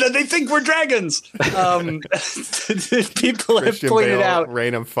 They think we're dragons. People Christian have pointed Bale, out.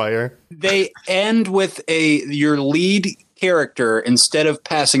 Rain of Fire. They end with your lead character, instead of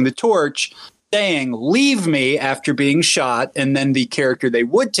passing the torch, saying, leave me after being shot, and then the character they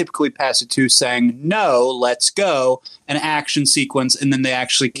would typically pass it to saying, no, let's go, an action sequence, and then they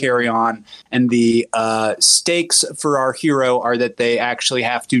actually carry on. And the stakes for our hero are that they actually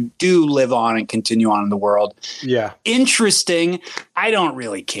have to live on and continue on in the world. Yeah. Interesting. I don't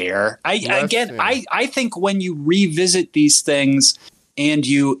really care. I think when you revisit these things and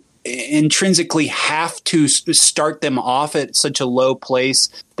you intrinsically have to start them off at such a low place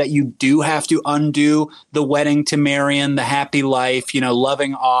that you do have to undo the wedding to Marion, the happy life,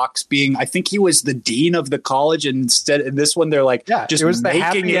 loving Ox, I think he was the dean of the college, and instead in this one they're like just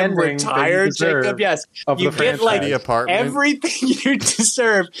making him retire, Jacob. Yes, you get like everything you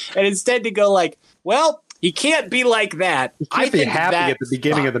deserve, and instead to go like, well, He can't be like that. You can't be happy at the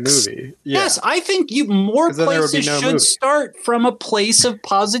beginning of the movie. Yeah. Yes, I think more places should start from a place of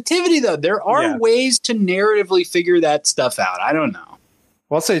positivity, though. There are ways to narratively figure that stuff out. I don't know.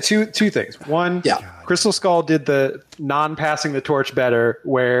 Well, I'll say two things. One, Crystal Skull did the non-passing the torch better,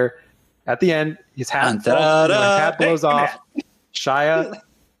 where at the end, his hat blows off. Shia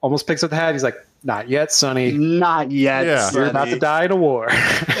almost picks up the hat. He's like, not yet, Sonny. Not yet, You're about to die in a war.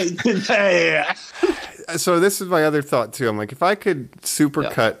 So this is my other thought, too. I'm like, if I could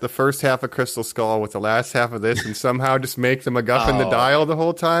supercut the first half of Crystal Skull with the last half of this and somehow just make the MacGuffin the dial the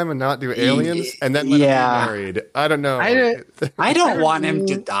whole time and not do aliens and then let him be married. I don't know. I don't want him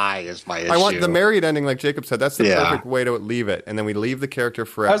to die is my issue. I want the married ending, like Jacob said. That's the perfect way to leave it. And then we leave the character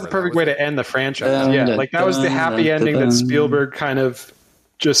forever. That was the perfect way to end the franchise. Like that was the happy ending that Spielberg kind of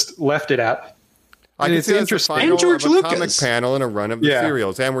just left it at. I can see interesting. And George Lucas. Comic panel in a run of the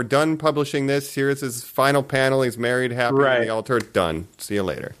serials, and we're done publishing this. Here's his final panel. He's married, happy on the altar. Done. See you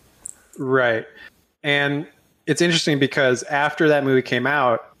later. Right, and it's interesting because after that movie came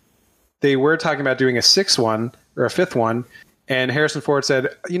out, they were talking about doing a sixth one or a fifth one, and Harrison Ford said,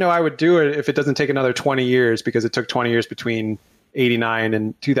 I would do it if it doesn't take another 20 years because it took 20 years between 89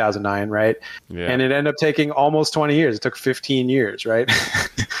 and 2009, right? Yeah. And it ended up taking almost 20 years. It took 15 years, right?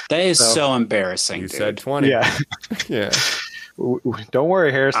 That is so embarrassing. You said 20. Yeah. Yeah. Don't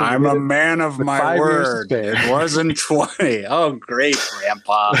worry, Harrison. I'm a man of my word. It wasn't 20. Oh, great,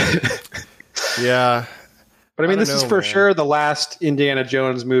 Grandpa. Yeah. But I mean, this is for sure the last Indiana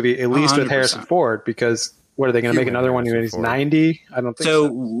Jones movie, at least 100%. With Harrison Ford, because what are they going to make another one when he's 90? I don't think so.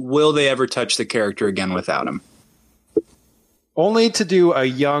 So will they ever touch the character again without him? Only to do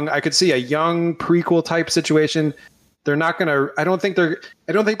I could see a young prequel type situation. They're not going to. I don't think they.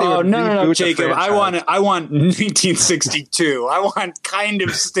 Oh no, Jacob! I want 1962. I want kind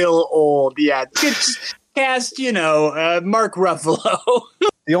of still old. Yeah, just cast Mark Ruffalo.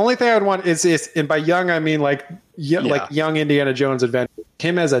 The only thing I would want is, and by young I mean like young Indiana Jones adventure.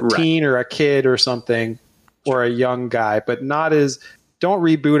 Him as a teen or a kid or something, or a young guy, but not as. Don't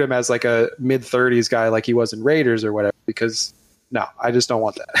reboot him as like a mid-30s guy like he was in Raiders or whatever, because. No, I just don't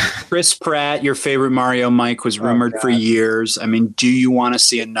want that. Chris Pratt, your favorite Mario Mike, was rumored for years. I mean, do you want to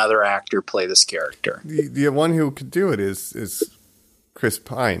see another actor play this character? The one who could do it is Chris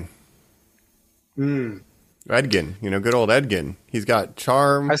Pine. Edgin, good old Edgin. He's got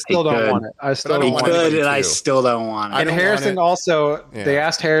charm. I still don't want it. I still don't want it. And I still don't want it. And Harrison also, they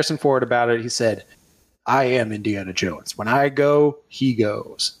asked Harrison Ford about it. He said, I am Indiana Jones. When I go, he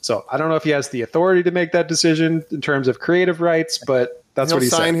goes. So I don't know if he has the authority to make that decision in terms of creative rights, but that's what he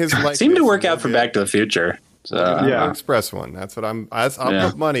said. His seemed to work out for Back to the Future. So, Polar Express one. That's what I'll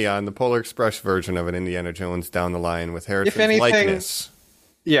put money on the Polar Express version of an Indiana Jones down the line with Harrison's likeness.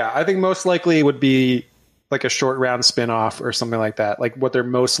 Yeah, I think most likely would be like a short round spinoff or something like that. Like what they're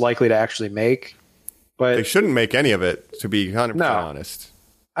most likely to actually make. But they shouldn't make any of it, to be 100% honest.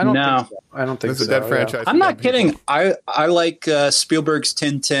 I don't think so. I don't think so. It's a dead franchise. I'm not kidding. I like Spielberg's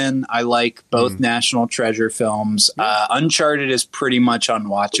Tintin. I like both National Treasure films. Uncharted is pretty much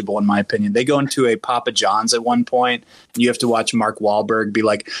unwatchable in my opinion. They go into a Papa John's at one point, and you have to watch Mark Wahlberg be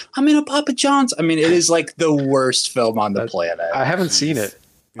like, "I'm in a Papa John's." I mean, it is like the worst film on the planet. I haven't seen it.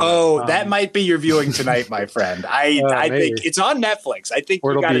 Oh, that might be your viewing tonight, my friend. I think it's on Netflix. I think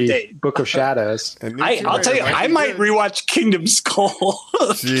you got a date. Book of Shadows. I'll tell you, I might rewatch Kingdom Skull.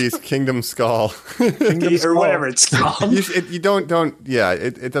 Jeez, Kingdom Skull. Or whatever it's called. You don't. Yeah,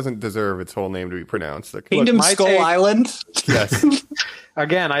 it doesn't deserve its whole name to be pronounced. Kingdom Skull Island. Yes.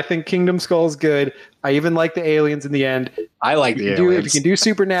 Again, I think Kingdom Skull is good. I even like the aliens in the end. I like the aliens. If you can do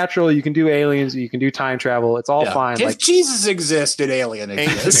supernatural, you can do aliens, you can do time travel. It's all fine. If Jesus exists, an alien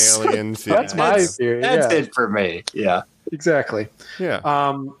exists. Aliens. Yeah. That's my theory. That's it for me. Yeah. Exactly.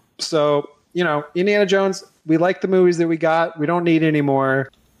 Yeah. So, Indiana Jones, we like the movies that we got. We don't need any more.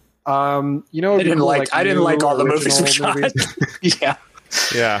 I didn't like all the movies we got. Yeah.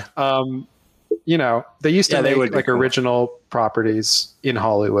 Yeah. They used to make like original properties in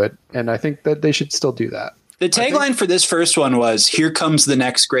Hollywood, and I think that they should still do that. The tagline for this first one was "Here comes the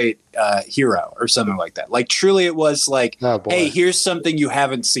next great hero" or something like that. Like truly, it was like, "Hey, here's something you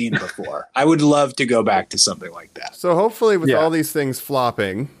haven't seen before." I would love to go back to something like that. So hopefully, with all these things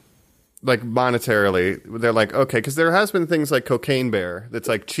flopping, like monetarily, they're like, okay, because there has been things like Cocaine Bear that's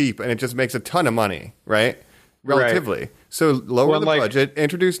like cheap and it just makes a ton of money, right? Relatively. Right. So lower the budget,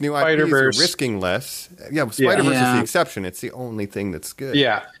 introduce new IPs, you're risking less. Yeah, Spider-Verse is the exception. It's the only thing that's good.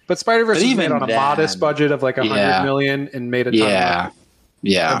 Yeah, but Spider-Verse is made on a modest budget of like $100 million and made a ton of money.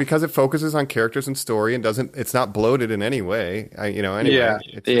 Yeah, and because it focuses on characters and story and it's not bloated in any way.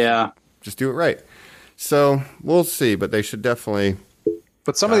 Just do it right. So we'll see, but they should definitely.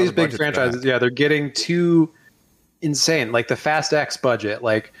 But some of these big budget's franchises, back. they're getting too insane. Like the Fast X budget.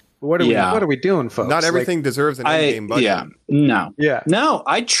 Like, what are we doing, folks? Not everything deserves an in-game budget. No.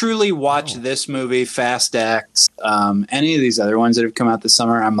 I truly watch this movie, Fast X, any of these other ones that have come out this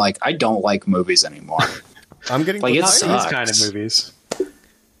summer. I'm like, I don't like movies anymore. I'm getting like These sucks. kind of movies.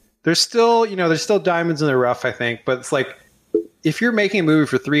 There's still diamonds in the rough, I think. But it's like, if you're making a movie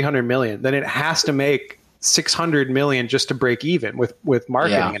for $300 million, then it has to make $600 million just to break even with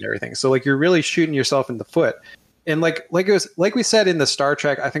marketing and everything. So like, you're really shooting yourself in the foot. And like we said in the Star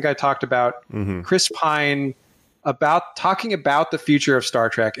Trek, I think I talked about Chris Pine talking about the future of Star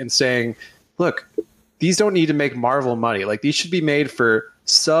Trek and saying, look, these don't need to make Marvel money. Like, these should be made for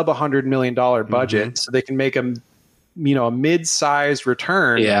sub $100 million budget so they can make a mid-sized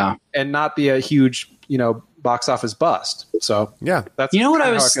return and not be a huge, box office bust. So that's what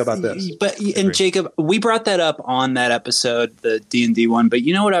how I feel about this. But Jacob, we brought that up on that episode, the D&D one. But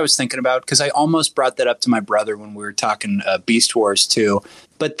you know what I was thinking about, because I almost brought that up to my brother when we were talking Beast Wars 2.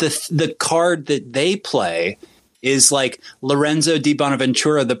 But the card that they play is like Lorenzo Di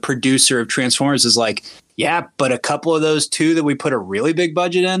Bonaventura, the producer of Transformers, is like, yeah, but a couple of those two that we put a really big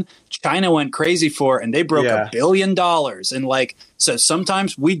budget in, China went crazy for, and they broke $1 billion. And like, so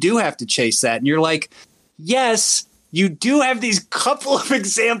sometimes we do have to chase that. And you're like, yes, you do have these couple of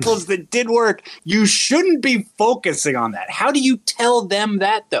examples that did work. You shouldn't be focusing on that. How do you tell them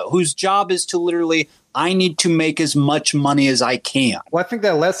that, though, whose job is to literally, I need to make as much money as I can? Well, I think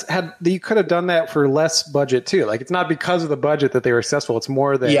that you could have done that for less budget too. Like, it's not because of the budget that they were successful. It's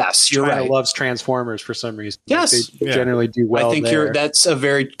more that China loves Transformers for some reason. Yes, they generally do well. I think that's a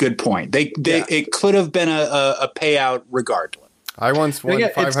very good point. It could have been a payout regardless. I once won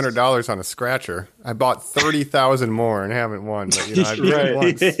 $500 on a scratcher. I bought 30,000 more and haven't won. But I beat it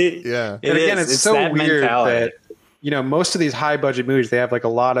once. Yeah, and again, it's so weird mentality. That most of these high budget movies, they have like a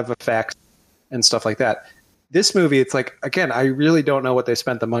lot of effects and stuff like that. This movie, it's like, again, I really don't know what they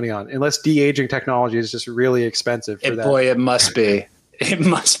spent the money on, unless de-aging technology is just really expensive for that. Boy, it must be. It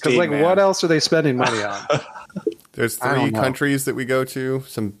must be. Because what else are they spending money on? There's 3 countries that we go to.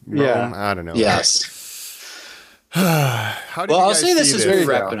 Some Rome, I don't know. Yes. How did I'll say this as we're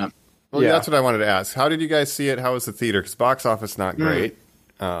wrapping up. Well, that's what I wanted to ask. How did you guys see it? How was the theater? Because box office not great.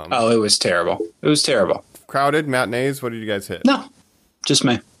 It was terrible. It was terrible. Crowded matinees. What did you guys hit? No, just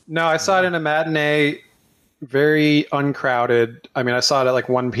me. No, I saw it in a matinee, very uncrowded. I mean, I saw it at like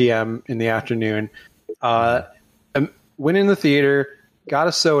 1 p.m. in the afternoon. Went in the theater, got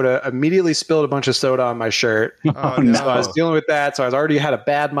a soda, immediately spilled a bunch of soda on my shirt. Oh, no. So I was dealing with that. So I was already had a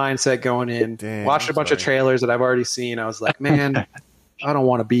bad mindset going in. Dang, watched a bunch of trailers that I've already seen. I was like, man, I don't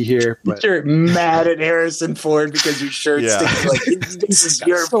want to be here. But you're mad at Harrison Ford because your shirt stinks. Like, this is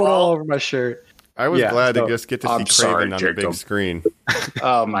your fault. All over my shirt. I was glad to just get to see Craven on the big screen.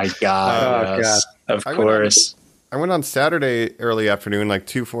 Oh my god! God! Of course. I went on Saturday early afternoon, like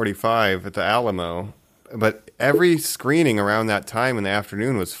 2:45 at the Alamo. But every screening around that time in the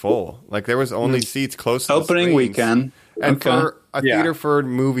afternoon was full. Like, there was only seats close to opening the weekend. And for a theater for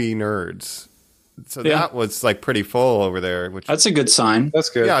movie nerds. So that was like pretty full over there. That's a good sign. That's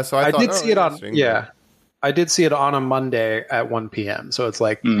good. Yeah, so I thought, did see it on I did see it on a Monday at 1 p.m. So it's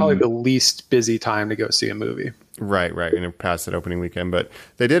like probably the least busy time to go see a movie. Right. And it passed that opening weekend. But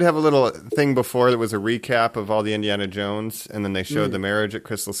they did have a little thing before that was a recap of all the Indiana Jones. And then they showed the marriage at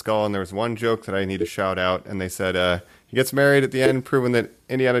Crystal Skull. And there was one joke that I need to shout out. And they said, he gets married at the end, proving that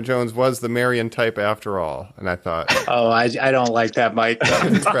Indiana Jones was the Marion type after all. And I thought... I don't like that, Mike.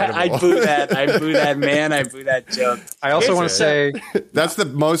 I boo that, man. I boo that joke. I also want to say... That's the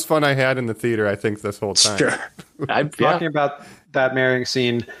most fun I had in the theater, I think, this whole time. Sure. Talking about that marrying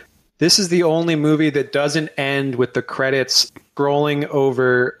scene, this is the only movie that doesn't end with the credits scrolling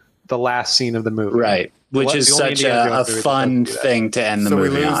over the last scene of the movie. Right. Which is such a fun thing to end the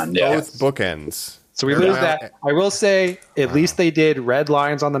movie on. Both bookends. So we lose that. I will say, at least they did red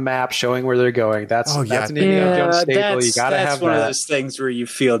lines on the map showing where they're going. That's an Indiana Jones staple. You got to have that. That's one of those things where you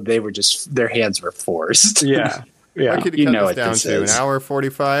feel they were just, their hands were forced. Yeah. What could you cut this down to? An hour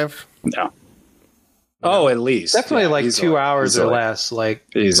 45? No. Oh, at least. Definitely like easily. 2 hours or less. Like,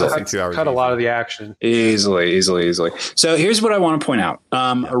 easily. 2 hours. Cut a lot of the action. Easily. So here's what I want to point out.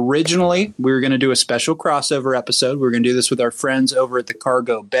 Originally, we were going to do a special crossover episode. We were going to do this with our friends over at the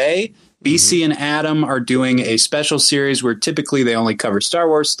Cargo Bay. BC and Adam are doing a special series where typically they only cover Star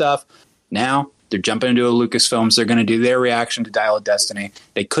Wars stuff. Now they're jumping into a Lucasfilms. They're going to do their reaction to Dial of Destiny.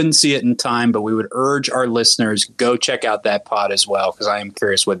 They couldn't see it in time, but we would urge our listeners, go check out that pod as well, because I am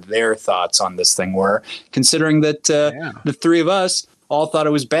curious what their thoughts on this thing were, considering that the three of us all thought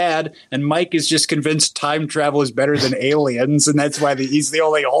it was bad, and Mike is just convinced time travel is better than aliens, and that's why he's the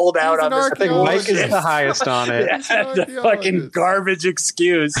only holdout He's on an this. I think Mike is the highest on it. Yeah, the fucking garbage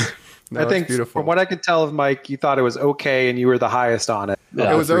excuse. No, I think beautiful. from what I could tell of Mike, you thought it was okay, and you were the highest on it.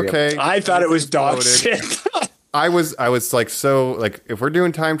 It was okay. I thought it was dog Exploded. shit. I was like, so like, if we're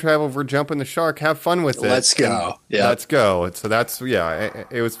doing time travel, if we're jumping the shark, have fun with it. Let's go. Yeah. Let's go. So that's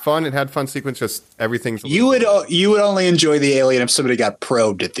it was fun. It had fun sequence. Just everything's. You would only enjoy the alien if somebody got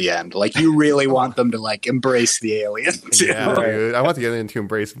probed at the end. Like you really want them to like embrace the alien. Too. Yeah, dude. I want the alien to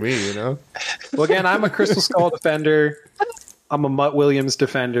embrace me. You know. Well, again, I'm a Crystal Skull defender. I'm a Mutt Williams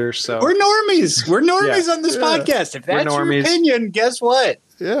defender. So We're normies. We're normies Yeah. on this podcast. If that's your normies. opinion, guess what?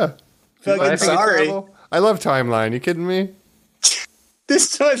 Yeah. Fucking sorry. I love Timeline. You kidding me?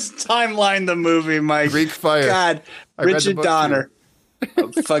 This was Timeline the movie, Mike. Greek Fire. God, I read the Richard book, Donner.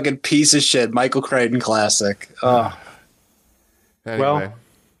 A fucking piece of shit. Michael Crichton classic. Oh. Anyway. Well,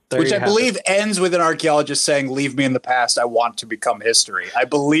 there Which you I have believe it. ends with an archaeologist saying, "Leave me in the past. I want to become history." I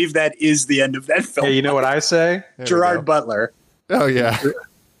believe that is the end of that film. Hey, you know what I say? There we Gerard go. Butler. Oh yeah.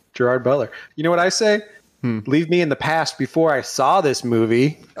 Gerard Butler. You know what I say? Leave me in the past before I saw this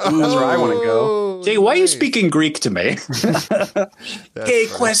movie. That's where I want to go. Oh, Jay, why are you nice. speaking Greek to me? That's Que funny.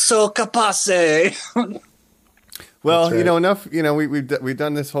 questo capace. Well, That's right. enough. We've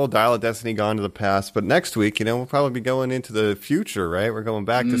done this whole Dial of Destiny, gone to the past, but next week, we'll probably be going into the future, right? We're going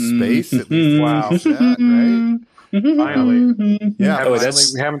back to space. At least Wow. that, right? Finally. Yeah. Oh, finally.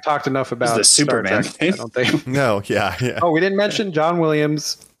 We haven't talked enough about the Star Superman Trek, thing. I don't think. No. Yeah. Oh, we didn't mention John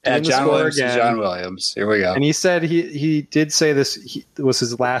Williams. doing the John score Williams. again. John Williams. Here we go. And he said he did say this was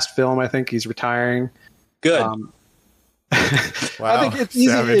his last film. I think he's retiring. Good. Wow. I think it's easy.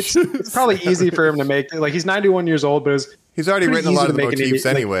 Savage. It's probably easy for him to make. Like he's 91 years old, but He's already pretty written a lot easy of the to make an motifs idiot,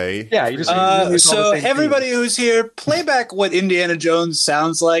 like- anyway. yeah, you just use all the So same everybody themes. who's here, play back what Indiana Jones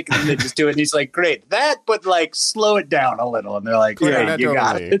sounds like, and they just do it. And he's like, "Great, that, but like slow it down a little." And they're like, "Great, Clarinet you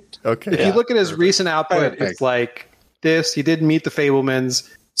got only. it." Okay. If you look at his recent output, Perfect. it's like this. He did Meet the Fablemans.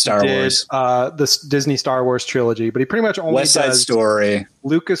 Star did, Wars, this Disney Star Wars trilogy, but he pretty much only West Side does Story.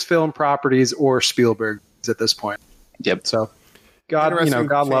 Lucasfilm properties or Spielberg at this point. Yep. So, God, Interesting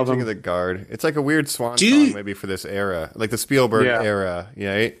God love changing him. of the guard. It's like a weird swan Do you- song maybe for this era, like the Spielberg Yeah. era.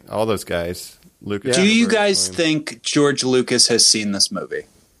 Yeah, right? All those guys. Lucas. Do you Spielberg, guys Williams. think George Lucas has seen this movie?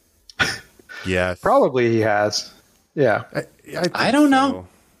 Yes. Probably he has. Yeah. think I don't know.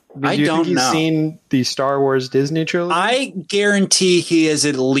 I Do you don't think he's know. seen the Star Wars Disney trilogy? I guarantee he has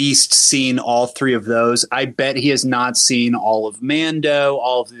at least seen all three of those. I bet he has not seen all of Mando,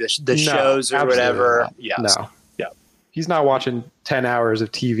 all of the No, shows or absolutely whatever. not. Yes. No. Yeah. He's not watching 10 hours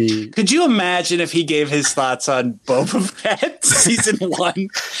of TV. Could you imagine if he gave his thoughts on Boba Fett season 1?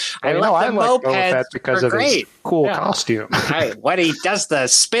 I like Boba Fett because of his cool costume. Hey, when he does the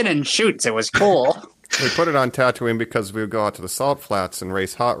spin and shoots, it was cool. We put it on Tatooine because we would go out to the salt flats and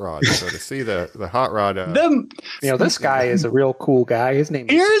race hot rods. So to see the hot rod. This guy is a real cool guy. His name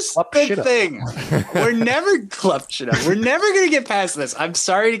is Here's Clup the Shit-Up. thing. We're never We're never going to get past this. I'm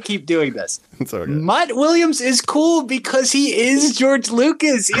sorry to keep doing this. It's okay. Mutt Williams is cool because he is George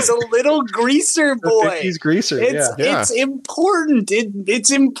Lucas. He's a little greaser boy. He's greaser. It's Yeah. it's important.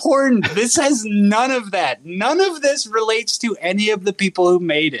 It's important. This has none of that. None of this relates to any of the people who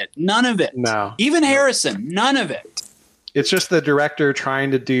made it. None of it. No. Even Harrison. None of it. It's just the director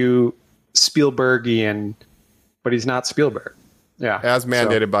trying to do Spielbergian, but he's not Spielberg. Yeah. As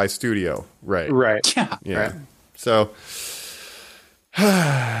mandated by studio. Right. So, right. Yeah. Yeah. Right. So.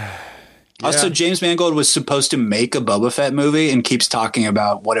 Also, James Mangold was supposed to make a Boba Fett movie and keeps talking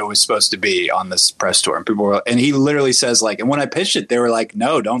about what it was supposed to be on this press tour. And people were, and he literally says, like, and when I pitched it, they were like,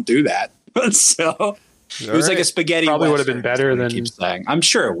 no, don't do that. So it was like a spaghetti. Probably would have Western, been better is what than he keeps saying. I'm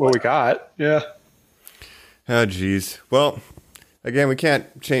sure it what would. we got. Yeah. Oh, geez. Well, again, we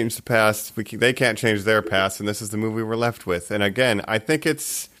can't change the past. They can't change their past, and this is the movie we're left with. And again, I think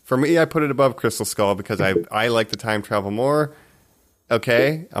it's, for me, I put it above Crystal Skull because I like the time travel more.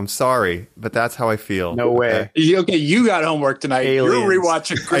 Okay, I'm sorry, but that's how I feel. No way. Okay, you got homework tonight. Aliens. You're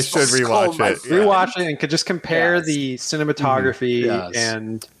rewatching Crystal I should Skull, rewatch my it. friend. Rewatch it and could just compare Yes. the cinematography Yes.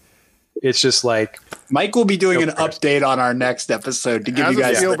 and it's just like Mike will be doing an Go first. update on our next episode to give As you a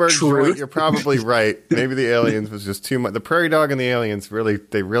guys the Spielberg truth. joint, you're probably right. Maybe the aliens was just too much. The prairie dog and the aliens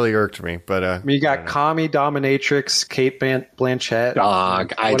really irked me. But I mean, you got Commie Dominatrix, Kate Blanchett.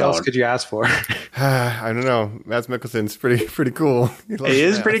 Dog, I what don't. else could you ask for? I don't know. Mads Mikkelsen's pretty cool. He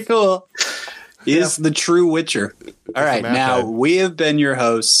is pretty cool. He is the true Witcher. All right, math now head. we have been your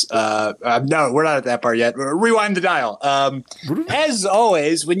hosts. No, we're not at that part yet. Rewind the dial. As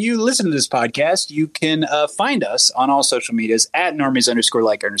always, when you listen to this podcast, you can find us on all social medias at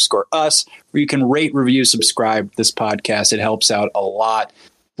normies_like_us, where you can rate, review, subscribe this podcast. It helps out a lot.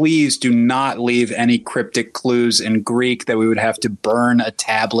 Please do not leave any cryptic clues in Greek that we would have to burn a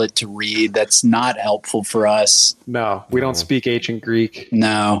tablet to read. That's not helpful for us. No, we don't speak ancient Greek.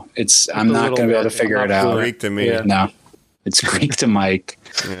 No, I'm not going to be able to figure it out. Greek to me. Yeah. No, it's Greek to Mike.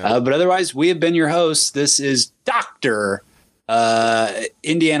 But otherwise, we have been your hosts. This is Dr.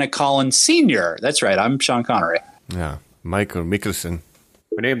 Indiana Collins Sr. That's right. I'm Sean Connery. Yeah. Michael Mikkelsen.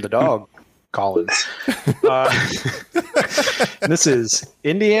 We named the dog Collins. This is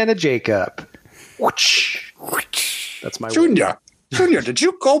Indiana Jacob. That's my word. Junior, did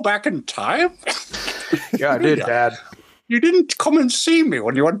you go back in time? Yeah, I did, Dad. You didn't come and see me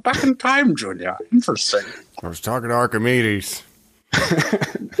when you went back in time, Junior. Interesting. I was talking to Archimedes.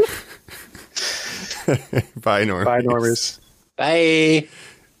 Bye, Norm. Bye, Normies. Bye.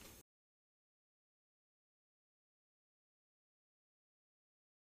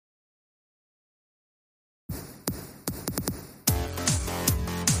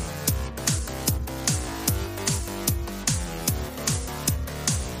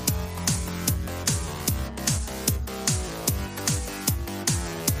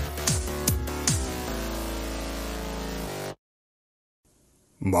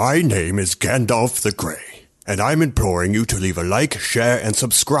 My name is Gandalf the Grey, and I'm imploring you to leave a like, share, and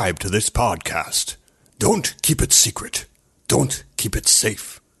subscribe to this podcast. Don't keep it secret. Don't keep it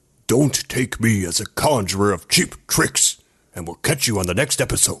safe. Don't take me as a conjurer of cheap tricks, and we'll catch you on the next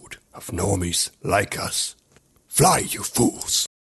episode of Normies Like Us. Fly, you fools!